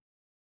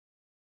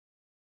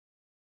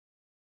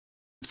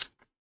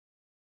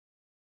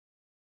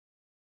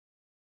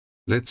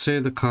 Let's say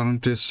the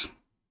current is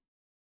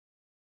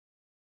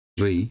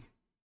 3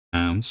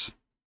 amps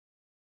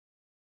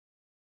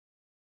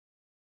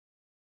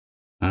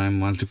and I'm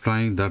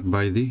multiplying that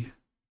by the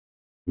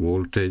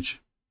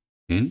voltage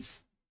in.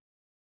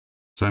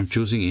 So I'm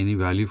choosing any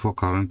value for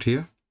current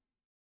here.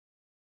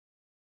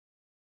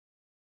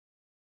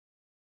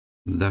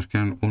 That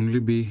can only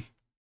be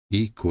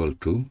equal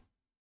to,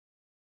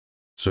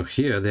 so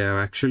here they have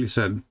actually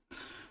said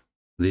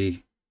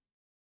the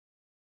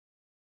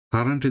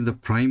current in the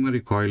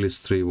primary coil is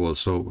 3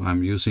 volts. So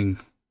I'm using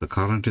the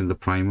current in the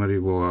primary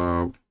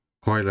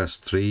coil as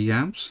 3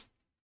 amps.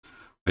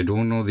 I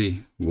don't know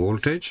the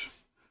voltage,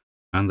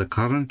 and the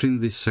current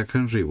in the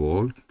secondary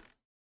volt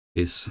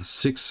is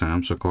 6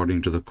 amps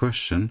according to the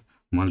question,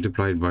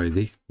 multiplied by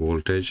the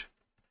voltage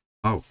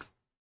out.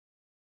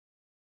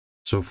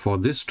 So for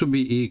this to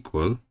be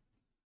equal,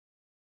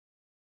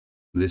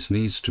 this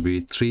needs to be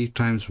 3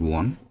 times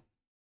 1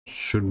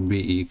 should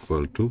be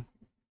equal to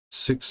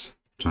 6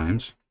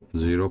 times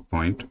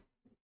 0.5.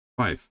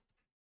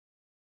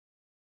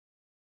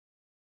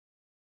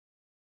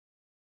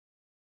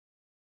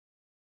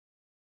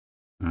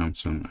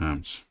 Amps and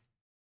amps.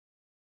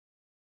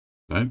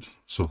 Right?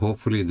 So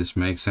hopefully this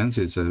makes sense.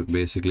 It's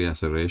basically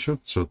as a ratio.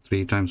 So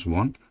 3 times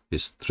 1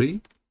 is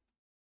 3.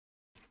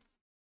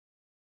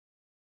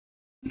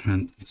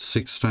 And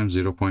 6 times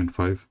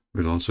 0.5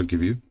 will also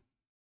give you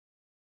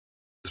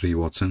 3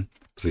 watts and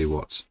 3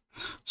 watts.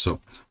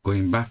 So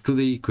going back to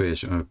the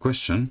equation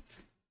question,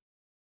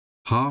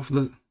 half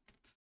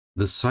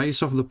the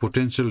size of the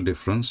potential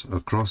difference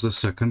across the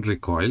secondary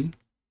coil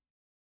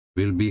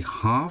will be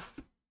half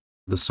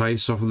the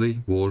size of the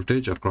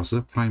voltage across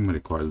the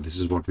primary coil. This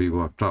is what we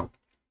worked out.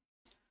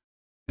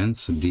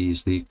 Hence D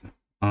is the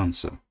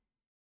answer.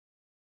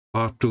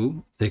 Part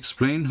 2.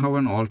 Explain how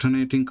an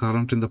alternating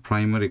current in the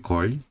primary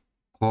coil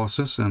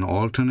causes an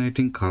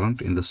alternating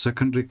current in the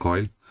secondary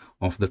coil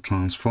of the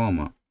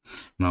transformer.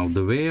 Now,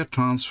 the way a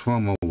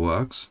transformer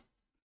works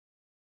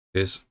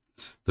is,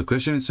 the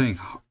question is saying,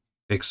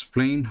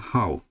 explain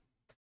how.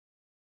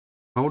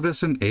 How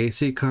does an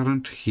AC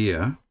current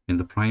here in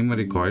the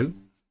primary coil,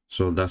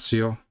 so that's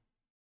your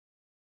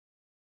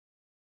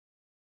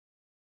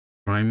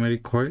primary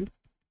coil,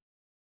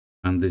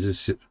 and this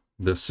is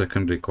the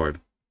secondary coil.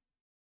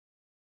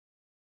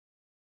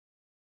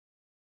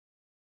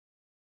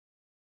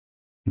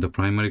 The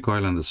primary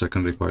coil and the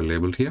secondary coil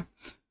labeled here.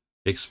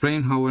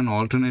 Explain how an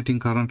alternating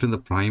current in the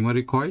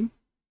primary coil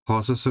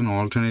causes an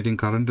alternating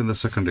current in the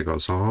secondary coil.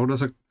 So how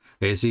does a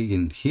AC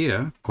in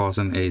here cause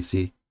an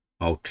AC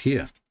out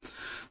here?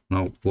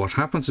 Now what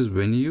happens is,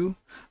 when you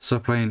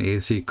supply an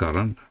AC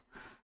current,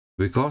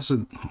 because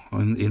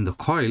in the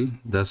coil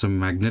there's a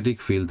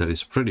magnetic field that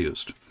is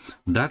produced.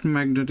 That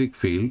magnetic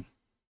field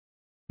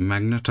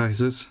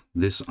magnetizes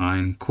this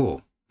iron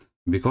core.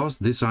 Because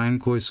this iron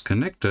core is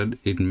connected,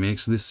 it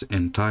makes this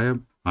entire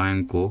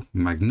iron core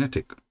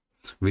magnetic,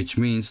 which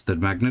means that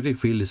magnetic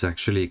field is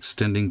actually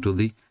extending to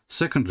the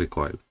secondary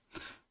coil.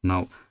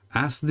 Now,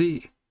 as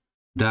the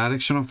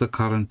direction of the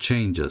current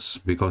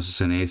changes, because it's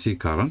an AC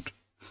current,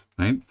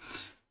 right,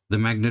 the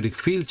magnetic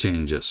field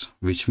changes,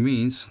 which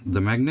means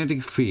the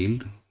magnetic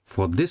field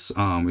for this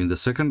arm in the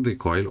secondary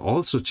coil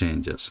also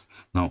changes.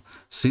 Now,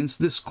 since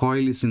this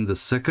coil is in the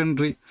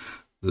secondary,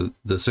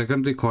 the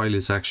secondary coil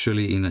is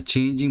actually in a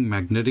changing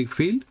magnetic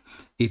field,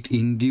 it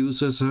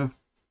induces a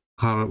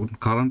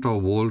current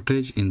or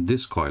voltage in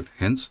this coil.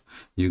 Hence,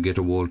 you get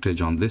a voltage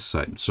on this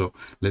side. So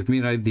let me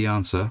write the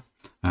answer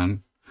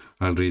and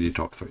I'll read it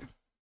out for you.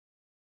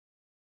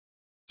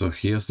 So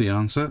here's the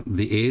answer.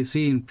 The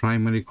AC in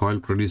primary coil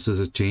produces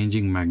a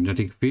changing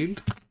magnetic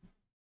field.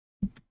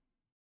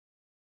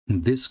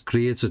 This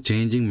creates a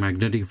changing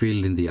magnetic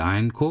field in the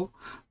iron core.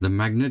 The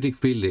magnetic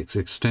field is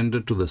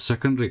extended to the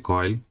secondary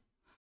coil.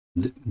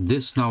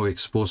 This now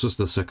exposes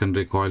the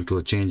secondary coil to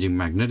a changing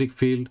magnetic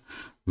field,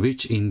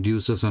 which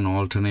induces an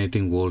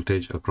alternating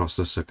voltage across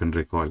the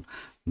secondary coil.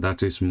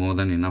 That is more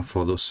than enough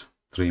for those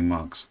 3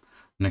 marks.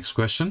 Next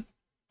question.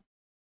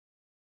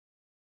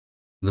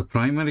 The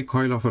primary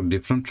coil of a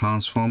different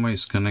transformer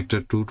is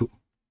connected to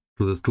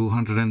the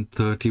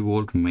 230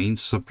 volt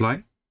mains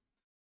supply.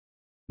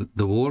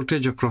 The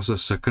voltage across the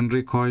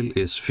secondary coil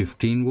is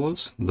 15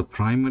 volts. The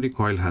primary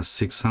coil has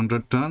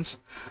 600 turns.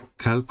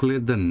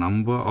 calculate the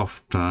number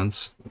of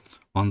turns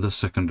on the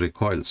secondary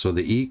coil. So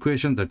the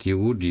equation that you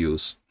would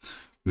use,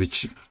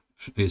 which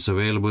is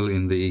available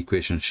in the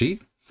equation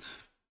sheet,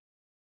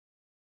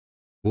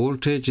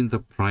 voltage in the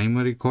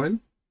primary coil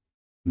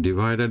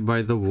divided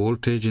by the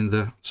voltage in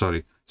the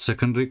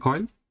secondary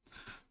coil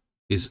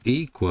is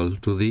equal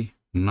to the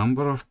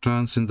number of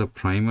turns in the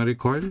primary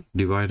coil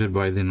divided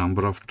by the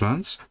number of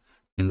turns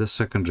in the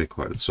secondary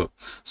coil. So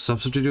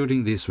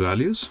substituting these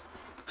values,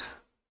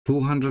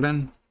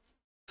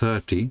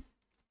 230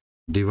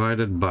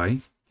 divided by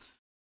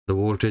the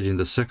voltage in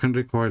the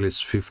secondary coil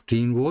is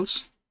 15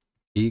 volts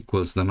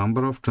equals the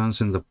number of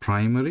turns in the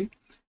primary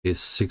is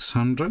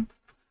 600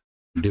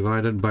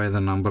 divided by the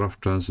number of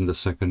turns in the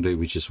secondary,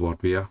 which is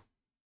what we are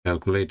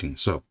calculating.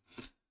 So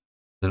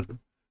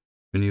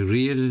when you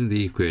rearrange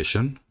the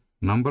equation,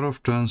 number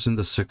of turns in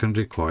the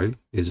secondary coil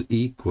is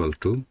equal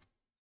to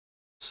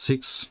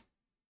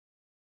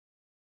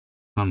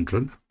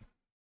 600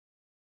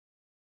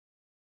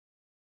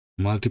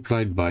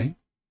 multiplied by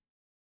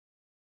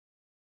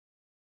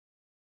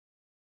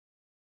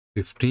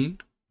 15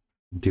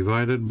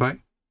 divided by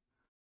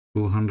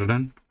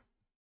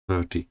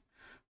 230.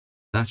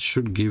 That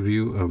should give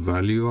you a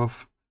value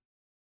of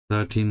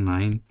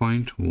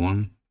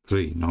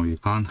 39.13. Now you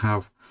can't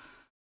have,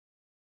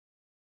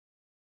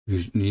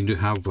 you need to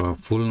have a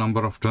full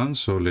number of turns,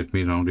 so let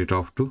me round it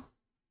off to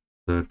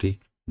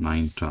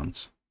 39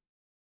 turns.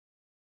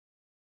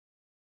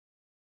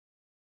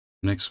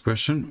 Next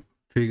question.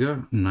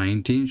 Figure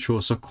 19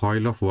 shows a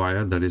coil of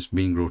wire that is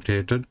being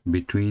rotated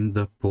between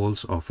the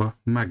poles of a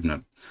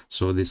magnet.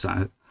 So this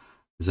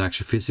is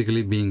actually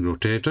physically being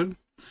rotated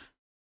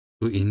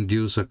to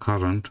induce a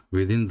current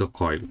within the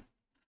coil.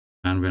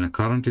 And when a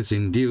current is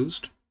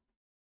induced,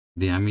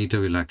 the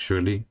ammeter will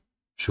actually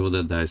show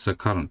that there is a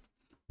current.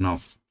 Now,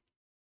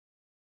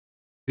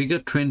 figure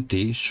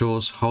 20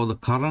 shows how the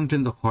current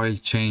in the coil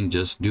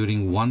changes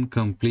during one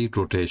complete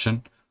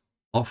rotation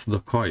of the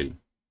coil.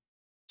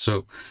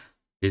 So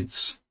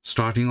it's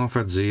starting off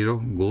at 0,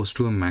 goes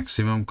to a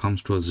maximum,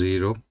 comes to a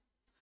 0,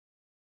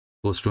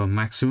 goes to a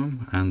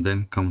maximum, and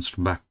then comes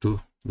back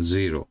to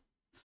 0.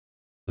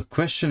 The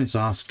question is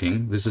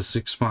asking, this is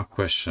a 6-mark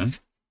question,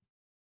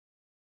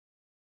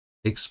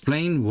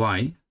 explain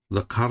why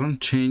the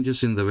current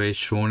changes in the way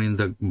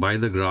shown by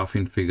the graph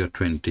in figure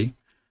 20.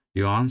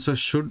 Your answer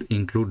should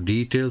include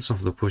details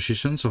of the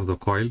positions of the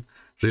coil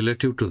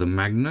relative to the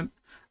magnet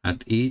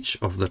at each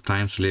of the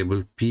times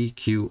labeled P,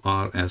 Q,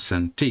 R, S,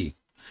 and T.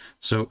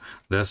 So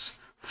there's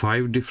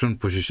 5 different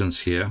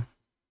positions here.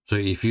 So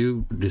if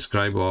you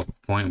describe or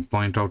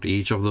point out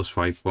each of those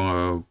 5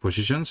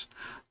 positions,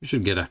 you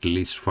should get at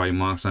least 5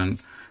 marks, and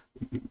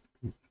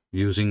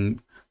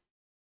using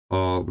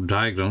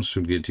diagrams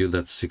should get you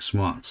that 6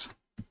 marks.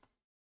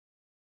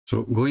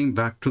 So going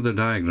back to the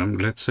diagram,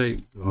 let's say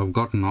I've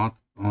got north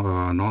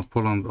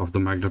pole of the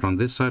magnet on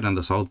this side and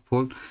the south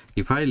pole.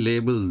 If I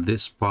label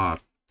this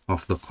part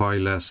of the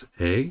coil as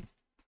A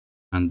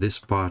and this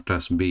part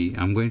as B,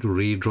 I'm going to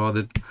redraw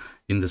it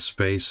in the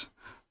space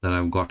that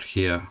I've got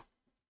here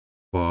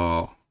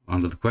for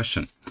under the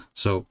question.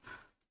 So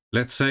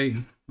let's say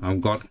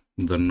I've got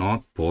the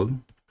north pole.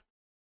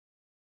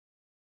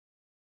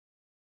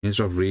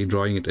 Instead of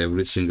redrawing it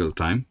every single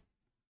time,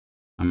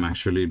 I'm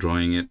actually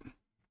drawing it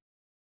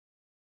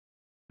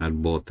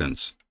at both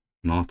ends,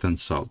 north and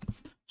south.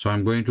 So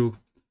I'm going to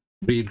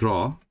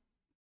redraw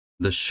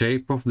the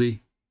shape of the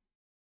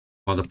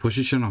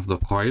position of the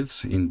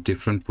coils in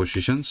different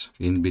positions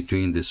in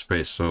between this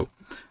space. So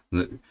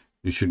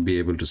you should be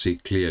able to see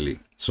clearly.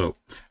 So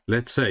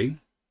let's say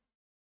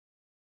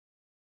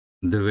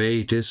the way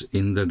it is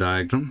in the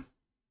diagram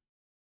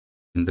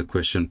in the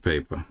question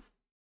paper.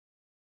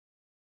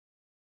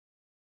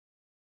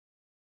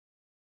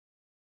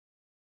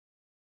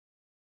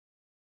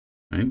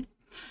 Right?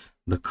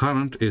 The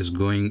current is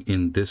going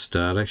in this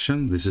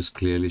direction. This is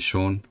clearly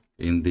shown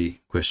in the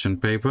question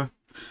paper.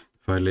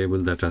 If I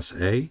label that as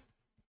A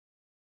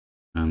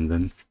and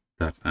then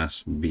that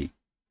as B.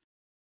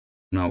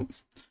 Now,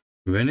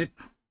 when it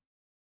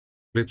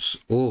flips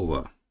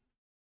over,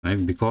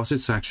 right, because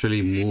it's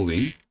actually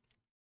moving,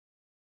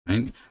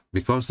 right,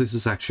 because this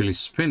is actually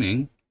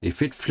spinning,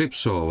 if it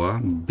flips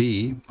over,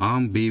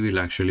 arm B will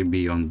actually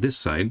be on this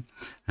side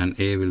and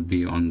A will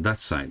be on that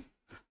side.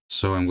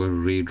 So I'm going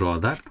to redraw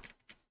that.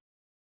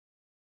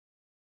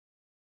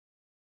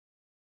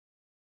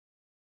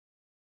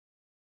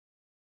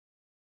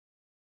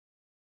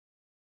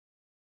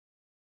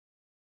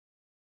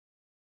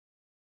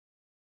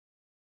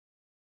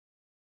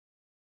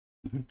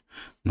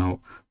 Now,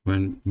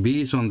 when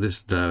B is on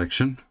this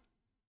direction,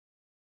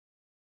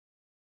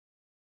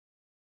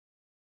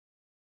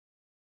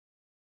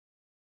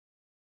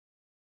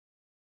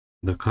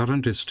 the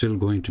current is still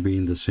going to be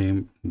in the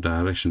same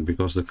direction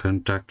because the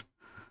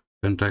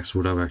contacts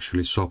would have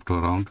actually swapped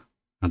around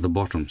at the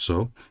bottom.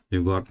 So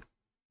you've got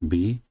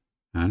B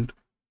and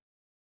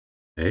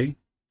A,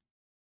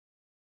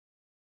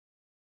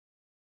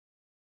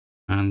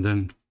 and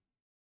then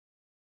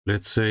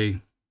let's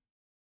say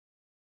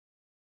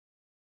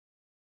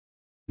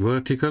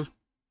vertical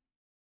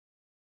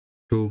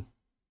to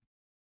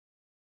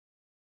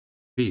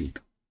field,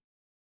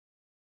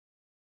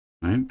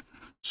 right?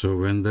 So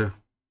when the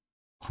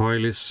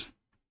coil is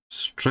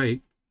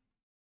straight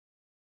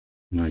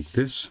like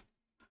this,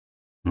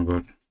 I've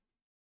got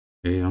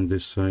A on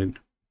this side,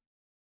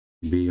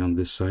 B on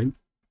this side,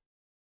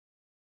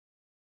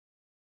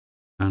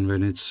 and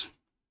when it's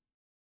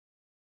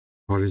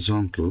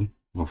horizontal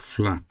or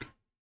flat,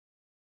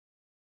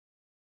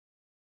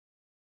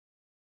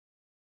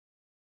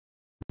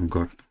 I've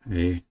got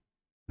A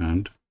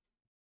and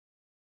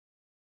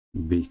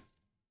B,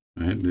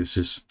 right? This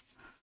is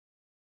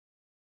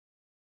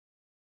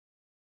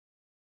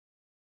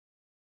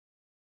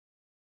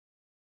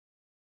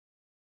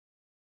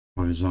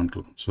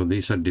horizontal. So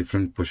these are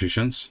different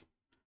positions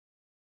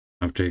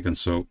I've taken.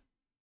 So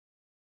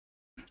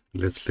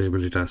let's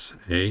label it as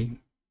A,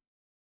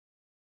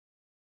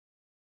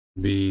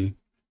 B,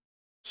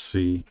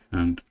 C,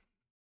 and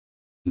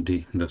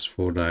D. That's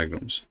 4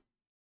 diagrams.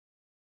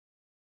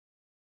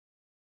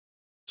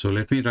 So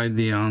let me write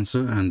the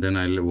answer and then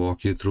I'll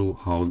walk you through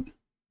how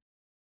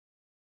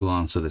to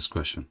answer this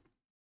question.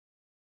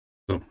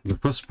 So the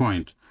first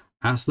point,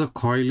 as the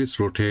coil is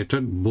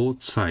rotated,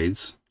 both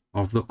sides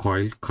of the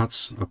coil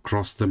cuts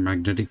across the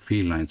magnetic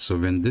field lines. So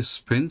when this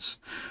spins,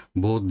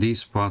 both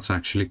these parts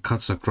actually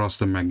cuts across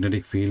the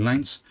magnetic field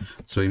lines.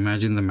 So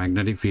imagine the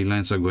magnetic field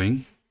lines are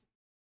going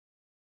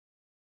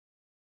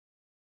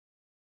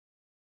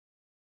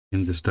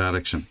in this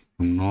direction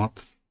from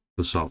north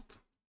to south,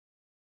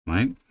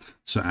 right?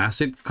 So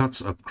as it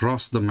cuts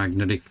across the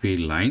magnetic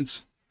field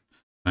lines,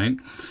 right,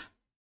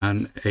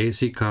 and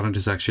AC current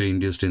is actually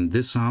induced in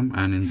this arm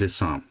and in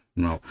this arm.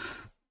 Now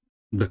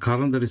the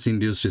current that is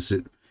induced is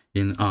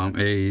in arm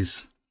A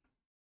is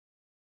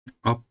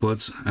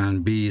upwards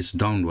and B is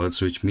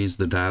downwards, which means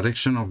the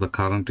direction of the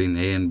current in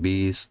A and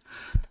B is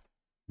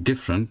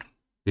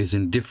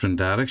in different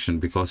direction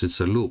because it's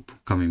a loop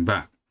coming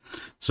back.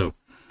 So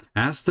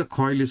as the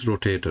coil is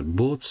rotated,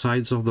 both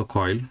sides of the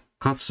coil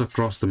cuts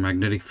across the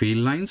magnetic field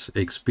lines,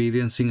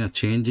 experiencing a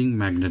changing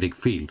magnetic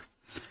field.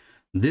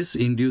 This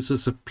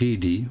induces a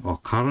PD or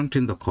current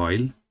in the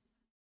coil,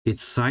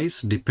 its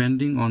size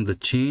depending on the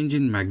change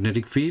in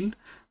magnetic field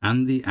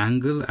and the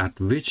angle at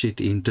which it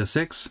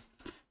intersects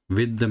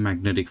with the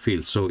magnetic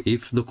field. So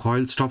if the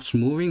coil stops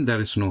moving, there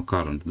is no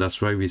current.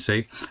 That's why we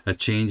say a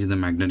change in the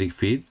magnetic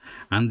field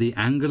and the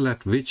angle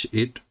at which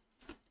it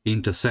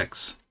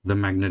intersects the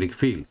magnetic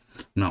field.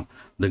 Now,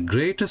 the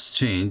greatest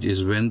change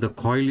is when the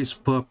coil is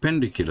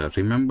perpendicular.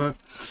 Remember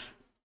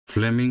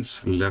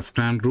Fleming's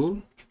left-hand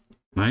rule,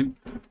 right?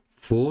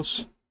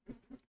 Force,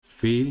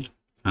 field,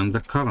 and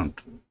the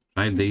current,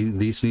 right?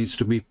 These needs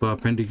to be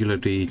perpendicular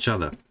to each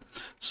other.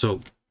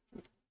 So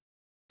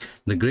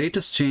the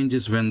greatest change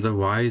is when the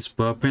Y is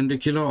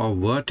perpendicular or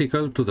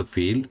vertical to the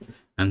field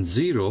and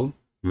 0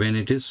 when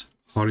it is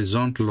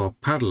horizontal or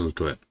parallel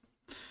to it.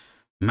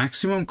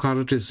 Maximum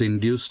current is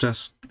induced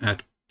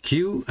at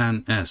Q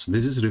and S.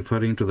 This is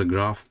referring to the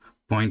graph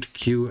point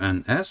Q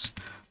and S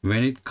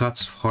when it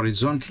cuts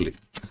horizontally.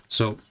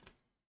 So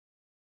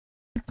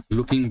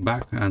looking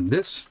back at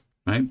this,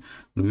 right,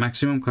 the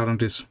maximum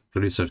current is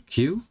produced at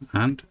Q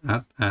and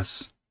at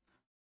S.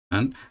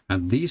 And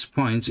at these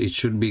points, it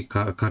should be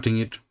cutting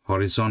it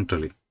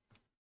horizontally.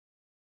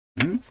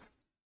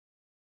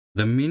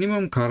 The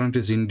minimum current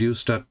is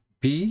induced at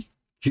P,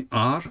 Q,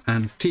 R,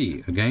 and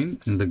T.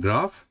 Again, in the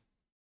graph,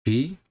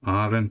 P,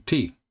 R, and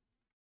T.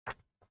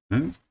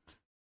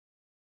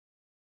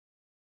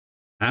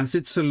 As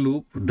it's a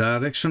loop,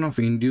 direction of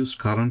induced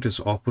current is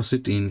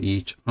opposite in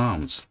each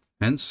arms.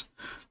 Hence,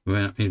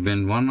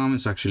 when one arm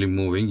is actually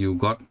moving, you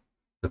got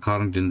the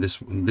current in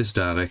this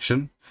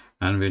direction.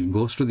 And when it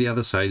goes to the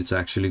other side, it's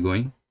actually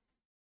going,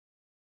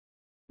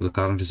 the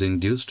current is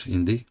induced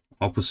in the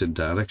opposite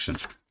direction.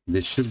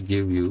 This should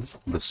give you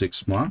the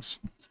 6 marks.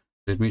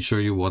 Let me show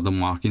you what the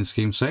marking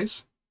scheme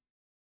says.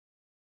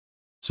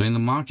 So in the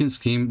marking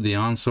scheme, the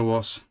answer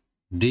was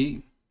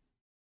D,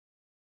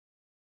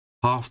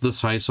 half the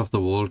size of the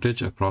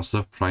voltage across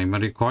the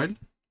primary coil.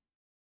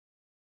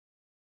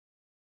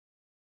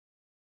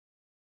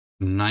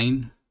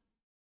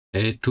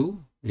 9A2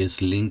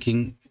 is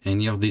linking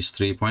any of these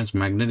 3 points.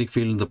 Magnetic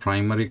field in the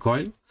primary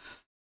coil,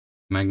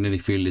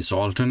 magnetic field is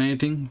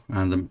alternating,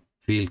 and the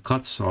field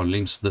cuts or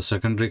links the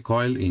secondary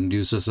coil,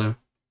 induces a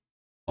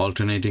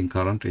alternating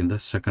current in the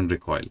secondary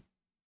coil.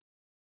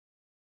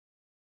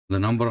 The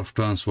number of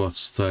turns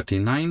was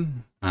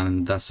 39,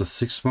 and that's a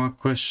 6-mark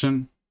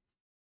question.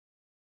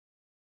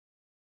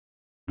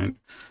 And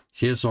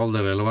here's all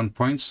the relevant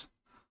points.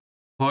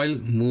 Coil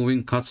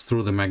moving cuts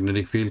through the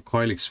magnetic field.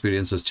 Coil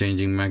experiences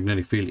changing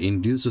magnetic field,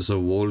 induces a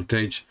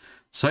voltage.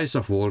 Size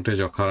of voltage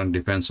or current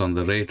depends on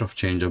the rate of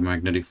change of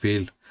magnetic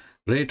field.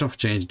 Rate of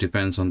change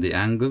depends on the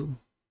angle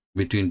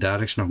between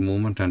direction of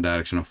movement and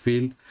direction of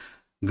field.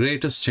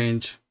 Greatest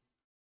change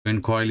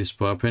when coil is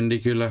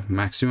perpendicular.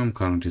 Maximum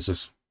current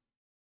is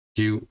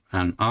Q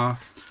and R.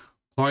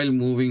 Coil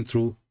moving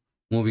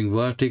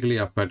vertically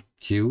up at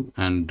Q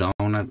and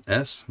down at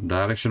S.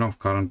 Direction of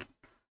current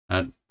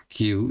at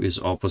Q is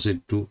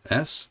opposite to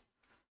S.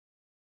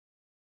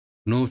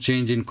 No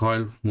change in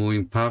coil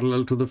moving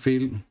parallel to the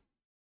field,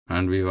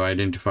 and we've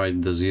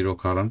identified the zero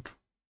current,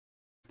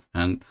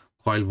 and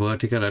coil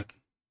vertical at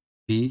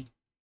P,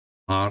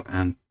 R,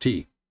 and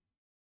T.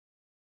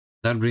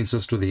 That brings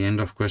us to the end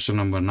of question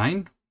number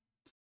 9.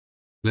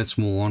 Let's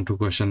move on to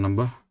question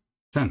number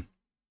 10.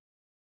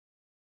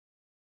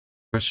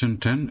 Question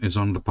 10 is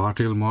on the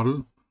particle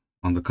model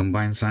on the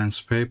combined science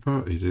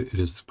paper. It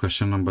is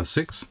question number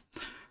 6.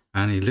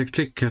 An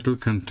electric kettle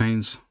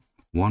contains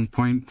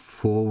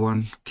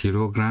 1.41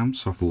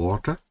 kilograms of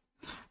water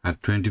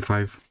at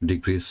 25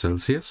 degrees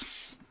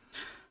Celsius.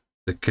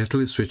 The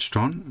kettle is switched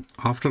on.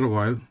 After a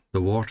while,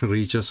 the water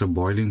reaches a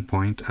boiling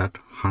point at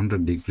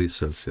 100 degrees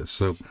Celsius.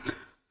 So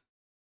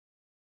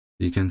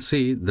you can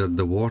see that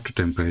the water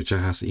temperature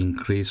has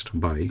increased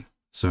by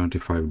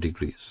 75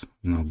 degrees.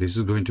 Now this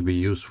is going to be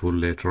useful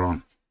later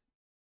on.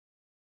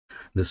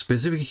 The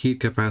specific heat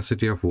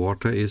capacity of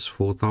water is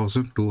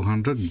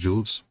 4200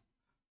 joules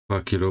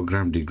per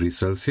kilogram degree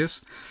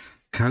Celsius.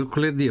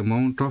 Calculate the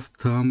amount of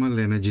thermal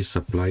energy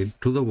supplied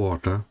to the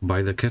water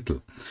by the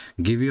kettle.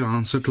 Give your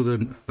answer to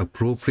the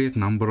appropriate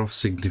number of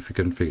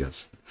significant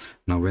figures.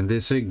 Now when they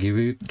say give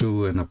it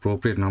to an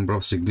appropriate number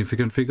of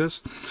significant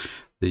figures,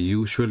 they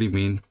usually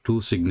mean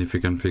 2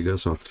 significant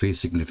figures or 3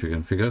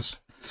 significant figures.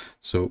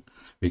 So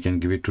we can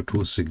give it to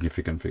 2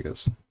 significant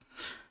figures.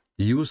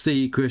 Use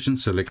the equation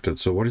selected.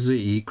 So what is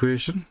the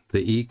equation?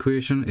 The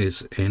equation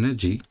is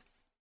energy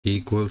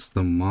equals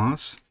the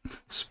mass,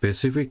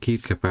 specific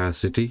heat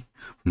capacity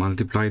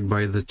multiplied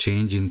by the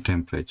change in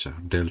temperature,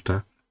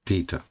 delta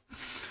theta.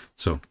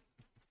 So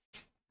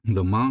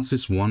the mass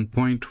is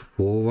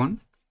 1.41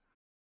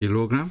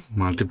 kilogram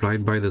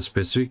multiplied by the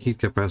specific heat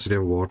capacity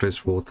of water is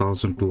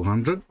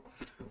 4200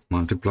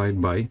 multiplied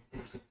by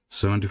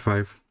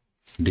 75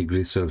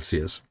 degrees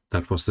Celsius.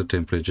 That was the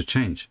temperature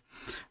change.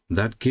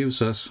 That gives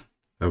us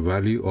a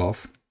value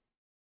of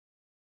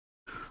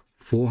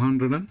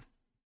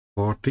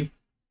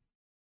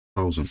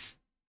 440,000.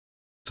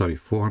 Sorry,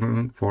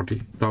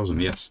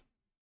 440,000. Yes.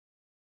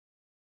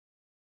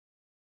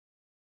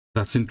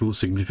 That's in 2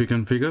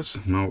 significant figures.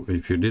 Now,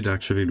 if you did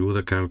actually do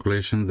the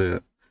calculation,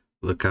 the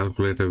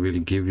calculator will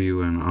give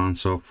you an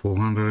answer of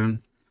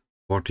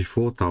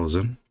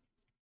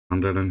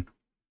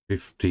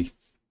 444,150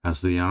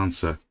 as the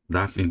answer.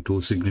 That in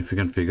 2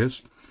 significant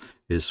figures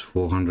is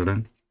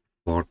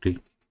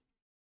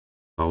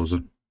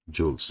 440,000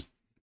 joules.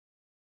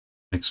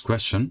 Next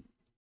question.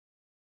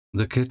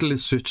 The kettle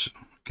is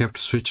kept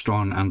switched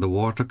on and the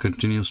water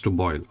continues to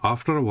boil.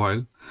 After a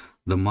while,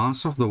 the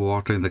mass of the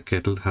water in the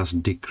kettle has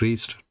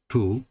decreased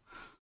to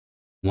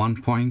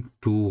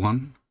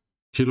 1.21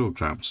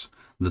 kilograms.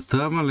 The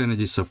thermal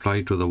energy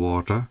supplied to the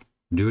water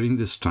during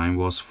this time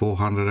was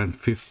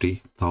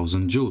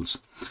 450,000 joules.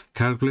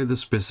 Calculate the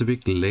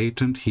specific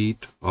latent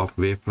heat of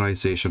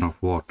vaporization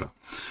of water.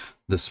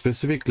 The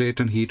specific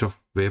latent heat of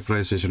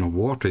vaporization of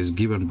water is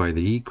given by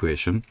the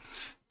equation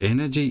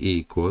energy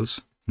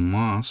equals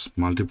mass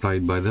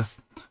multiplied by the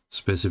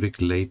specific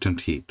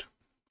latent heat.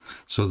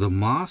 So the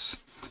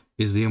mass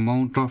is the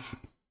amount of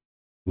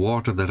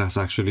water that has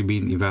actually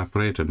been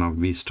evaporated. Now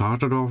we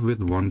started off with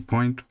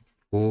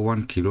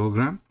 1.41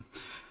 kilogram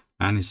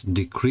and it's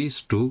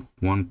decreased to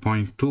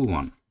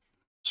 1.21.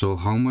 So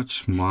how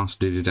much mass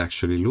did it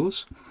actually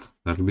lose?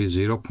 That will be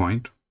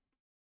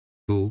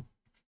 0.2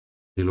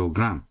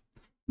 kilogram.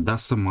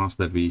 That's the mass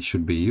that we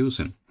should be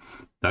using.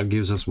 That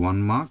gives us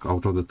 1 mark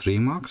out of the 3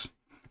 marks.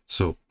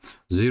 So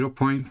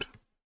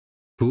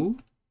 0.2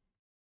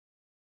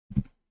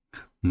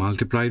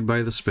 multiplied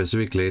by the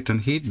specific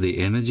latent heat, the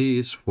energy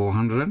is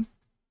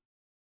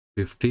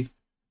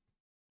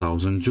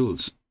 450,000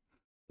 joules.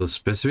 The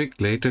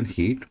specific latent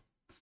heat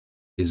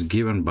is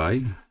given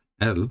by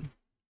L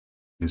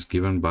is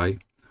given by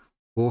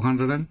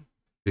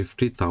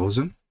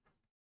 450,000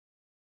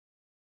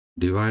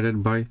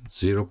 divided by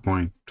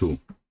 0.2.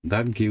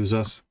 That gives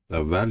us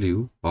a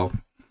value of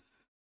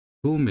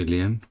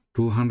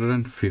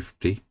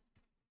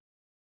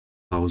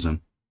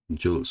 2,250,000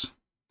 joules.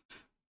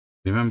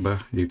 Remember,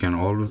 you can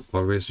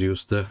always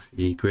use the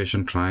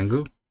equation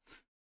triangle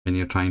when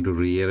you're trying to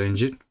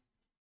rearrange it.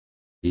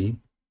 E,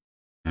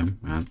 M,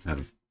 and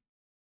L.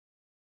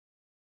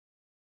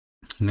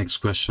 Next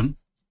question.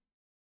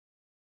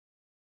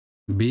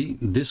 B.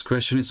 This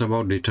question is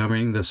about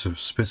determining the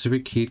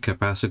specific heat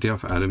capacity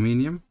of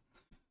aluminium.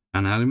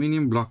 An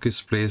aluminium block is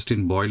placed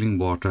in boiling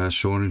water as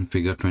shown in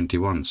figure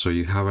 21. So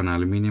you have an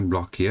aluminium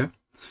block here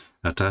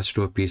attached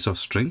to a piece of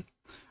string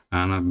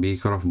and a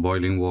beaker of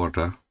boiling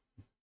water.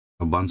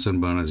 A Bunsen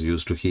burner is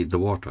used to heat the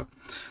water.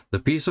 The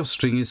piece of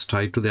string is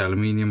tied to the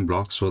aluminium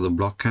block, so the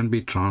block can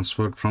be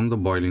transferred from the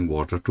boiling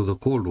water to the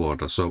cold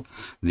water. So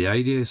the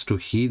idea is to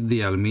heat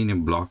the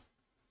aluminium block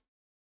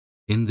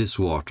in this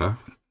water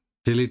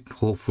till it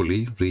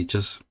hopefully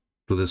reaches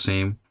to the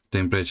same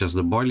temperature as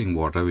the boiling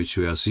water, which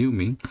we are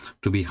assuming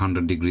to be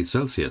 100 degrees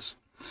Celsius,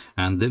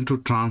 and then to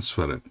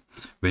transfer it.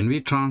 When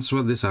we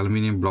transfer this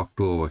aluminium block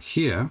to over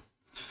here,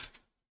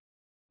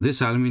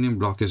 this aluminium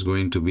block is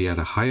going to be at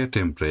a higher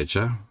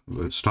temperature.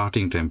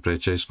 Starting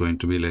temperature is going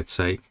to be, let's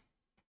say,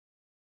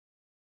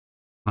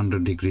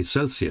 100 degrees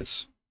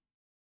Celsius.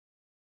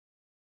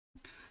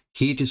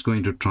 Heat is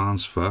going to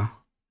transfer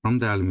from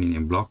the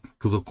aluminium block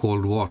to the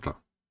cold water.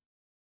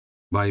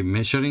 By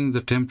measuring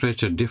the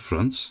temperature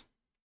difference,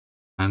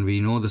 and we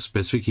know the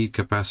specific heat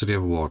capacity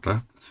of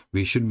water,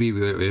 we should be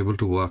able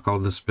to work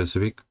out the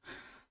specific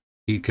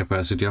heat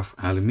capacity of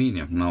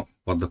aluminium. Now,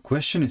 what the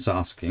question is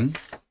asking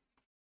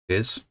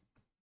is,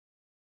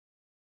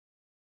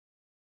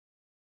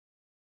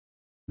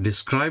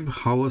 describe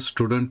how a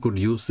student could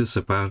use this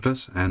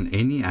apparatus and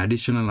any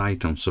additional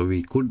items. So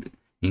we could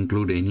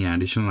include any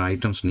additional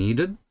items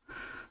needed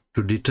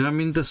to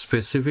determine the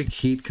specific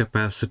heat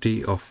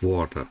capacity of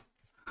water.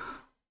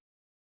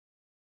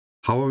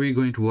 How are we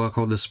going to work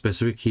out the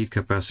specific heat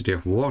capacity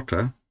of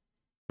water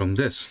from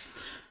this?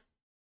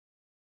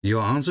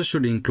 Your answer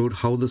should include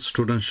how the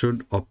student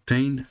should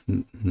obtain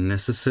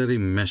necessary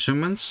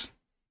measurements,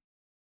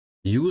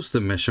 use the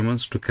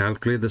measurements to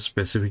calculate the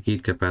specific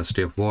heat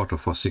capacity of water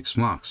for 6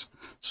 marks.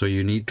 So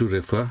you need to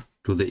refer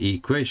to the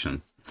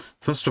equation.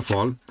 First of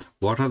all,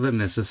 what are the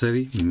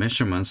necessary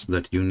measurements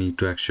that you need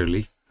to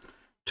actually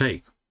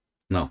take?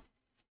 Now,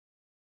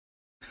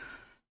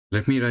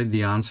 let me write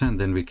the answer and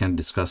then we can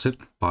discuss it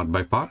part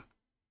by part.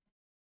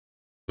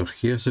 So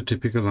here's a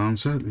typical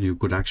answer. You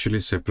could actually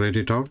separate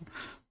it out.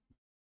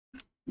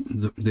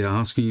 They're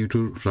asking you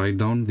to write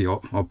down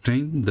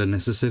obtain the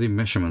necessary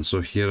measurements.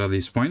 So here are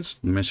these points,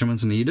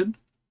 measurements needed.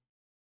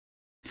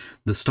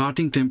 The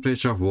starting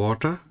temperature of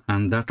water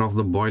and that of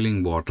the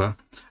boiling water,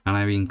 and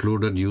I've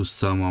included use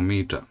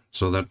thermometer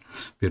so that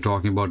we're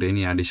talking about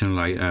any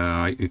additional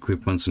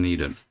equipments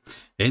needed.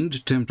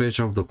 End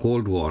temperature of the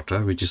cold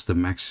water, which is the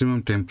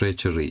maximum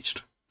temperature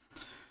reached.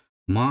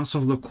 Mass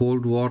of the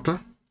cold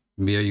water,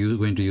 we are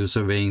going to use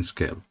a weighing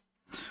scale.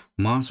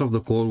 Mass of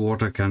the cold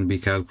water can be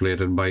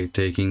calculated by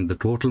taking the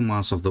total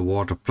mass of the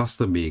water plus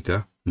the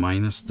beaker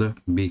minus the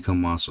beaker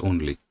mass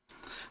only.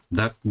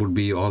 That would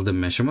be all the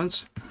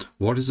measurements.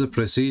 What is the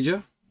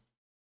procedure?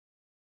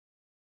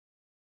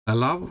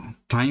 Allow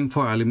time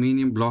for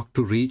aluminium block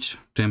to reach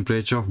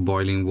temperature of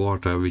boiling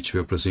water, which we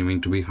are presuming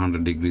to be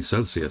 100 degrees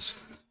Celsius.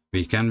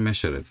 We can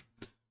measure it.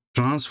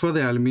 Transfer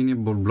the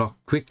aluminium block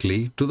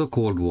quickly to the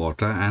cold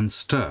water and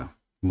stir.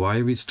 Why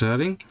are we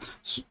stirring?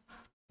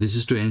 This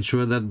is to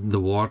ensure that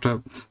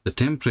the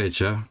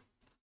temperature,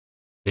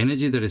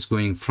 energy that is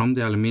going from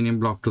the aluminium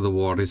block to the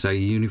water is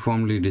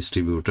uniformly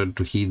distributed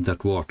to heat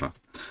that water.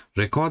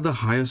 Record the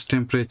highest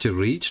temperature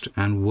reached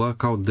and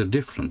work out the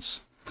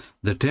difference.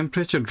 The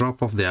temperature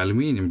drop of the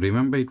aluminium,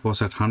 remember it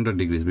was at 100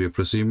 degrees. We are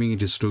presuming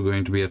it is still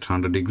going to be at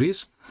 100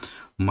 degrees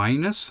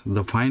minus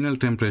the final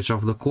temperature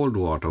of the cold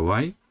water.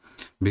 Why?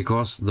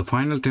 Because the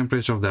final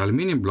temperature of the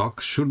aluminium block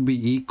should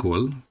be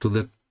equal to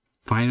the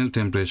final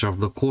temperature of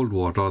the cold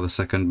water or the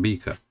second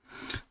beaker.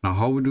 Now,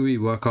 how do we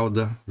work out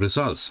the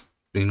results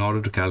in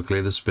order to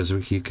calculate the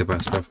specific heat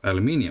capacity of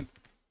aluminium?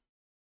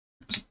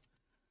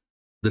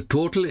 The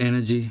total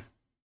energy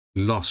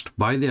lost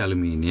by the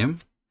aluminium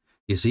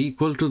is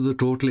equal to the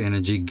total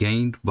energy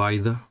gained by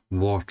the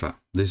water.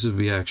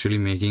 We are actually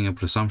making a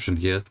presumption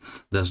here.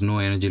 There's no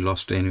energy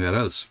lost anywhere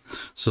else.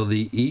 So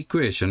the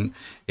equation,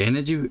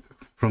 energy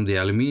from the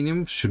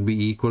aluminium should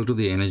be equal to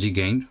the energy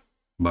gained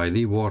by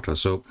the water.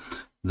 So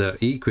the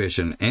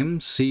equation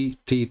mc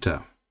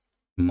theta,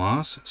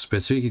 mass,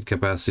 specific heat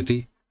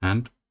capacity,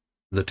 and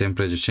the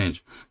temperature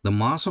change. The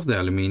mass of the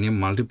aluminium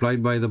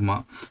multiplied by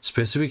the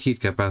specific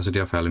heat capacity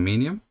of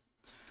aluminium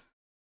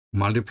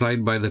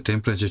multiplied by the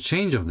temperature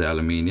change of the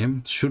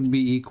aluminium should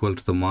be equal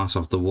to the mass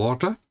of the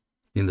water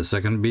in the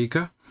second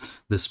beaker,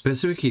 the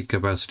specific heat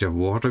capacity of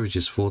water, which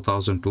is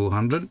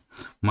 4200,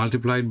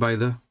 multiplied by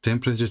the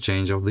temperature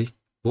change of the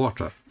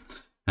water.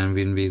 And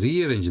when we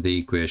rearrange the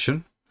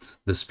equation,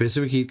 the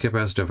specific heat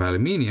capacity of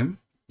aluminium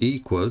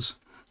equals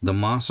the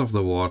mass of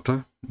the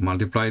water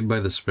multiplied by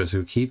the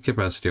specific heat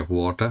capacity of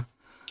water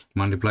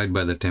multiplied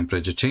by the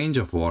temperature change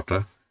of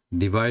water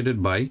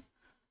divided by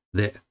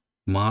the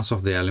mass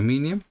of the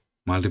aluminium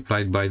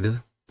multiplied by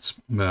the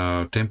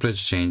temperature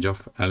change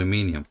of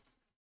aluminium.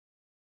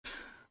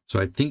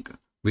 So I think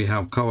we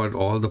have covered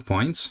all the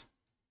points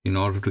in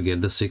order to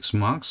get the 6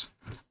 marks.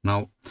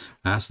 Now,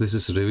 as this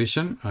is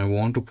revision, I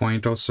want to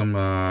point out some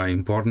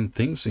important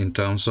things in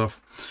terms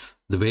of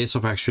the ways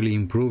of actually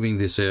improving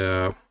this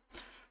the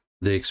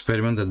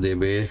experiment that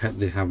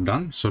they have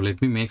done. So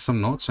let me make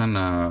some notes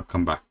and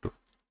come back to it.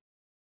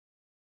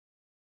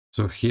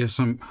 So here's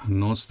some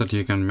notes that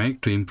you can make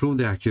to improve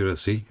the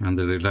accuracy and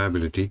the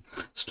reliability.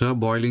 Stir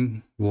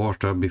boiling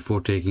water before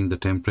taking the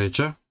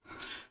temperature.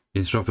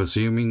 Instead of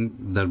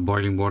assuming that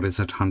boiling water is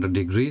at 100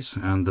 degrees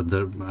and that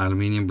the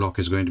aluminium block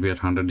is going to be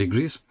at 100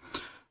 degrees,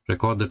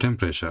 record the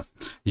temperature.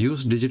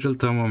 Use digital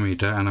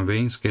thermometer and a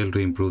weighing scale to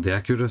improve the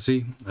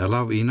accuracy.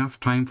 Allow enough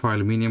time for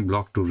aluminium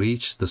block to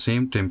reach the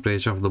same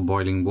temperature of the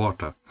boiling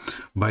water.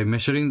 By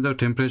measuring the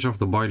temperature of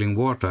the boiling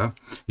water,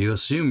 you're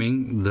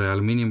assuming the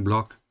aluminium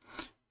block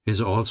is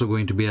also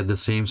going to be at the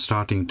same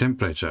starting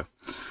temperature.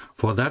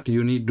 For that,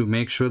 you need to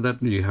make sure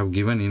that you have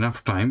given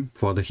enough time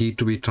for the heat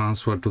to be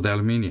transferred to the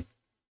aluminium.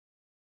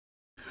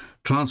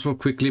 Transfer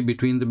quickly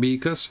between the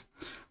beakers.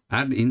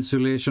 Add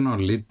insulation or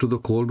lid to the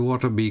cold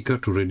water beaker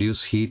to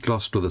reduce heat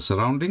loss to the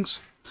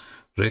surroundings.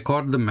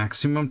 Record the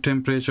maximum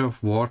temperature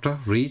of water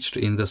reached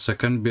in the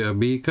second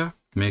beaker.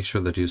 Make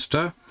sure that you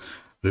stir.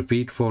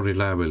 Repeat for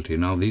reliability.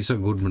 Now, these are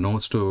good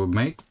notes to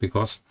make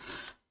because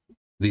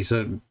these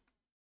are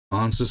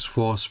answers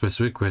for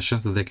specific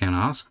questions that they can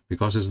ask.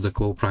 Because it's the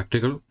core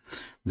practical,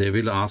 they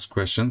will ask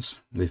questions.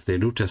 If they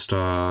do test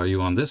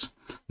you on this,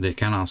 they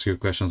can ask you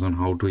questions on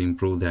how to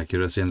improve the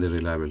accuracy and the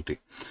reliability.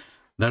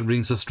 That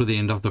brings us to the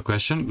end of the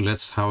question.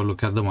 Let's have a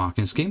look at the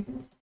marking scheme.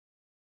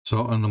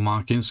 So on the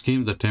marking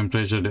scheme, the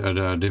temperature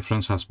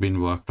difference has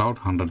been worked out,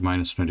 100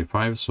 minus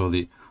 25. So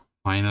the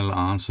final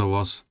answer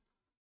was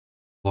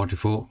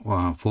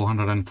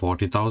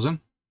 440,000.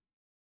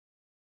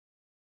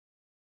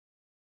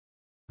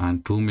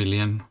 And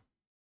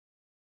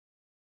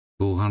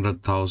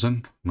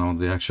 2,200,000. Now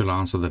the actual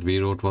answer that we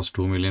wrote was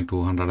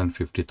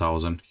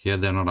 2,250,000. Here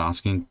they're not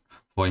asking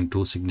for in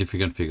two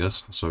significant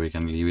figures, so we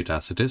can leave it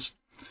as it is.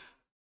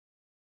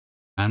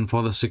 And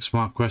for the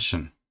 6-mark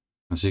question,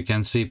 as you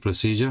can see,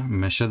 procedure: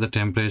 measure the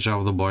temperature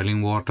of the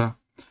boiling water,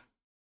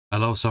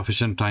 allow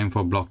sufficient time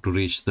for block to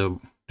reach the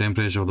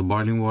temperature of the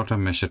boiling water,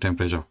 measure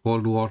temperature of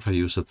cold water,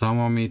 use a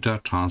thermometer,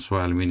 transfer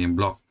aluminium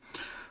block.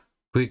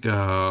 Quick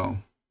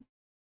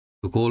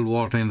to cold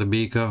water in the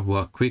beaker,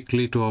 work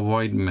quickly to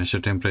avoid, measure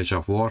temperature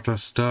of water,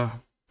 stir,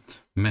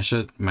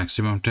 measure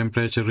maximum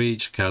temperature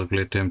reach,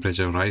 calculate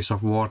temperature rise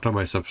of water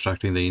by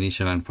subtracting the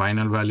initial and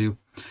final value,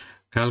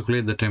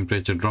 calculate the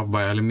temperature drop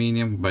by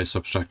aluminium by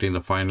subtracting the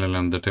final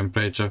and the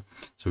temperature.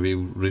 So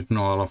we've written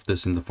all of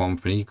this in the form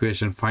of an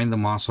equation. Find the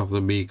mass of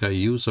the beaker,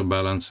 use a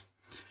balance,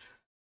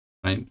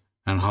 right?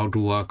 And how to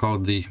work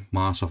out the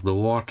mass of the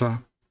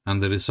water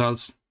and the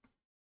results.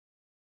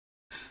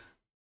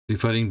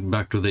 Referring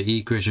back to the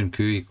equation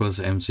Q equals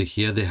MC,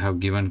 here they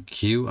have given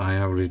Q. I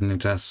have written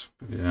it as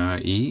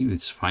E.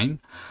 It's fine.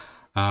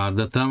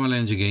 The thermal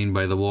energy gained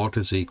by the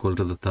water is equal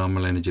to the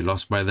thermal energy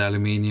lost by the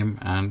aluminium,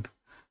 and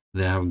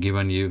they have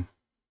given you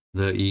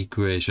the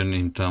equation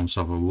in terms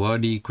of a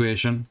word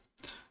equation.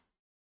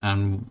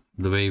 And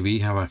the way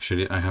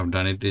I have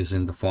done it is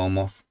in the form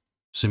of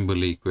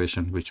symbol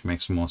equation, which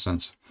makes more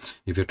sense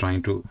if you're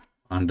trying to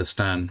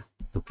understand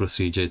the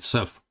procedure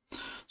itself.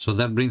 So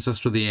that brings us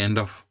to the end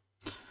of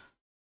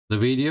the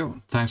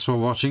video. Thanks for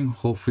watching.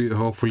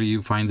 Hopefully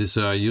you find this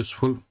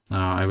useful.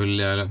 I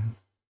will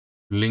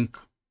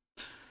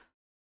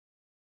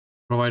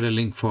provide a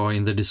link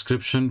in the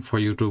description for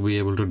you to be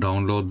able to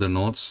download the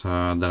notes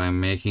that I'm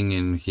making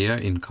in here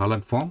in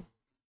colored form.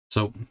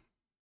 So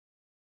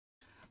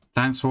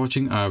thanks for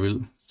watching. I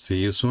will see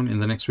you soon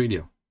in the next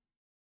video.